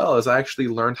did as well is I actually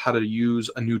learned how to use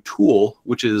a new tool,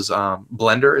 which is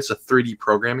Blender. It's a 3D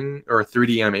programming or a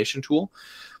 3D animation tool.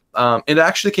 It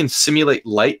actually can simulate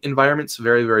light environments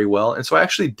very, very well. And so I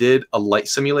actually did a light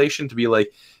simulation to be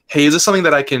like, hey, is this something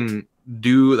that I can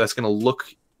do that's going to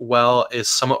look well, is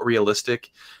somewhat realistic,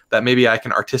 that maybe I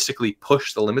can artistically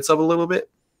push the limits of a little bit?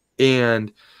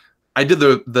 And I did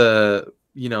the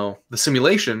the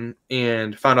simulation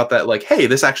and found out that like, hey,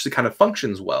 this actually kind of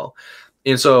functions well,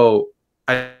 and so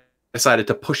I decided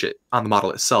to push it on the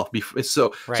model itself.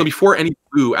 So Right. before any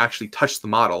blue actually touched the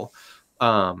model,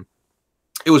 um,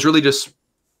 it was really just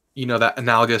that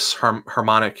analogous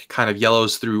harmonic kind of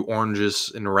yellows through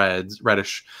oranges and reds,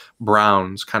 reddish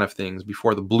browns kind of things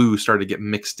before the blue started to get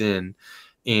mixed in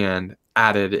and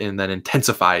added and then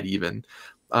intensified even.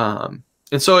 And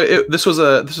so this is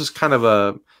a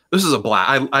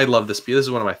blast. I love this piece. This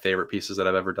is one of my favorite pieces that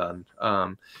I've ever done.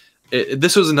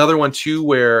 This was another one too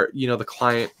where the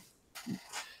client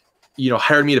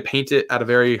hired me to paint it at a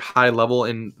very high level,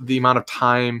 and the amount of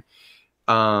time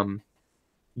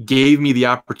gave me the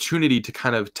opportunity to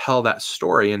kind of tell that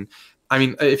story. And I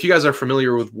mean, if you guys are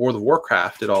familiar with World of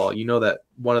Warcraft at all, you know that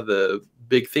one of the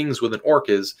big things with an orc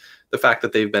is the fact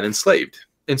that they've been enslaved.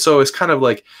 And so it's kind of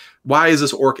like, why is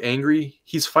this orc angry?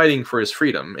 He's fighting for his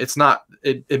freedom. It's not,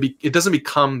 it doesn't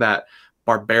become that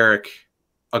barbaric,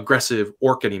 aggressive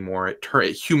orc anymore.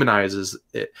 It humanizes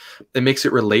it. It makes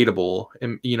it relatable,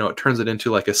 and it turns it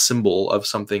into like a symbol of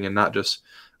something and not just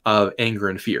of anger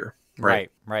and fear.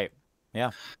 Right.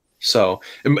 Yeah. So,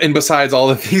 and besides all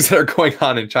the things that are going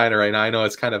on in China right now, I know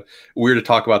it's kind of weird to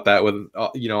talk about that with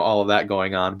all of that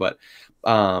going on, but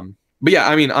yeah,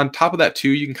 I mean, on top of that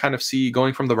too, you can kind of see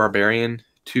going from the barbarian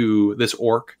to this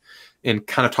orc and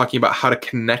kind of talking about how to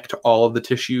connect all of the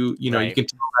tissue. You can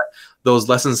tell that those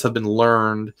lessons have been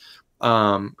learned.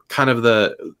 Kind of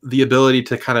the ability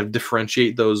to kind of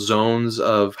differentiate those zones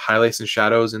of highlights and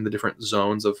shadows in the different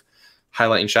zones of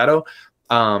highlight and shadow.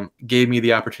 Gave me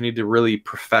the opportunity to really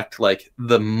perfect like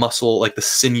the muscle, like the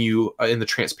sinew in the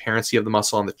transparency of the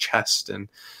muscle on the chest, and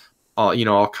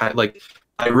all kind of like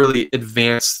I really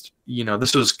advanced.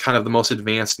 This was kind of the most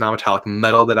advanced non-metallic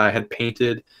metal that I had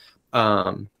painted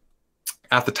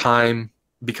at the time,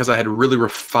 because I had really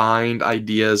refined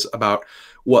ideas about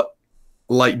what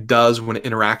light does when it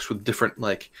interacts with different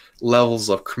like levels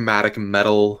of chromatic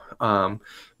metal.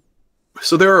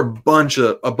 So there are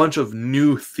a bunch of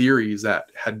new theories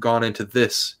that had gone into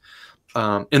this,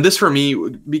 and this for me,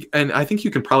 and I think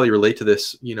you can probably relate to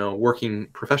this, working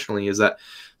professionally, is that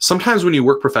sometimes when you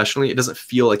work professionally, it doesn't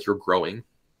feel like you're growing.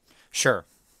 Sure.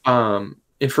 And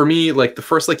for me, like the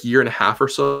first like year and a half or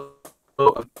so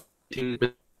of being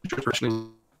professionally,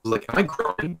 was like, am I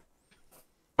growing?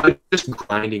 Am I just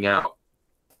grinding out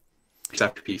piece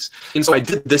after piece? And so I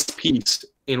did this piece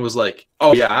and was like,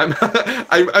 oh yeah,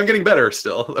 I'm getting better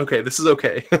still. Okay, this is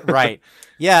okay. Right.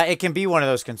 Yeah, it can be one of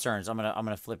those concerns. I'm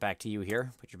gonna flip back to you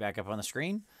here. Put you back up on the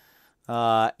screen.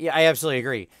 Yeah, I absolutely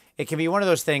agree. It can be one of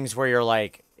those things where you're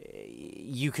like,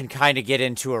 you can kind of get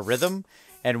into a rhythm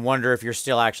and wonder if you're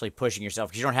still actually pushing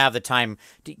yourself because you don't have the time.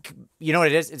 You know what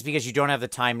it is? It's because you don't have the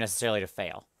time necessarily to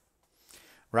fail.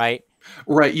 Right.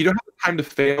 Right. You don't have the time to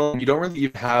fail. You don't really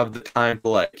even have the time to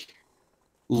like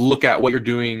look at what you're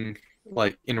doing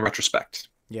like in retrospect.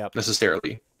 Yep.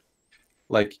 Necessarily.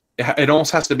 Like it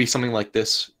almost has to be something like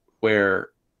this where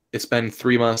it's been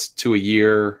 3 months to a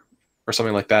year or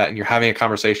something like that, and you're having a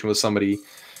conversation with somebody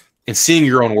and seeing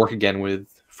your own work again with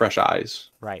fresh eyes.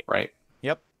 Right. Right.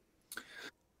 Yep.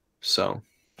 So.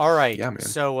 All right. Yeah, man.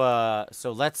 So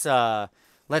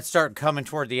let's start coming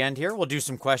toward the end here. We'll do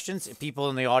some questions. People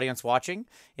in the audience watching,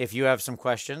 if you have some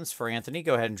questions for Anthony,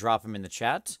 go ahead and drop them in the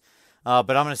chat. But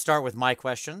I'm going to start with my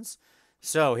questions.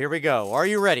 So here we go. Are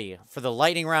you ready for the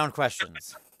lightning round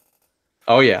questions?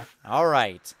 Oh, yeah. All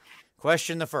right.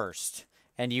 Question the first.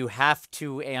 And you have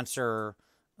to answer,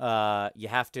 you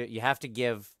have to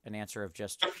give an answer of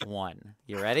just one.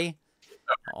 You ready?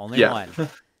 Only one.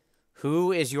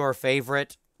 Who is your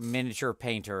favorite miniature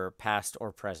painter, past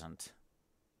or present?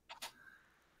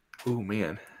 Oh,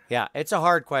 man. Yeah, it's a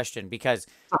hard question because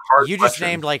you just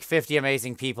named like 50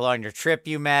 amazing people on your trip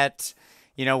you met.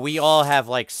 We all have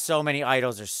like so many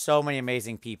idols. There's so many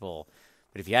amazing people.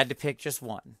 But if you had to pick just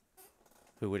one,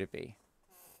 who would it be?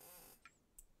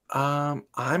 I'm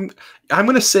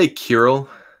gonna say Kirill.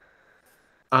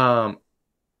 I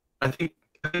think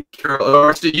Kirill.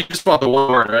 Or you just want the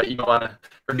one word, right? You wanna,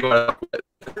 or do you wanna?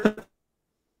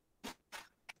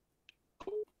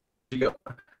 You go.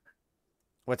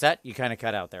 What's that? You kind of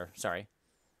cut out there. Sorry.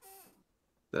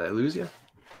 Did I lose you?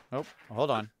 Oh,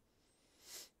 hold on.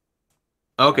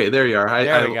 Okay, there you are.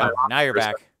 There we go. Now you're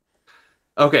back.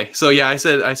 Okay, so yeah, I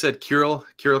said Kirill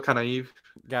Kanaev.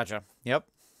 Gotcha. Yep.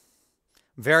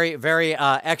 Very, very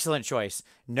excellent choice.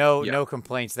 No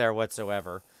complaints there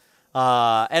whatsoever.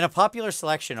 And a popular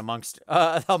selection amongst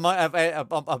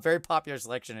a very popular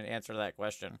selection in answer to that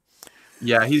question.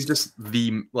 Yeah, he's just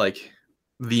the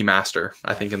master,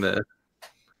 I think, in the.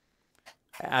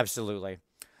 Absolutely.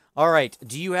 All right.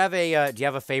 Do you have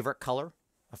a favorite color?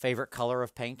 A favorite color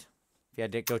of paint? If you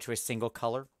had to go to a single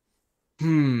color?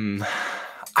 Hmm.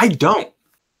 I don't.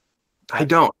 I Okay.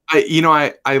 don't.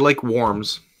 I like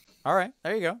warms. All right.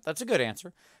 There you go. That's a good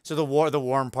answer. So the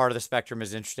warm part of the spectrum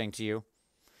is interesting to you.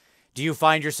 Do you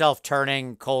find yourself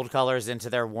turning cold colors into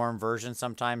their warm version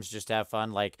sometimes just to have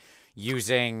fun, like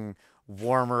using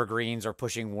warmer greens or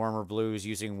pushing warmer blues,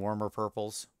 using warmer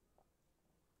purples?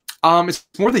 It's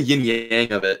more the yin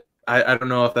yang of it. I don't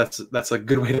know if that's a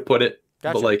good way to put it,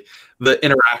 but Gotcha. like the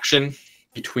interaction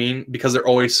between because they're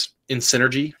always in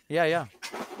synergy. Yeah, yeah.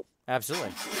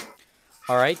 Absolutely.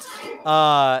 All right.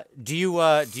 Do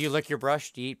you lick your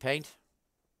brush? Do you eat paint?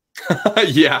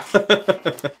 Yeah.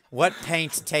 What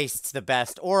paint tastes the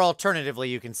best? Or alternatively,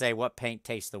 you can say what paint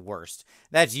tastes the worst.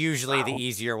 That's usually the Wow.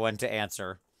 easier one to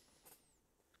answer.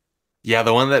 Yeah,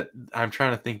 the one that I'm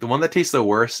trying to think, the one that tastes the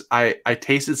worst. I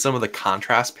tasted some of the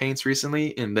contrast paints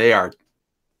recently, and they are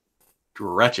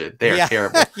wretched. They are Yeah,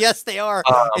 terrible. yes, they are.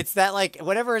 Um, It's that like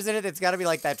whatever is in it. It's got to be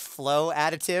like that flow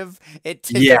additive.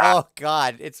 yeah, Oh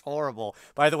God, it's horrible.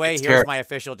 By the way, it's here's terrible. my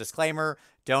official disclaimer: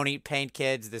 don't eat paint,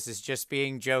 kids. This is just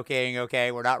being joking.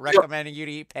 Okay, we're not recommending you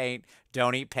to eat paint.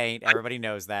 Don't eat paint. Everybody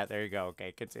knows that. There you go.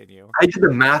 Okay, continue. I did the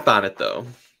math on it though.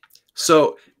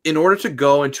 So, in order to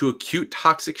go into acute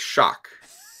toxic shock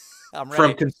I'm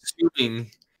from ready.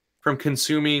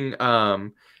 consuming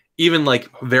even like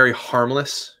very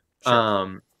harmless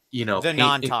Sure. The paint,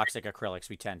 non-toxic acrylics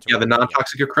we tend to yeah, the recommend. Yeah.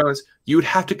 non-toxic acrylics, you would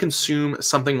have to consume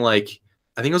something like,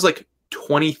 I think it was like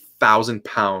 20,000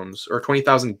 pounds or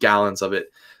 20,000 gallons of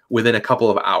it within a couple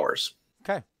of hours.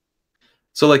 Okay.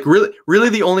 So like really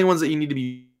the only ones that you need to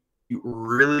be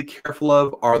really careful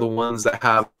of are the ones that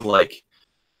have like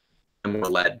more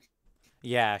lead.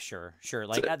 Yeah, sure, sure.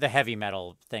 Like the heavy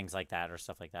metal things like that or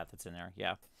stuff like that that's in there.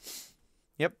 Yeah.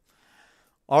 Yep.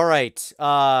 All right.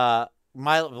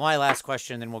 My last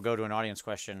question, then we'll go to an audience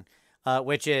question,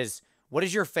 which is, what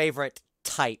is your favorite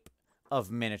type of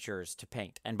miniatures to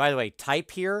paint? And by the way, type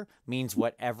here means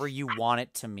whatever you want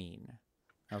it to mean.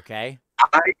 Okay.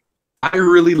 I I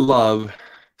really love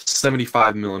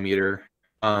 75 millimeter.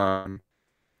 I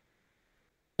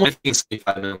think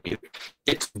 75 millimeter.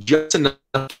 It's just enough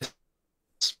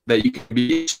that you can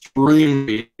be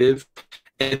extremely creative.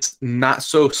 It's not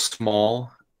so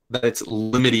small that it's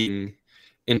limiting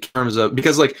in terms of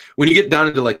because like when you get down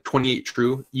into like 28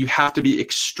 true, you have to be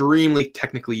extremely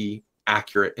technically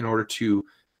accurate in order to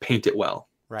paint it well.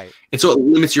 Right. And so it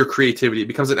limits your creativity. It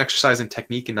becomes an exercise in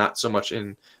technique and not so much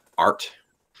in art.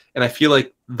 And I feel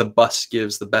like the bus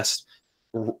gives the best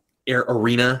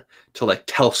arena to like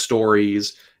tell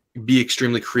stories, be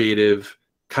extremely creative,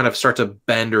 kind of start to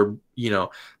bend or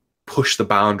push the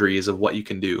boundaries of what you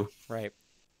can do, Right.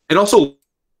 and also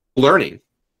learning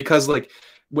because like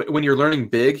when you're learning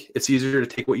big, it's easier to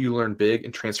take what you learn big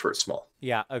and transfer it small.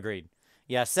 Yeah, agreed.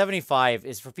 Yeah, 75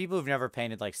 is for people who've never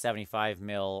painted like 75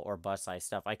 mil or bust size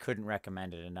stuff. I couldn't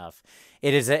recommend it enough.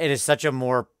 It is such a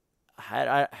more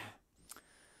I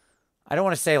don't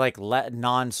want to say like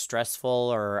non-stressful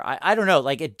or I don't know.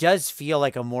 Like it does feel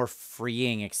like a more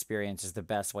freeing experience is the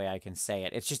best way I can say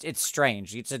it. It's just it's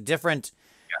strange. It's a different.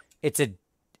 It's a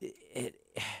it,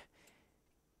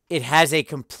 it has a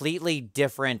completely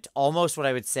different, almost what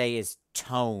I would say is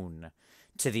tone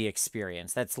to the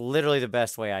experience. That's literally the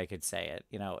best way I could say it.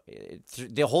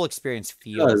 The whole experience It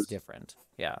feels does. different.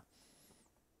 Yeah.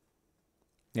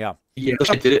 Yeah. Yeah,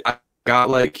 I did it. I got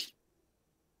like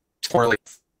for like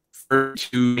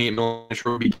 32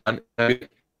 millimeter would be done.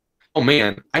 Oh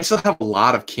man, I still have a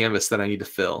lot of canvas that I need to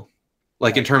fill,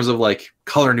 like in Right. terms of like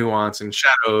color nuance and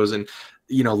shadows and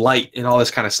light and all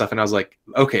this kind of stuff. And I was like,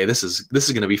 okay, this is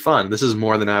gonna be fun. This is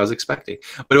more than I was expecting.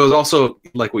 But it was also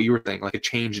like what you were saying, like a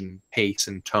change in pace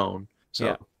and tone.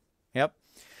 Yeah. So Yep.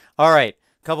 All right.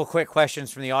 Couple quick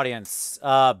questions from the audience.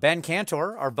 Ben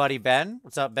Cantor, our buddy Ben.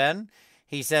 What's up, Ben?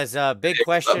 He says, big hey, what's up,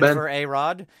 question Ben? for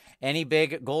A-Rod. Any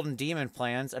big Golden Demon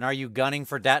plans, and are you gunning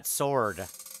for that sword?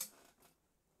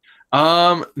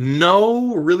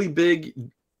 No really big,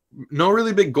 no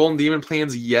really big Golden Demon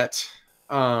plans yet.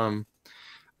 I'm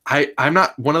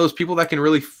not one of those people that can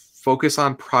really focus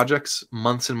on projects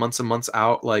months and months and months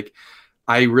out. Like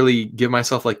I really give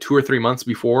myself like 2 or 3 months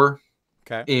before.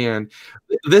 Okay. And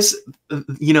this,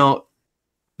 you know,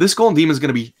 this Golden Demon is going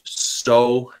to be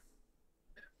so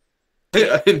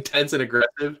intense and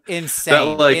aggressive that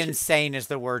Insane. like Insane is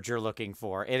the word you're looking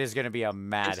for. It is going to be a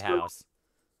madhouse.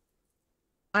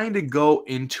 trying to go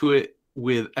into it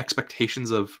with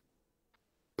expectations of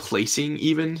placing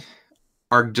even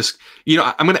are just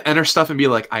I'm going to enter stuff and be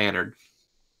like I entered.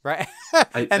 Right.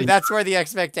 I And that's where the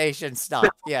expectations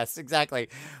stop. Yes, exactly.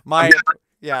 My I'm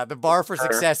Yeah, the bar for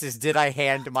success is, did I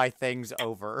hand my things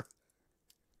over?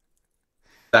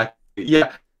 That,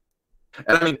 yeah.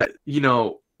 And I mean,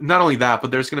 not only that,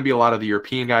 but there's going to be a lot of the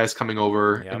European guys coming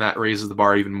over, and Yep. that raises the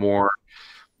bar even more.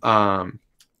 Um,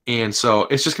 and so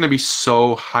it's just going to be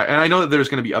so high. And I know that there's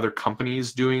going to be other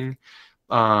companies doing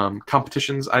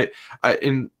competitions.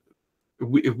 And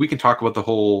we can talk about the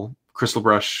whole Crystal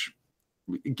Brush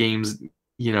games,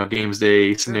 games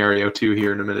day scenario too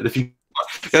here in a minute. If you,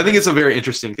 I think it's a very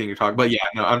interesting thing to talk. But yeah,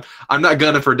 no, I'm not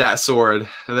gunning for that sword.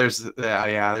 There's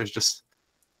just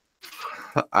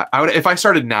I would, if I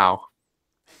started now,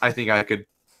 I think I could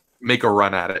make a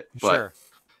run at it. But Sure.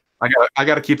 I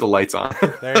got to keep the lights on.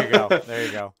 There you go. There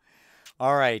you go.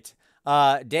 All right.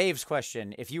 Dave's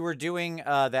question: if you were doing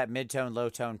that mid-tone,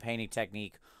 low-tone painting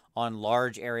technique on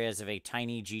large areas of a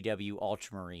tiny GW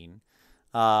ultramarine,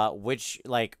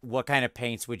 what kind of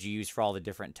paints would you use for all the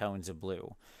different tones of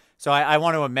blue? So I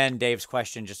want to amend Dave's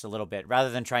question just a little bit.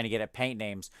 Rather than trying to get at paint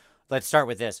names, let's start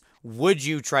with this. Would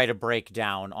you try to break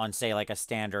down on, say, like a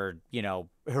standard,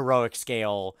 heroic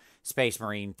scale Space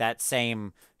Marine, that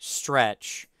same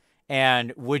stretch?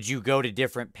 And would you go to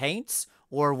different paints,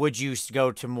 or would you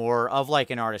go to more of like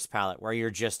an artist palette where you're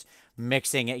just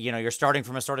mixing it? You're starting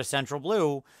from a sort of central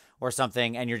blue or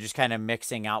something, and you're just kind of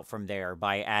mixing out from there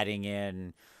by adding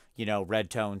in, red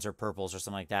tones or purples or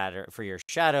something like that, or for your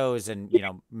shadows, and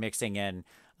mixing in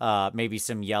maybe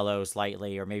some yellows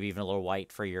lightly, or maybe even a little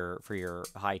white for your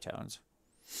high tones.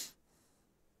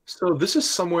 So this is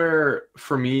somewhere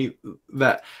for me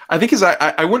that I think is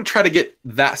I wouldn't try to get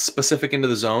that specific into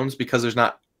the zones because there's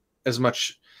not as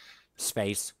much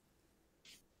Space.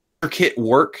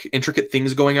 intricate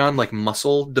things going on like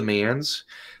muscle demands.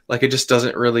 Like it just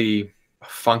doesn't really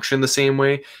function the same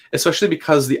way, especially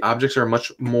because the objects are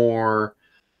much more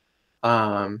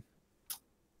they're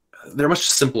much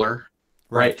simpler,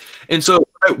 right? And so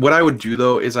what I would do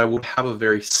though is I would have a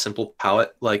very simple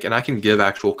palette, and I can give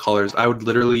actual colors. I would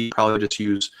literally probably just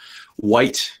use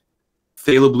white,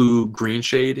 phthalo blue green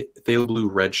shade, phthalo blue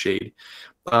red shade.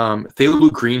 Phthalo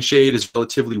blue green shade is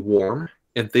relatively warm,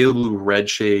 and phthalo blue red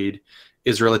shade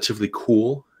is relatively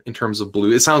cool in terms of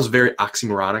blue. It sounds very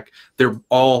oxymoronic.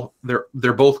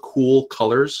 They're both cool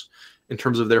colors in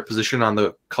terms of their position on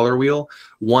the color wheel.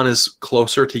 One is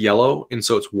closer to yellow, and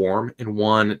so it's warm, and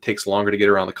one takes longer to get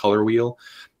around the color wheel.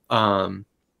 And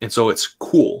so it's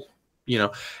cool,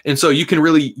 And so you can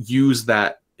really use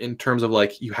that in terms of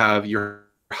you have your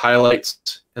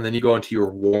highlights, and then you go into your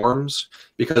warms,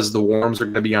 because the warms are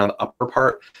going to be on the upper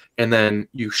part, and then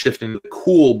you shift into the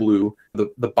cool blue,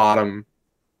 the bottom,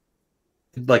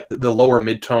 like the lower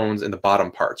midtones and the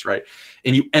bottom parts, right?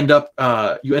 And you end up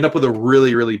with a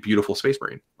really, really beautiful Space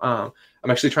Marine. I'm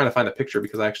actually trying to find a picture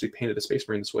because I actually painted a Space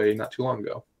Marine this way not too long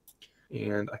ago,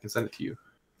 and I can send it to you.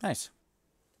 Nice.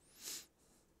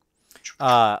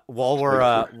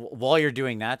 While you're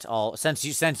doing that, since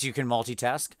you can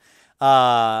multitask,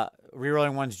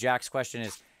 Rerolling One's Jack's question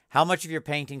is: how much of your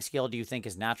painting skill do you think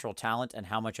is natural talent, and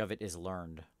how much of it is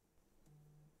learned?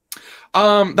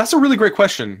 That's a really great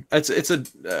question. It's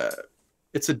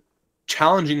a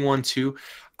challenging one too.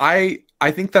 I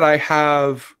think that I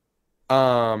have,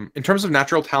 in terms of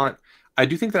natural talent, I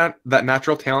do think that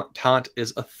natural talent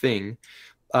is a thing.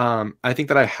 I think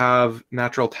that I have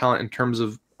natural talent in terms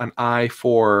of an eye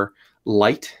for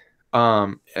light,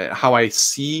 how I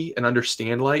see and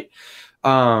understand light.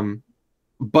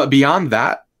 But beyond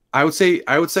that, I would say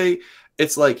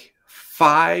it's like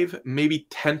 5, maybe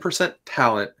 10%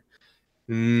 talent,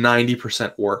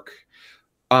 90% work.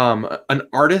 An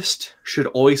artist should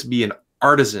always be an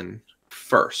artisan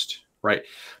first, right?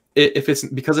 If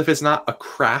it's not a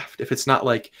craft, if it's not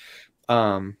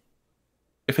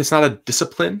if it's not a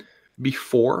discipline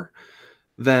before,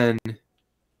 then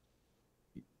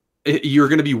you're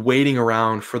going to be waiting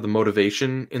around for the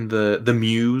motivation and the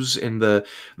muse and the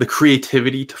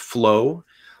creativity to flow.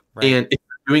 Right. And if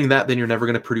you're doing that, then you're never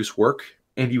going to produce work.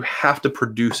 And you have to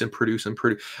produce and produce and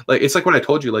produce. It's like what I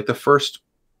told you, the first,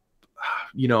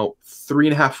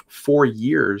 3.5, 4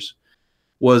 years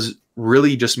was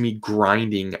really just me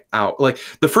grinding out.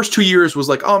 The first 2 years was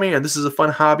oh man, this is a fun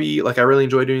hobby. I really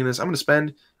enjoy doing this. I'm going to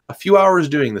spend a few hours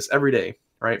doing this every day.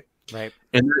 Right. Right.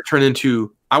 And then it turned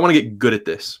into, I want to get good at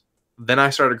this. Then I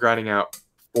started grinding out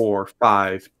 4,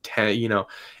 5, 10,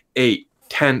 8,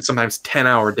 10, sometimes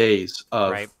 10-hour days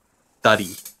of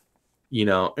study.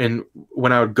 And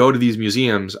when I would go to these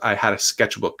museums, I had a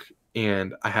sketchbook,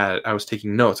 and I was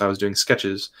taking notes. I was doing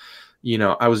sketches.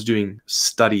 I was doing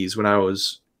studies when I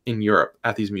was in Europe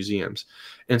at these museums.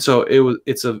 And so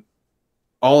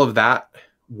all of that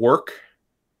work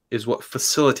is what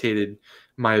facilitated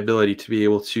my ability to be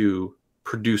able to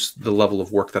produce the level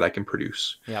of work that I can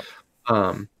produce. Yep.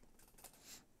 Um,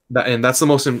 and that's the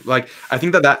most like I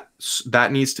think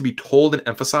that needs to be told and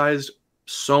emphasized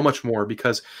so much more,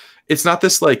 because it's not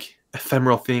this like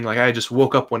ephemeral thing. Like I just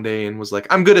woke up one day and was like,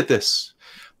 I'm good at this.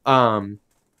 And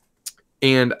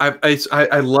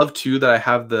I love too that I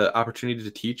have the opportunity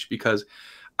to teach, because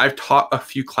I've taught a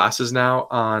few classes now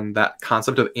on that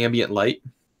concept of ambient light.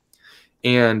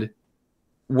 And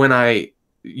when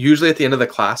usually at the end of the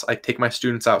class, I take my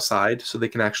students outside so they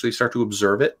can actually start to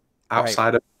observe it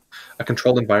outside of a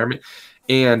controlled environment.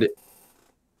 And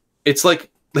it's like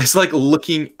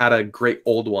looking at a great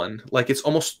old one. Like it's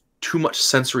almost too much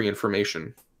sensory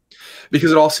information,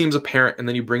 because it all seems apparent, and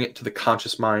then you bring it to the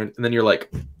conscious mind, and then you're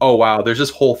like, oh wow, there's this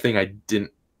whole thing I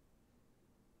didn't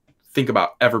think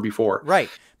about ever before. Right.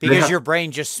 Because your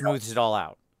brain just smooths it all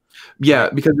out.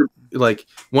 Yeah, because like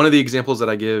one of the examples that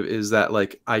I give is that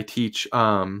like I teach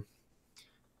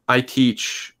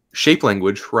shape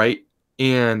language, right?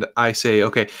 And I say,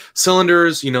 okay,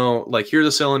 cylinders, like here's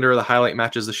a cylinder, the highlight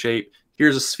matches the shape.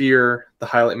 Here's a sphere, the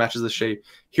highlight matches the shape.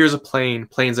 Here's a plane,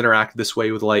 planes interact this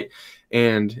way with light.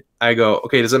 And I go,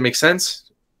 okay, does that make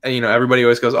sense? And, everybody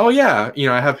always goes, oh yeah.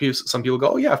 I have some people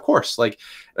go, oh yeah, of course. Like,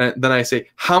 and then I say,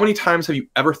 how many times have you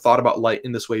ever thought about light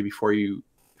in this way before you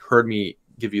heard me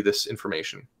give you this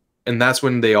information? And that's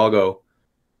when they all go,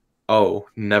 oh,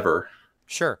 never.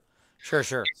 Sure.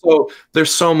 So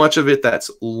there's so much of it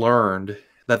that's learned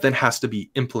that then has to be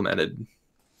implemented.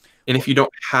 And if you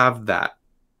don't have that,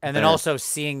 and then also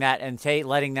seeing that and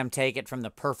letting them take it from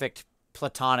the perfect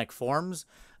platonic forms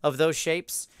of those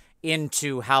shapes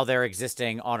into how they're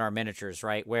existing on our miniatures,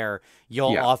 right? Where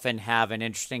you'll often have an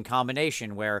interesting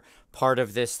combination where part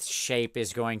of this shape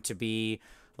is going to be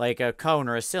like a cone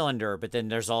or a cylinder, but then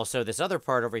there's also this other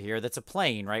part over here that's a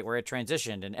plane, right, where it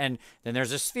transitioned, and then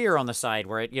there's a sphere on the side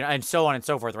where it, and so on and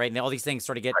so forth, right? And all these things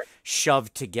sort of get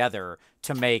shoved together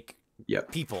to make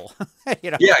people,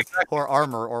 exactly. Or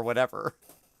armor or whatever.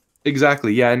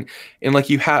 Exactly. Yeah. And like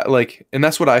you have and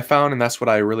that's what I found, and that's what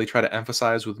I really try to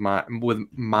emphasize with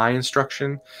my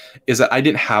instruction, is that I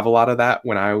didn't have a lot of that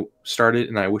when I started,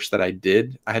 and I wish that I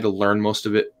did. I had to learn most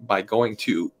of it by going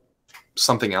to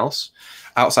something else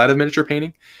outside of miniature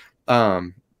painting.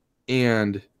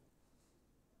 And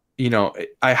I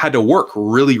had to work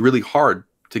really, really hard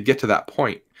to get to that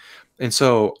point. And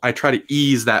so I try to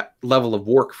ease that level of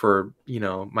work for,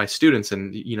 my students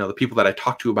and, the people that I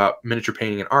talk to about miniature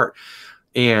painting and art.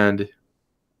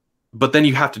 But then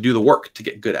you have to do the work to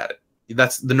get good at it.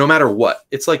 That's no matter what.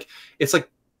 It's like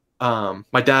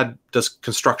my dad does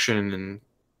construction and,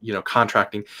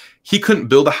 contracting. He couldn't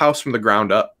build a house from the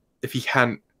ground up if he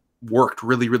hadn't worked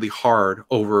really, really hard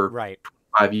over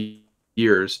 5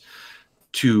 years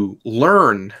to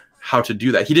learn how to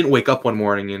do that. He didn't wake up one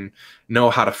morning and know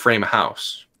how to frame a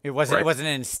house. It wasn't an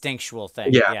instinctual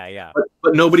thing. Yeah.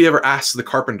 But nobody ever asks the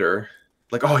carpenter,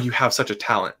 like, oh, you have such a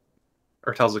talent,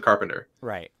 or tells the carpenter.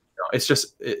 Right. It's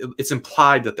just, it's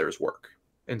implied that there's work.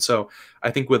 And so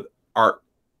I think with art,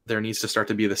 there needs to start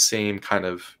to be the same kind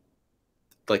of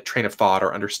like train of thought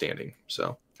or understanding.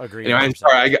 So agreed. Anyway, I'm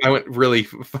sorry, I went really,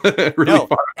 really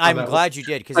far. I'm glad you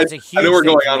did, because it's a huge I know we're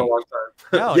going on a long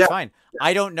time. No, it's fine.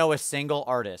 I don't know a single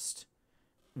artist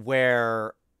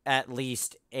where at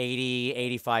least 80,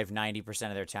 85, 90%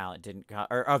 of their talent didn't come,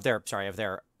 or of their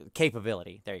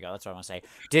capability. There you go. That's what I want to say.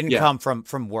 Didn't come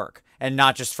from work, and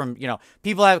not just from,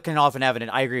 people can often have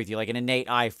I agree with you, like an innate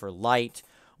eye for light,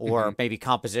 or maybe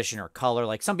composition or color.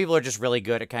 Like some people are just really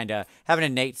good at kind of having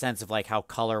an innate sense of like how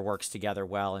color works together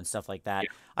well and stuff like that.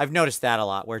 I've noticed that a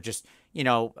lot, where just,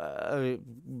 my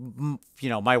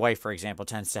wife, for example,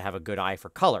 tends to have a good eye for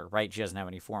color, right? She doesn't have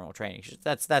any formal training.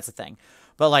 That's a thing.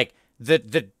 But like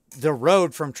the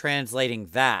road from translating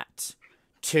that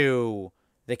to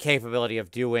the capability of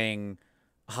doing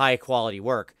high quality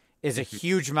work is a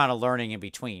huge amount of learning in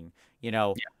between.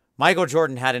 Michael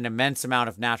Jordan had an immense amount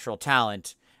of natural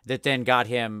talent that then got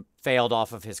him failed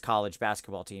off of his college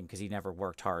basketball team because he never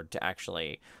worked hard to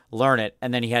actually learn it.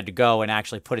 And then he had to go and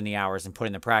actually put in the hours and put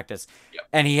in the practice.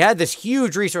 And he had this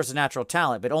huge resource of natural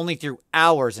talent, but only through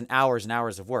hours and hours and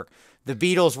hours of work. The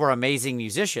Beatles were amazing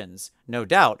musicians, no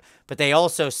doubt, but they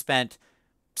also spent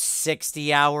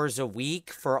 60 hours a week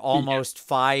for almost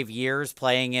 5 years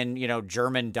playing in,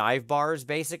 German dive bars,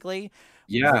 basically.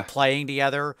 Playing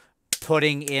together,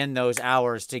 putting in those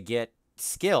hours to get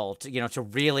skill, to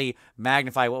really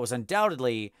magnify what was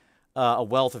undoubtedly a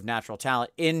wealth of natural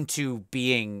talent into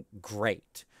being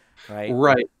great.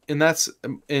 Right. And that's,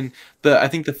 I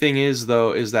think the thing is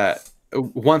though, is that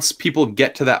once people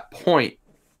get to that point,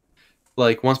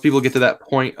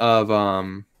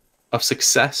 of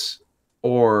success,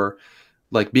 or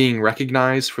like being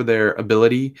recognized for their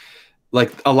ability,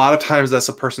 like a lot of times that's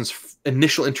a person's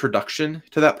initial introduction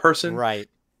to that person. Right.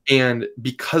 And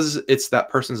because it's that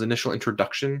person's initial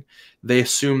introduction, they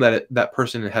assume that that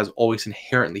person has always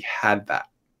inherently had that.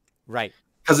 Right.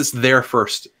 Because it's their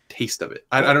first taste of it.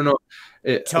 I don't know.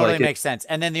 Totally makes sense.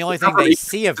 And then the only thing they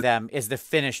see of them is the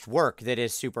finished work that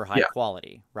is super high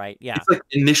quality, right? Yeah. It's like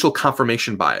initial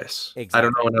confirmation bias. Exactly. I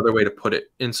don't know another way to put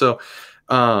it. And so,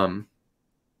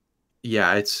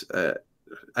 yeah, it's,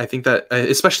 I think that,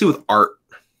 especially with art,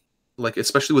 like,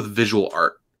 especially with visual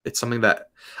art, it's something that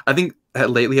I think that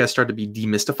lately has started to be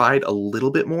demystified a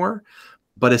little bit more,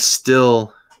 but it's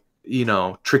still, you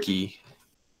know, tricky.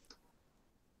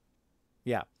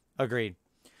 Yeah, agreed.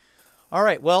 All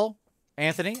right, well,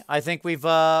 Anthony, I think we've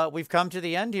come to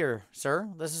the end here, sir.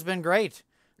 This has been great.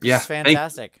 This is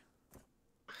fantastic.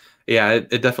 Yeah,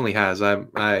 it definitely has.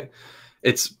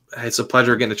 It's a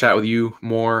pleasure getting to chat with you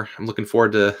more. I'm looking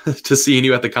forward to to seeing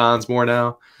you at the cons more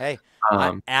now. Hey,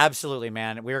 absolutely,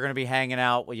 man. We're going to be hanging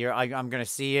out. I'm going to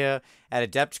see you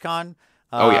at AdeptCon.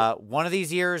 One of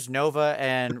these years, Nova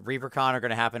and ReaperCon are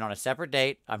going to happen on a separate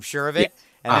date. I'm sure of it.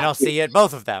 And then I'll see you at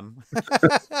both of them.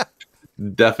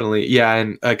 Definitely. Yeah.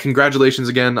 And congratulations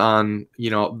again on,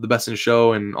 you know, the Best in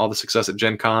Show and all the success at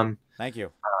Gen Con. Thank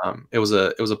you. It was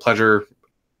a pleasure,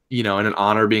 you know, and an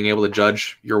honor being able to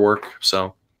judge your work.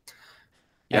 So,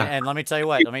 yeah. And let me tell you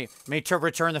what, let me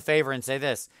return the favor and say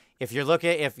this. If you're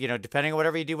looking, you know, depending on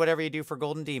whatever you do for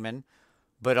Golden Demon,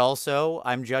 but also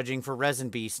I'm judging for Resin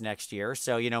Beast next year.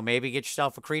 So, you know, maybe get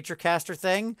yourself a creature caster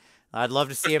thing. I'd love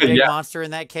to see a big monster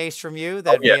in that case from you.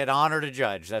 That'd be an honor to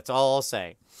judge. That's all I'll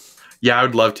say. Yeah, I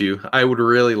would love to. I would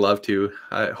really love to.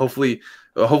 Hopefully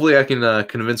I can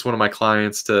convince one of my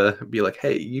clients to be like,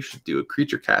 hey, you should do a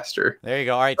creature caster. There you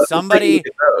go. All right, somebody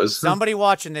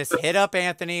watching this, hit up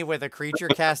Anthony with a creature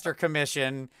caster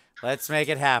commission. Let's make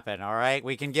it happen, all right?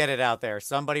 We can get it out there.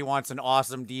 Somebody wants an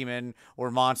awesome demon or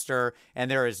monster,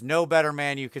 and there is no better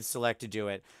man you could select to do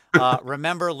it.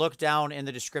 Remember, look down in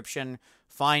the description.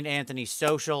 Find Anthony's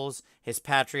socials, his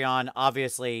Patreon.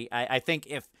 Obviously, I think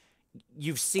if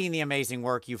you've seen the amazing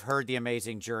work, you've heard the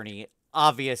amazing journey,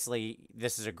 obviously,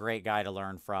 this is a great guy to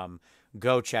learn from.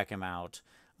 Go check him out.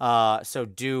 So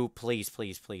do please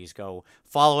go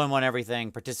follow him on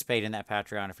everything. Participate in that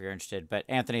Patreon if you're interested. But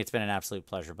Anthony, it's been an absolute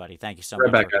pleasure, buddy. Thank you so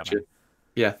much. Right back at you.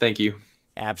 Yeah, thank you.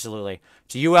 Absolutely.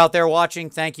 To you out there watching,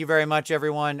 thank you very much,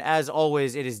 everyone. As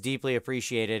always, it is deeply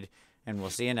appreciated, and we'll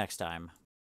see you next time.